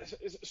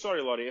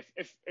 Sorry, Laurie.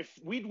 If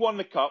we'd won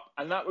the cup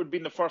and that would have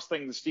been the first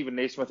thing that Stephen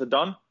Naismith had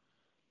done,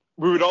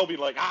 we would all be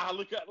like,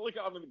 look at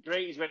him,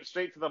 great, he's went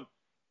straight to them.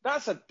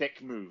 That's a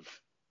dick move.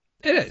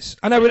 It is,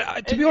 and I would,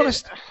 to be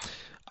honest,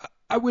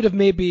 I would have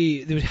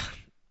maybe.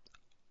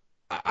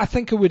 I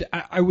think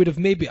I would have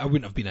maybe. I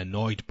wouldn't have been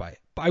annoyed by it,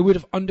 but I would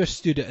have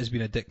understood it as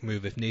being a dick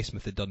move if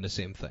Naismith had done the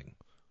same thing.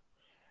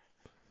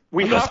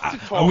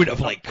 I would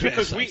have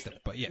criticised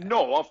it, but yeah.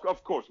 No,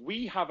 of course,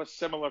 we have a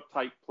similar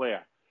type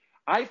player.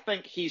 I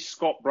think he's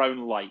Scott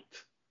Brown light,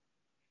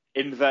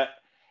 in that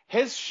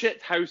his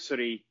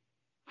shithousery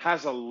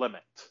has a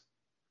limit.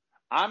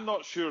 I'm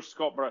not sure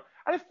Scott Brown.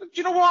 And do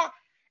you know what?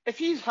 If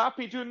he's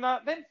happy doing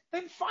that,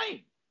 then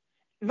fine.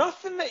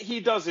 Nothing that he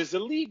does is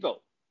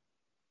illegal.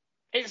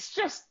 It's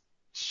just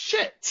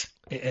shit.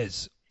 It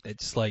is.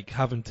 It's like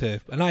having to,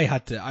 and I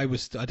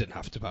didn't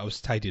have to, but I was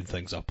tidying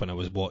things up and I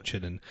was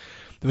watching, and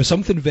there was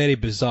something very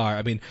bizarre.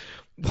 I mean,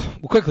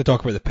 we'll quickly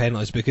talk about the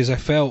penalties, because I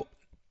felt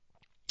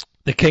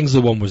the Kingsley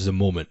one was the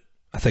moment,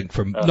 I think,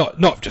 for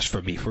not just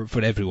for me,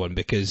 for everyone,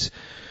 because,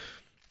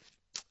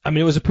 I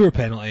mean, it was a poor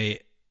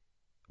penalty,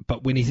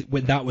 but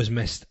when that was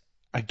missed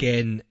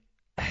again,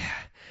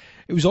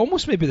 it was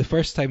almost maybe the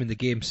first time in the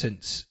game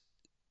since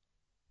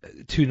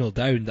 2-0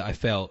 down that I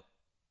felt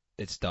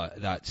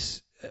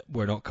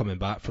we're not coming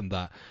back from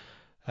that.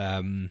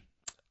 And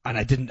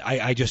I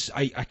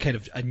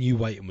knew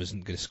Whiten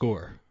wasn't going to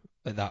score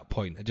at that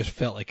point. I just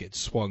felt like it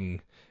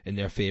swung in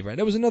their favour. And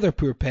it was another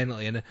poor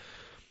penalty, and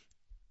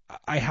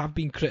I have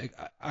been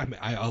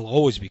I'll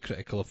always be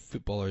critical of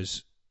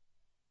footballers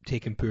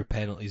taking poor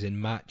penalties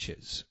in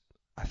matches.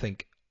 I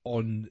think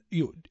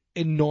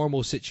in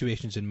normal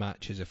situations in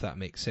matches, if that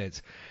makes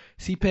sense.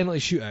 See, penalty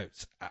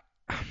shootouts,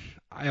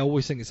 I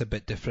always think it's a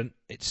bit different.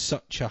 It's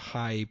such a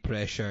high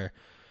pressure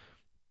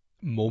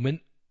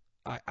moment.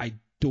 I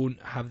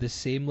don't have the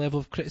same level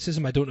of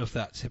criticism. I don't know if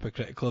that's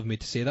hypocritical of me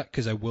to say that,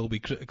 because I will be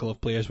critical of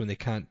players when they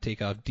can't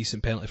take a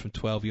decent penalty from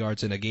 12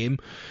 yards in a game.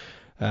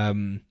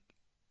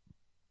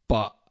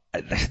 But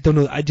I don't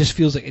know. It just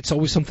feels like it's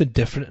always something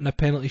different in a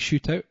penalty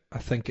shootout. I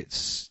think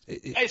it's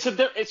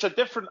a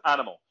different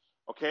animal.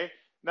 Okay,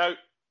 now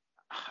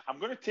I'm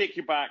going to take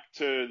you back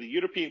to the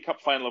European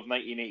Cup final of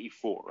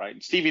 1984,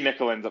 right? Stevie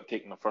Nicol ends up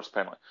taking the first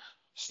penalty.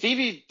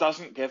 Stevie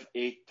doesn't give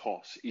a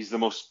toss. He's the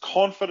most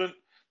confident,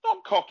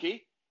 not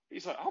cocky.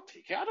 He's like, I'll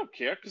take it. I don't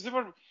care, because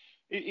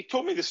he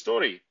told me the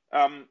story.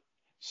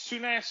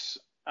 Souness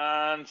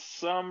and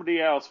somebody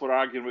else were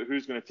arguing about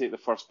who's going to take the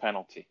first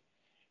penalty,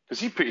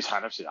 because he put his hand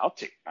up and said, I'll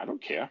take it. I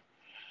don't care.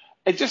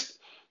 It just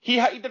he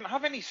didn't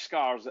have any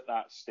scars at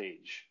that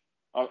stage.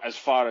 As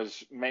far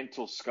as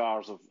mental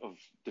scars of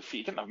defeat.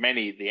 He didn't have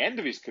many at the end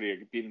of his career,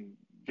 given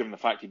the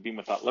fact he'd been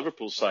with that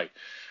Liverpool side.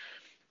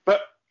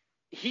 But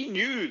he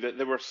knew that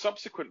there were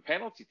subsequent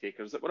penalty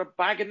takers that were a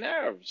bag of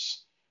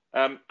nerves.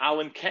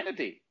 Alan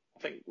Kennedy, I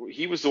think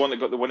he was the one that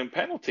got the winning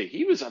penalty.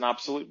 He was an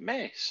absolute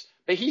mess,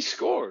 but he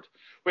scored.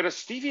 Whereas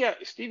Stevie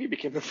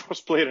became the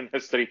first player in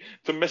history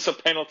to miss a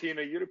penalty in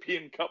a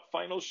European Cup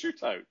final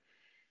shootout.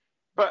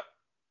 But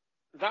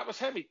that was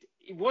him.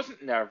 He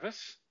wasn't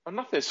nervous or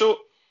nothing. So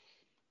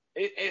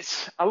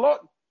it's a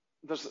lot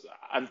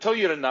until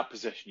you're in that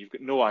position, you've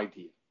got no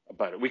idea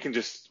about it. We can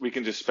just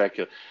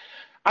speculate.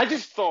 I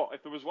just thought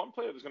if there was one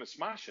player that was going to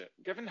smash it,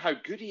 given how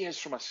good he is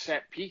from a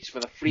set piece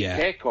with a free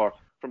kick or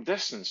from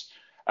distance,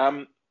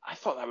 I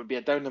thought that would be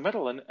a down the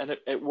middle, and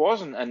it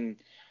wasn't. And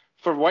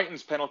for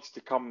Whiting's penalty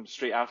to come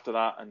straight after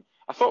that, and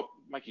I thought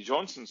Mikey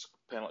Johnson's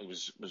penalty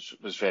was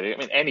very. I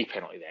mean, any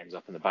penalty that ends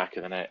up in the back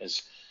of the net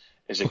is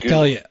a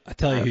good. I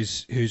tell you,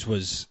 whose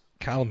was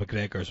Callum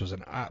McGregor's was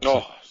an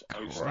absolute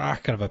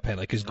cracker of a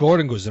penalty, because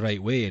Gordon goes the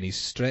right way and he's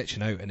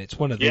stretching out, and it's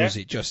one of those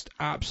that just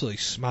absolutely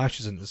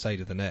smashes into the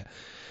side of the net.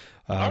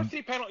 Our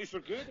 3 penalties were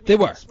good. I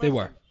mean, they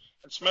were.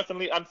 And Smith and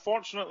Lee.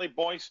 Unfortunately,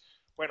 Boyce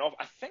went off.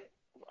 I think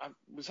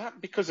was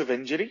that because of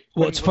injury.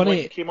 Well, it's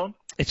funny. Came on?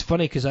 It's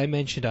funny because I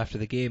mentioned after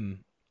the game,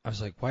 I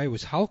was like, why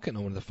was Halkett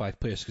not one of the 5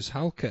 players? Because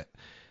Halkett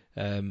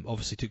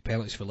obviously took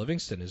penalties for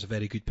Livingston. Is a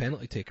very good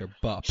penalty taker,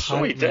 but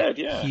apparently so he did.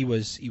 Yeah. He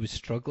was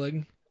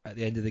struggling at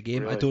the end of the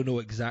game. Really? I don't know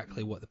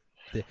exactly what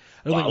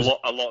a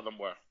lot of them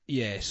were.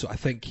 Yeah, so I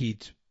think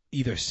he'd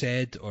either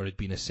said or had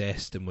been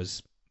assessed and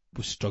was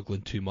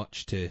struggling too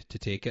much to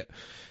take it.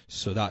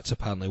 So that's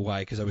apparently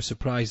why, because I was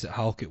surprised that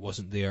Halkett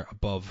wasn't there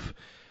above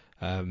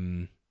a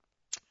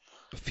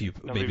few,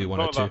 maybe 1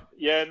 or 2.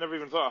 Yeah, never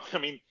even thought. I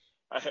mean,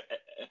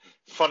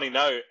 funny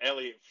now,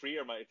 Elliot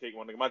Freer might have taken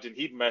one. Imagine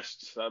he'd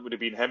missed. That would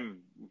have been him.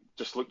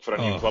 Just look for a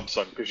new club,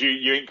 son, because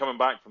you ain't coming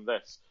back from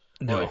this.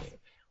 No.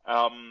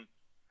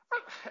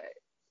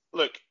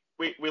 Look,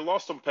 we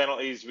lost on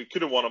penalties. We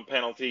could have won on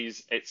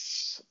penalties.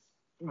 It's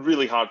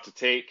really hard to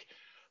take,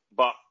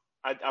 but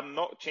I'm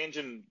not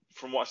changing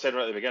from what I said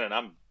right at the beginning.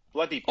 I'm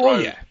bloody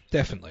proud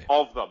definitely.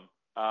 of them.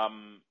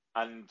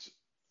 And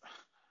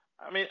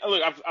I mean,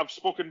 look, I've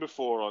spoken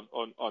before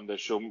on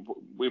this show.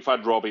 We've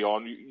had Robbie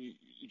on.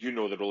 You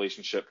know the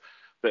relationship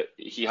that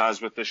he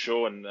has with the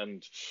show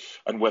and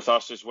with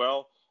us as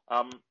well.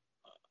 I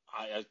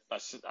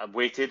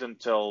waited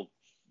until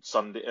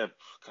Sunday. I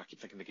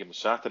keep thinking the game was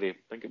Saturday. I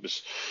think it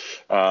was.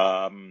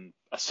 I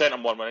sent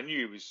him one when I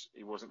knew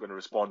he wasn't going to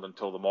respond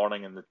until the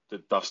morning and the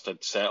dust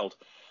had settled.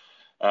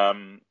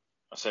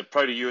 I said,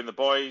 proud of you and the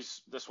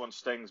boys. This one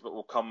stings, but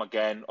will come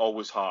again.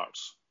 Always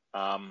hearts.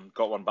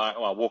 Got one back.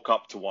 Well, I woke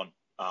up to one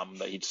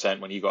that he'd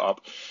sent when he got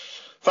up.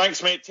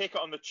 Thanks, mate. Take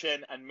it on the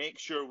chin and make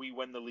sure we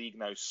win the league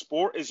now.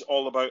 Sport is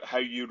all about how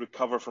you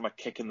recover from a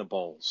kick in the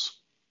balls.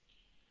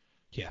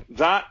 Yeah.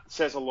 That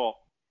says a lot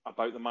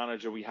about the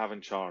manager we have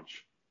in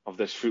charge of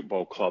this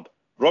football club.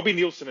 Robbie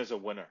Neilson is a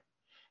winner.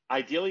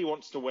 Ideally, he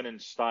wants to win in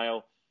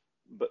style,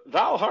 but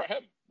that'll hurt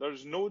him.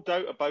 There's no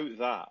doubt about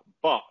that.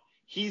 But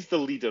he's the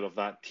leader of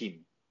that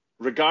team,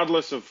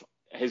 regardless of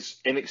his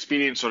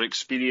inexperience or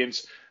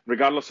experience,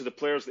 regardless of the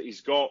players that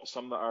he's got,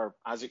 some that are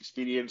as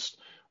experienced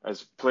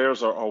as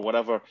players or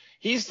whatever.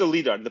 He's the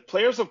leader, and the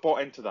players have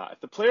bought into that. If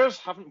the players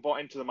haven't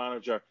bought into the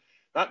manager,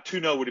 that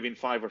 2-0 would have been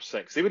 5 or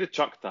 6. They would have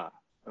chucked that.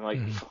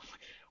 And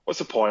what's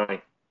the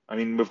point? I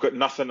mean, we've got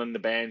nothing on the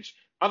bench.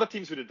 Other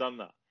teams would have done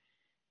that.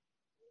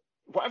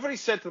 Whatever he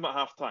said to them at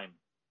half-time,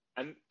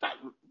 and that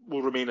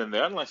will remain in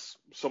there unless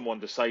someone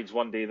decides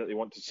one day that they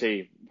want to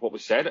say what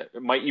was said.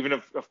 It might even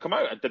have come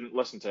out. I didn't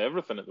listen to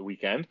everything at the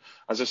weekend.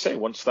 As I say,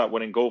 once that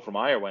winning goal from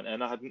Ayer went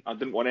in, I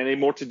didn't want any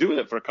more to do with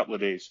it for a couple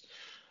of days.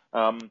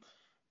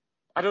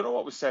 I don't know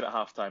what was said at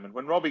halftime. And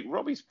when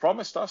Robbie's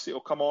promised us he'll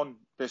come on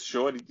this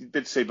show, and he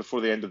did say before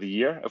the end of the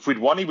year, if we'd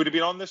won, he would have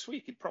been on this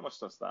week. He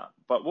promised us that.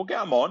 But we'll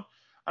get him on,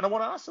 and I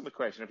want to ask him the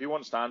question. If he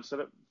wants to answer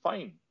it,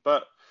 fine.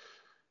 But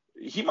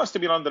he must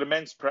have been under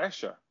immense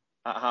pressure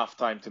at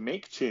halftime to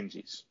make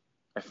changes,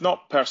 if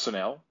not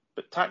personnel,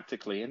 but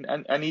tactically,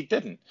 and he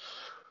didn't.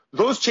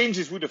 Those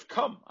changes would have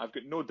come, I've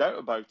got no doubt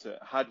about it,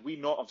 had we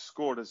not have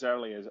scored as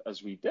early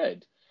as we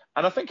did.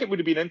 And I think it would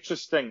have been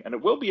interesting, and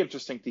it will be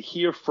interesting to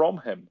hear from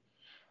him,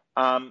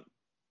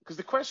 because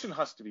the question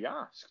has to be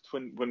asked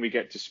when we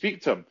get to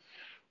speak to him.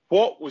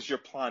 What was your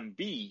plan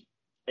B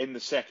in the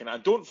second?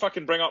 And don't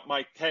fucking bring up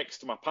my text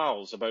to my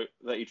pals about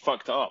that he'd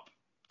fucked it up,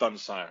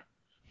 Dunsire.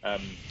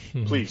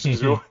 Please,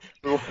 because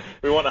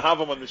we want to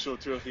have him on the show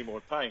 2 or 3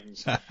 more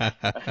times.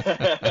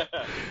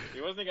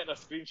 He wasn't getting a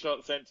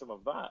screenshot sent to him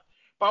of that.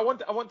 But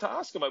I want to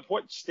ask him, at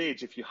what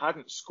stage, if you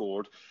hadn't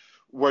scored,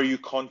 were you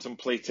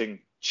contemplating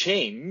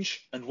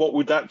change, and what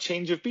would that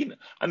change have been?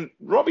 And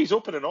Robbie's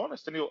open and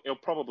honest, and he'll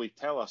probably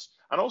tell us.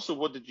 And also,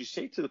 what did you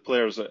say to the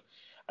players at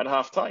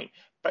half time?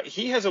 But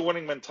he has a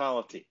winning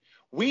mentality.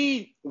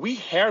 We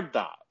heard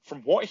that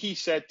from what he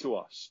said to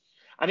us,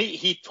 and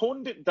he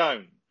toned it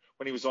down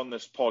when he was on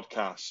this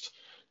podcast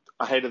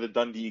ahead of the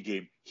Dundee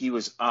game. He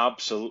was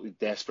absolutely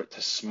desperate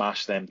to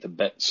smash them to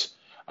bits.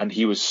 And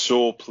he was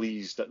so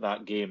pleased at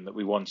that game that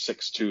we won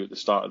 6-2 at the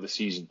start of the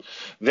season.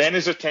 Then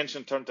his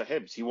attention turned to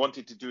Hibs. He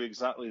wanted to do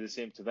exactly the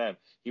same to them.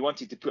 He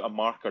wanted to put a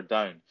marker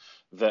down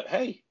that,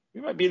 hey,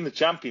 we might be in the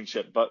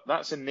Championship, but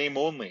that's in name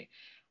only.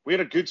 We're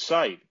a good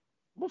side.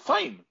 Well,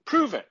 fine.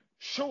 Prove it.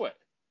 Show it.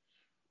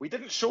 We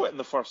didn't show it in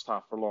the first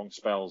half for long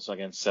spells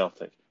against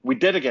Celtic. We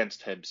did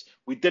against Hibs.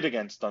 We did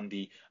against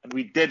Dundee. And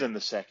we did in the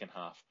second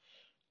half.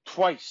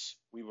 Twice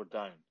we were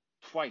down.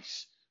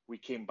 Twice we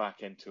came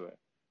back into it.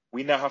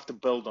 We now have to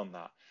build on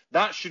that.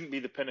 That shouldn't be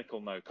the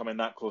pinnacle now, coming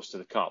that close to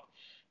the Cup.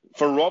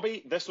 For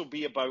Robbie, this will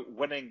be about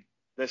winning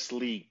this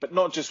league, but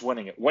not just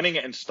winning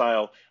it in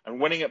style, and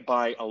winning it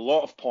by a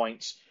lot of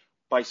points,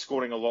 by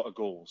scoring a lot of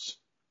goals,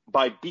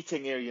 by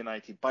beating Ayr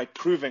United, by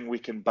proving we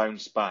can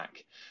bounce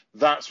back.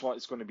 That's what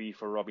it's going to be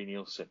for Robbie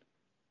Neilson.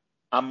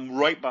 I'm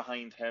right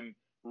behind him,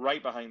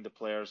 right behind the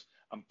players.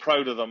 I'm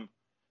proud of them.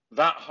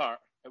 That hurt.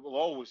 It will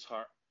always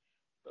hurt.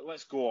 But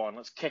let's go on.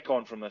 Let's kick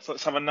on from this.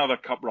 Let's have another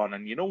cup run.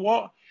 And you know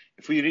what?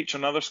 If we reach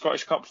another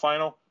Scottish Cup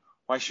final,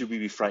 why should we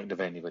be frightened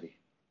of anybody?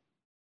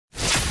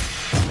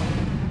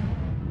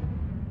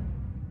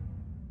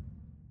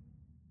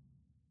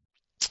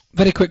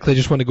 Very quickly, I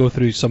just want to go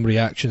through some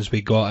reactions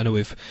we got. I know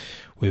we've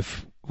I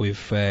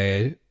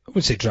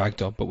wouldn't say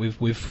dragged on, but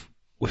we've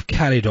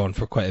carried on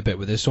for quite a bit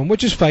with this one,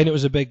 which is fine. It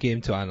was a big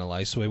game to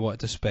analyse, so we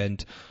wanted to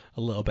spend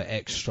a little bit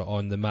extra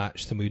on the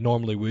match than we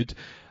normally would.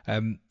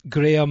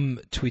 Graham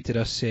tweeted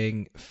us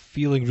saying,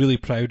 feeling really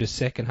proud as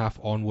second half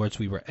onwards,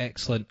 we were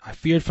excellent. I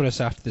feared for us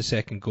after the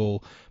second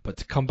goal, but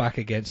to come back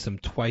against them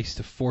twice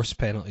to force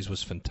penalties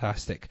was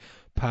fantastic.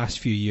 Past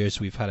few years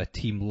we've had a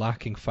team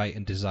lacking fight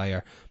and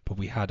desire, but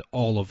we had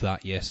all of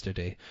that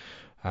yesterday.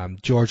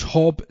 George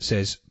Hobb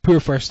says, poor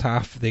first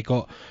half, they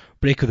got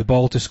break of the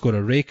ball to score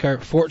a raker,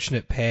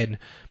 fortunate pen,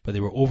 but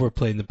they were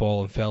overplaying the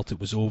ball and felt it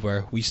was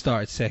over. We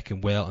started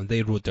second well and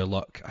they rode their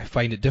luck. I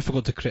find it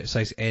difficult to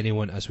criticise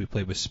anyone as we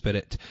play with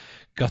spirit.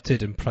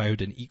 Gutted and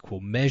proud in equal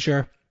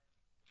measure.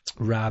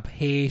 Rab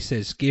Hay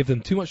says, gave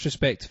them too much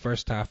respect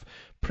first half,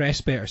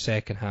 press better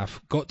second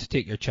half, got to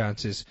take your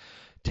chances.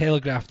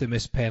 Telegraphed the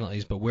missed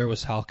penalties, but where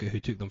was Halka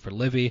who took them for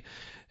Livy?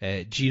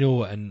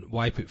 Gino, and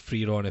why put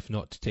Freer on if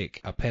not to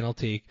take a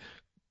penalty?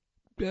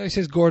 He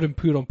says Gordon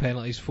poor on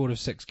penalties, 4 of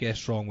 6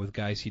 guessed wrong with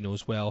guys he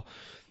knows well.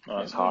 Oh,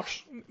 that's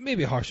harsh.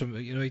 Maybe harsh.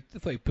 You know, I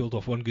thought he pulled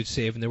off one good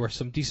save, and there were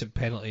some decent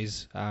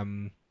penalties.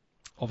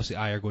 Obviously,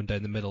 Ayer going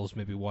down the middle is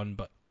maybe one,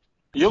 but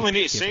you only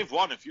need to save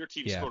one if your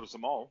team scores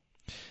them all.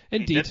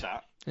 Indeed. He did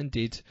that.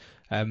 Indeed.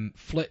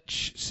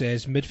 Flitch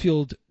says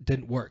midfield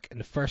didn't work in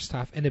the first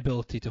half,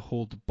 inability to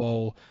hold the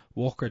ball.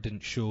 Walker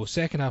didn't show.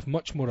 Second half,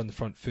 much more on the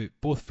front foot.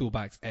 Both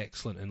fullbacks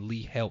excellent, and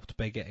Lee helped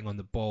by getting on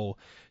the ball.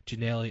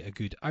 Ginelli a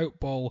good out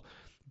ball.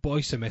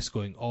 Boyce a miss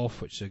going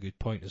off, which is a good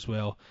point as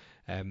well.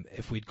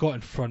 If we'd got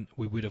in front,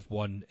 we would have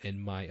won,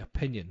 in my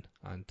opinion,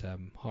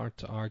 and hard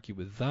to argue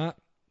with that.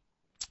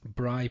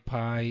 Bry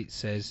Pie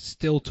says,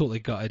 still totally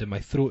gutted and my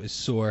throat is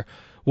sore.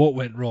 What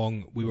went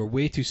wrong? We were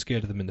way too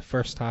scared of them in the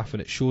first half,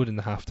 and it showed in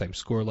the half-time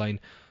scoreline.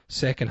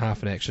 Second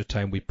half and extra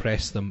time, we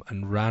pressed them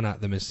and ran at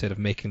them instead of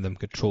making them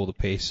control the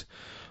pace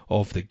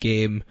of the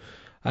game.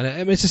 And I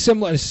mean, it's a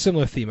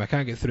similar theme. I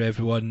can't get through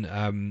everyone.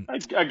 I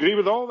agree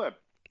with all of them.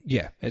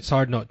 Yeah, it's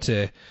hard not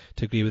to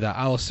agree with that.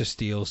 Alistair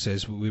Steele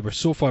says, we were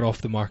so far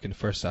off the mark in the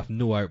first half,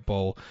 no out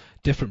ball,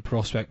 different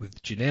prospect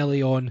with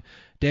Ginelli on,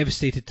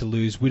 devastated to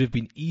lose, would have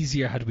been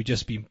easier had we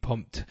just been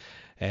pumped.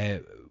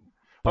 Imagine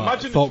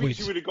the tweets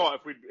you would have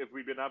got if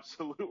we'd been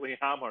absolutely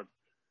hammered.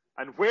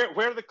 And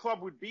where the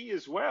club would be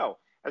as well,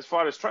 as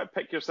far as trying to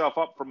pick yourself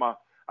up from a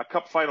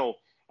cup final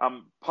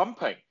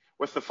pumping,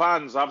 with the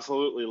fans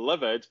absolutely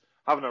livid,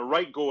 having a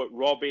right go at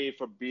Robbie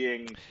for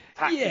being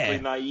tactically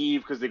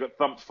naive because they got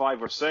thumped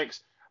 5 or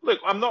 6. Look,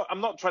 I'm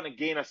not trying to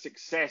gain a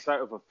success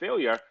out of a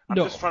failure. I'm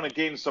just trying to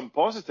gain some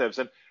positives.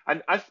 And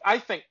I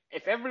think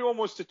if everyone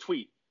was to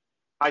tweet,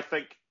 I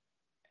think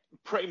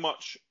pretty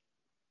much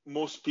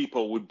most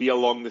people would be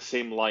along the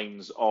same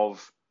lines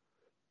of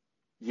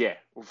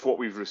what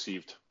we've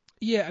received.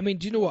 Yeah, I mean,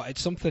 do you know what?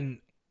 It's something.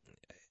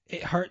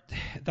 It hurt.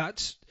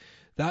 That's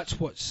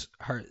what's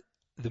hurt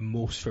the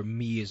most for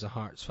me as a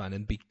Hearts fan,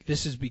 and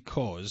this is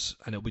because,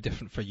 and it'll be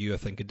different for you, I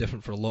think, and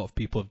different for a lot of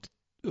people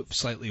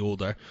slightly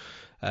older.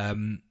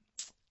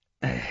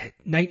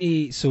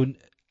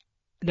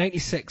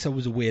 96 I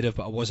was aware of,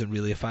 but I wasn't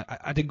really a fan.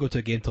 I didn't go to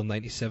a game till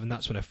 97.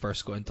 That's when I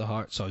first got into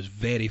Hearts, so I was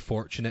very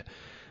fortunate.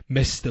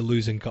 Missed the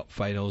losing cup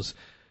finals,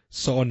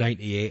 saw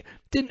 98.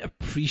 Didn't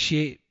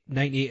appreciate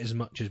 98 as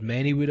much as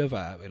many would have.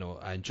 I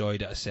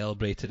enjoyed it. I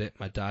celebrated it.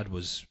 My dad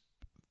was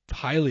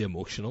highly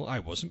emotional. I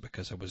wasn't,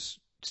 because I was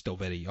still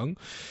very young.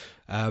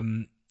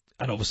 And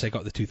obviously I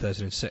got the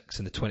 2006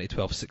 and the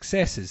 2012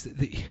 successes.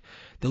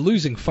 The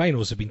losing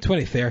finals have been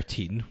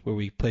 2013, where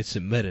we played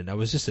St Mirren. I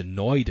was just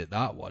annoyed at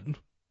that one.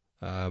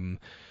 And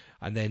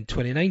then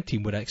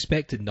 2019, where I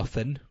expected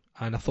nothing,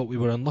 and I thought we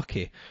were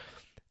unlucky.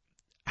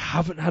 I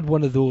haven't had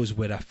one of those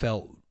where I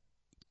felt,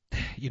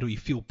 you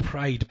feel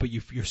pride, but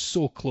you're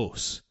so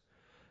close.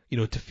 To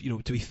be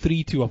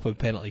 3-2 up on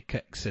penalty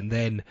kicks and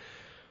then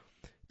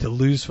to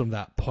lose from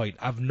that point.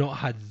 I've not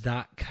had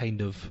that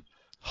kind of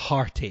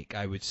heartache,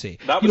 I would say.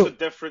 That was a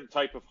different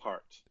type of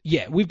heart.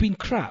 Yeah, we've been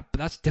crap, but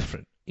that's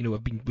different.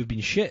 We've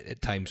been shit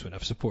at times when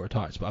I've supported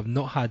Hearts, but I've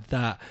not had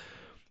that,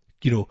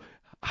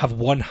 have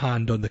one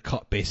hand on the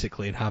cup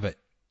basically and have it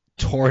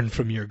torn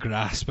from your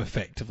grasp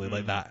effectively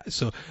like that.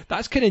 So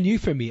that's kind of new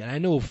for me, and I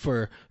know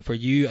for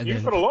you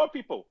and for a lot of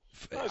people.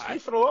 It's new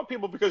for a lot of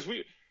people because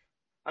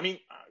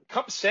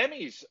cup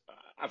semis,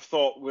 I've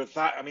thought with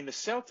that. I mean, the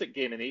Celtic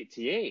game in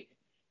 '88,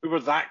 we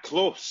were that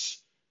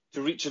close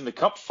to reaching the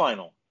cup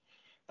final.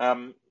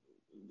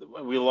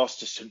 We lost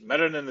to St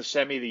Mirren in the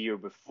semi the year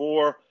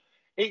before.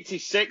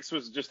 86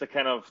 was just a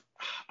kind of,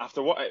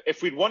 after what,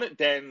 if we'd won at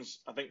Dens,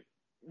 I think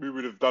we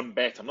would have done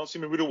better. I'm not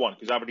saying we would have won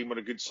because Aberdeen were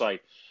a good side,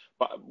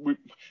 but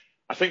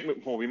I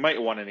think we might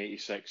have won in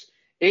 86.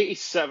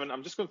 87,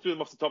 I'm just going through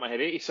them off the top of my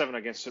head. 87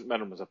 against St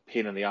Mirren was a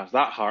pain in the ass.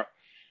 That hurt.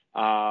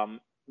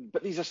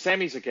 But these are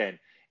semis again.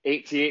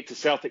 88 to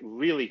Celtic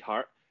really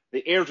hurt.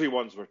 The Airdrie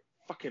ones were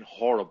fucking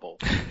horrible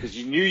because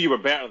you knew you were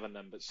better than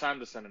them, but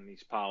Sanderson and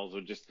these pals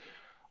are just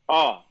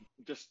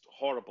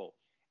horrible.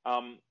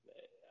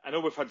 I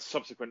know we've had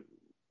subsequent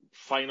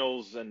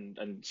finals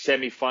and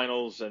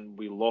semi-finals, and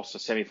we lost a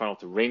semi-final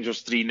to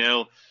Rangers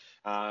 3-0.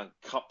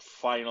 Cup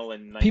final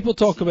in 19... People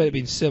talk about it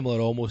being similar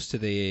almost to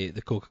the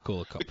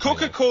Coca-Cola Cup. The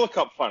Coca-Cola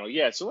Cup final,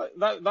 yeah. So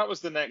that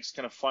was the next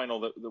kind of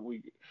final that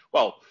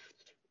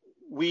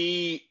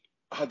we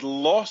had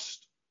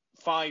lost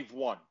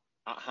 5-1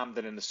 at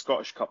Hampden in the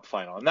Scottish Cup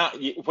final, and that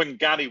when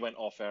Gary went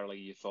off early,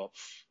 you thought,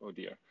 oh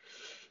dear,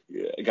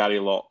 Gary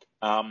Locke.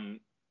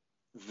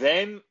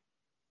 Then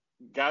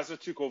Gazza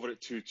took over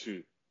at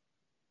 2-2,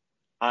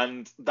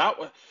 and that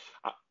was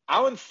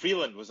Alan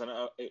Freeland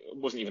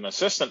wasn't even an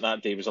assistant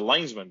that day. He was a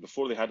linesman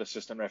before they had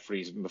assistant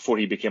referees, before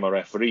he became a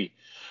referee.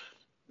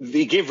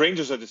 They gave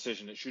Rangers a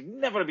decision. It should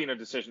never have been a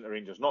decision to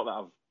Rangers. Not that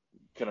I've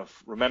kind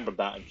of remembered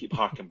that and keep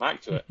harking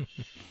back to it.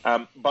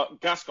 But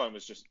Gascoigne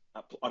was just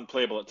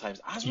unplayable at times,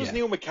 as was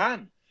Neil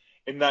McCann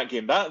in that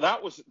game.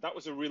 That was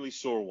a really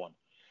sore one.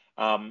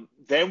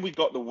 Then we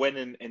got the win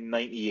in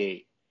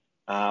 98.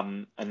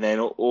 And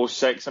then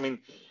 06. I mean,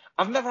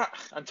 I've never,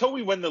 until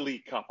we win the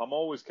League Cup, I'm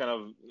always kind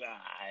of,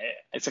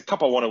 it's a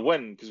cup I want to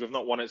win because we've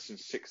not won it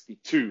since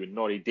 62 and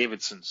Norrie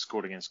Davidson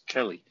scored against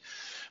Killie.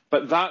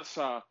 But that's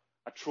a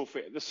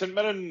trophy. The St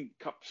Mirren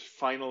Cup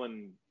final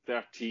in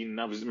 13,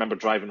 I remember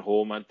driving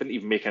home. I didn't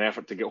even make an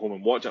effort to get home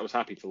and watch it. I was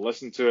happy to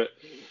listen to it.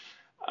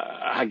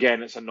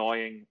 Again, it's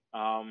annoying.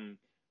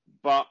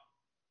 But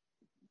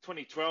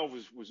 2012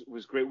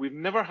 was great. We've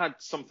never had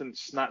something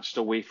snatched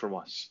away from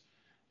us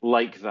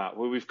like that,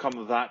 where we've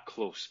come that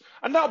close.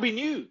 And that'll be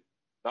new.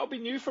 That'll be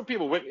new for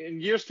people.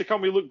 In years to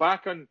come, we look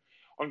back on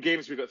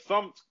games we got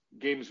thumped,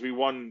 games we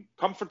won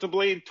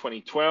comfortably in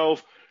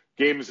 2012,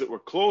 games that were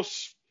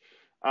close.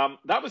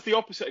 That was the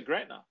opposite of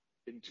Gretna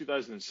in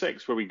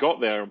 2006, where we got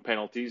there on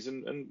penalties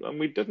and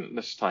we didn't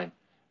this time.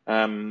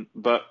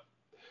 But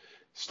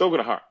still going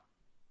to hurt.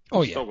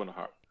 Oh, yeah. Still going to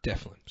hurt.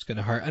 Definitely. It's going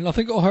to hurt. And I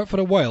think it'll hurt for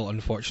a while,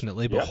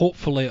 unfortunately, but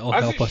hopefully it'll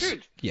help us.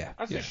 Should. Yeah.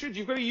 As it should.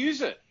 You've got to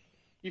use it.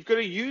 You've got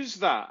to use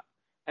that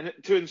and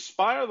to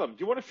inspire them. Do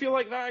you want to feel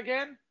like that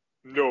again?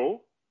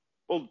 No.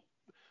 Well,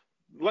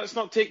 let's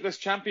not take this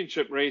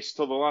championship race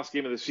till the last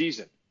game of the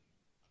season.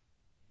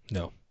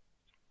 No.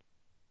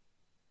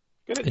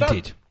 Get it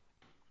done.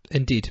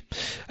 Indeed.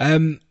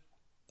 There's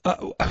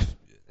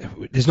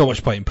not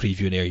much point in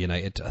previewing Ayr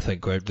United. I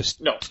think we're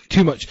just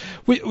too much.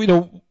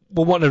 We'll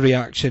want a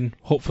reaction.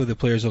 Hopefully the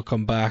players will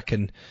come back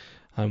and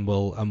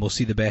we'll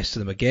see the best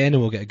of them again,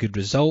 and we'll get a good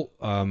result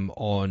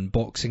on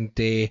Boxing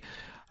Day.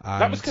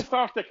 That was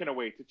cathartic in a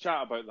way to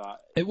chat about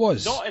that. It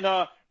was not in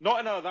a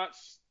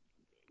that's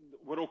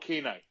we're okay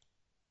now.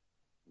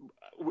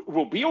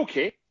 We'll be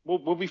okay.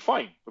 We'll be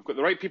fine. We've got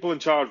the right people in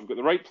charge. We've got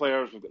the right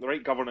players. We've got the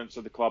right governance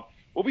of the club.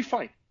 We'll be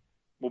fine.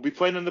 We'll be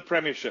playing in the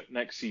Premiership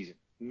next season.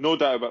 No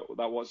doubt about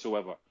that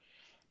whatsoever.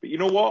 But you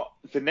know what?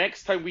 The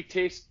next time we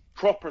taste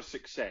proper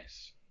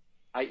success,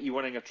 i.e.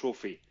 winning a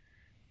trophy,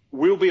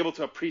 we'll be able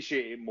to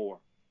appreciate it more,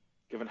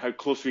 given how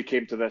close we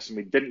came to this and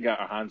we didn't get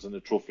our hands on the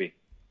trophy.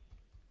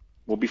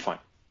 We'll be fine.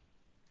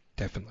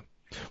 Definitely.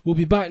 We'll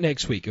be back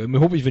next week, and we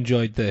hope you've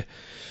enjoyed the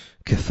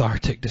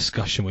cathartic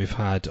discussion we've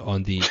had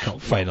on the cup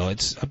final.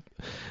 It's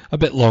a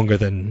bit longer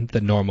than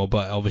normal,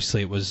 but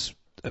obviously it was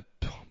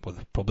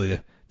probably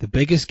the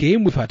biggest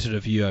game we've had to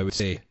review, I would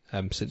say,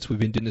 since we've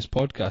been doing this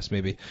podcast,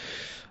 maybe.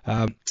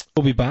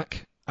 We'll be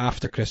back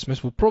after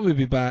Christmas. We'll probably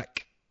be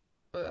back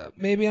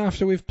maybe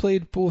after we've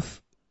played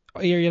both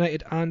Ayr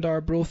United and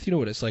Arbroath. You know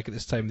what it's like at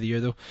this time of the year,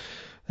 though.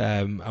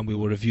 And we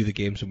will review the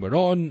games when we're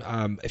on.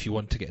 If you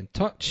want to get in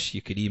touch,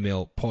 you can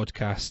email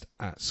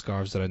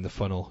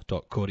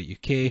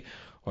podcast@scarvesaroundthefunnel.co.uk,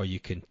 or you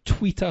can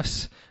tweet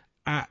us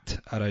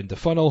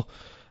 @aroundthefunnel.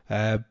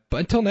 But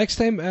until next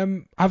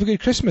time, have a good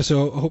Christmas.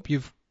 So I hope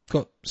you've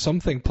got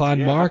something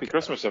planned, Mark. Happy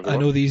Christmas, everyone.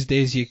 I know these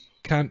days you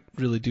can't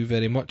really do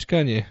very much,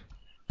 can you?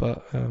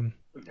 But no,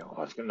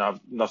 I've got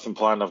nothing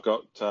planned. I've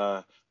got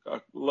a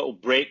little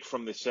break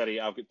from the Serie.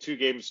 I've got 2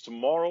 games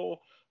tomorrow.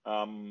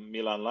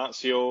 Milan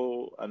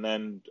Lazio, and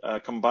then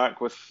come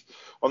back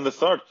on the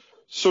 3rd.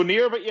 So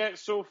near, but yet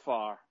so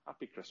far.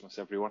 Happy Christmas,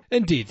 everyone.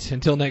 Indeed.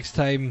 Until next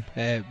time,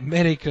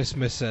 Merry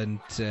Christmas,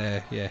 and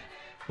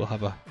we'll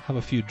have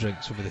a few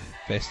drinks over the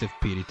festive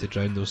period to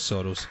drown those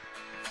sorrows.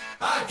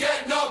 I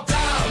get no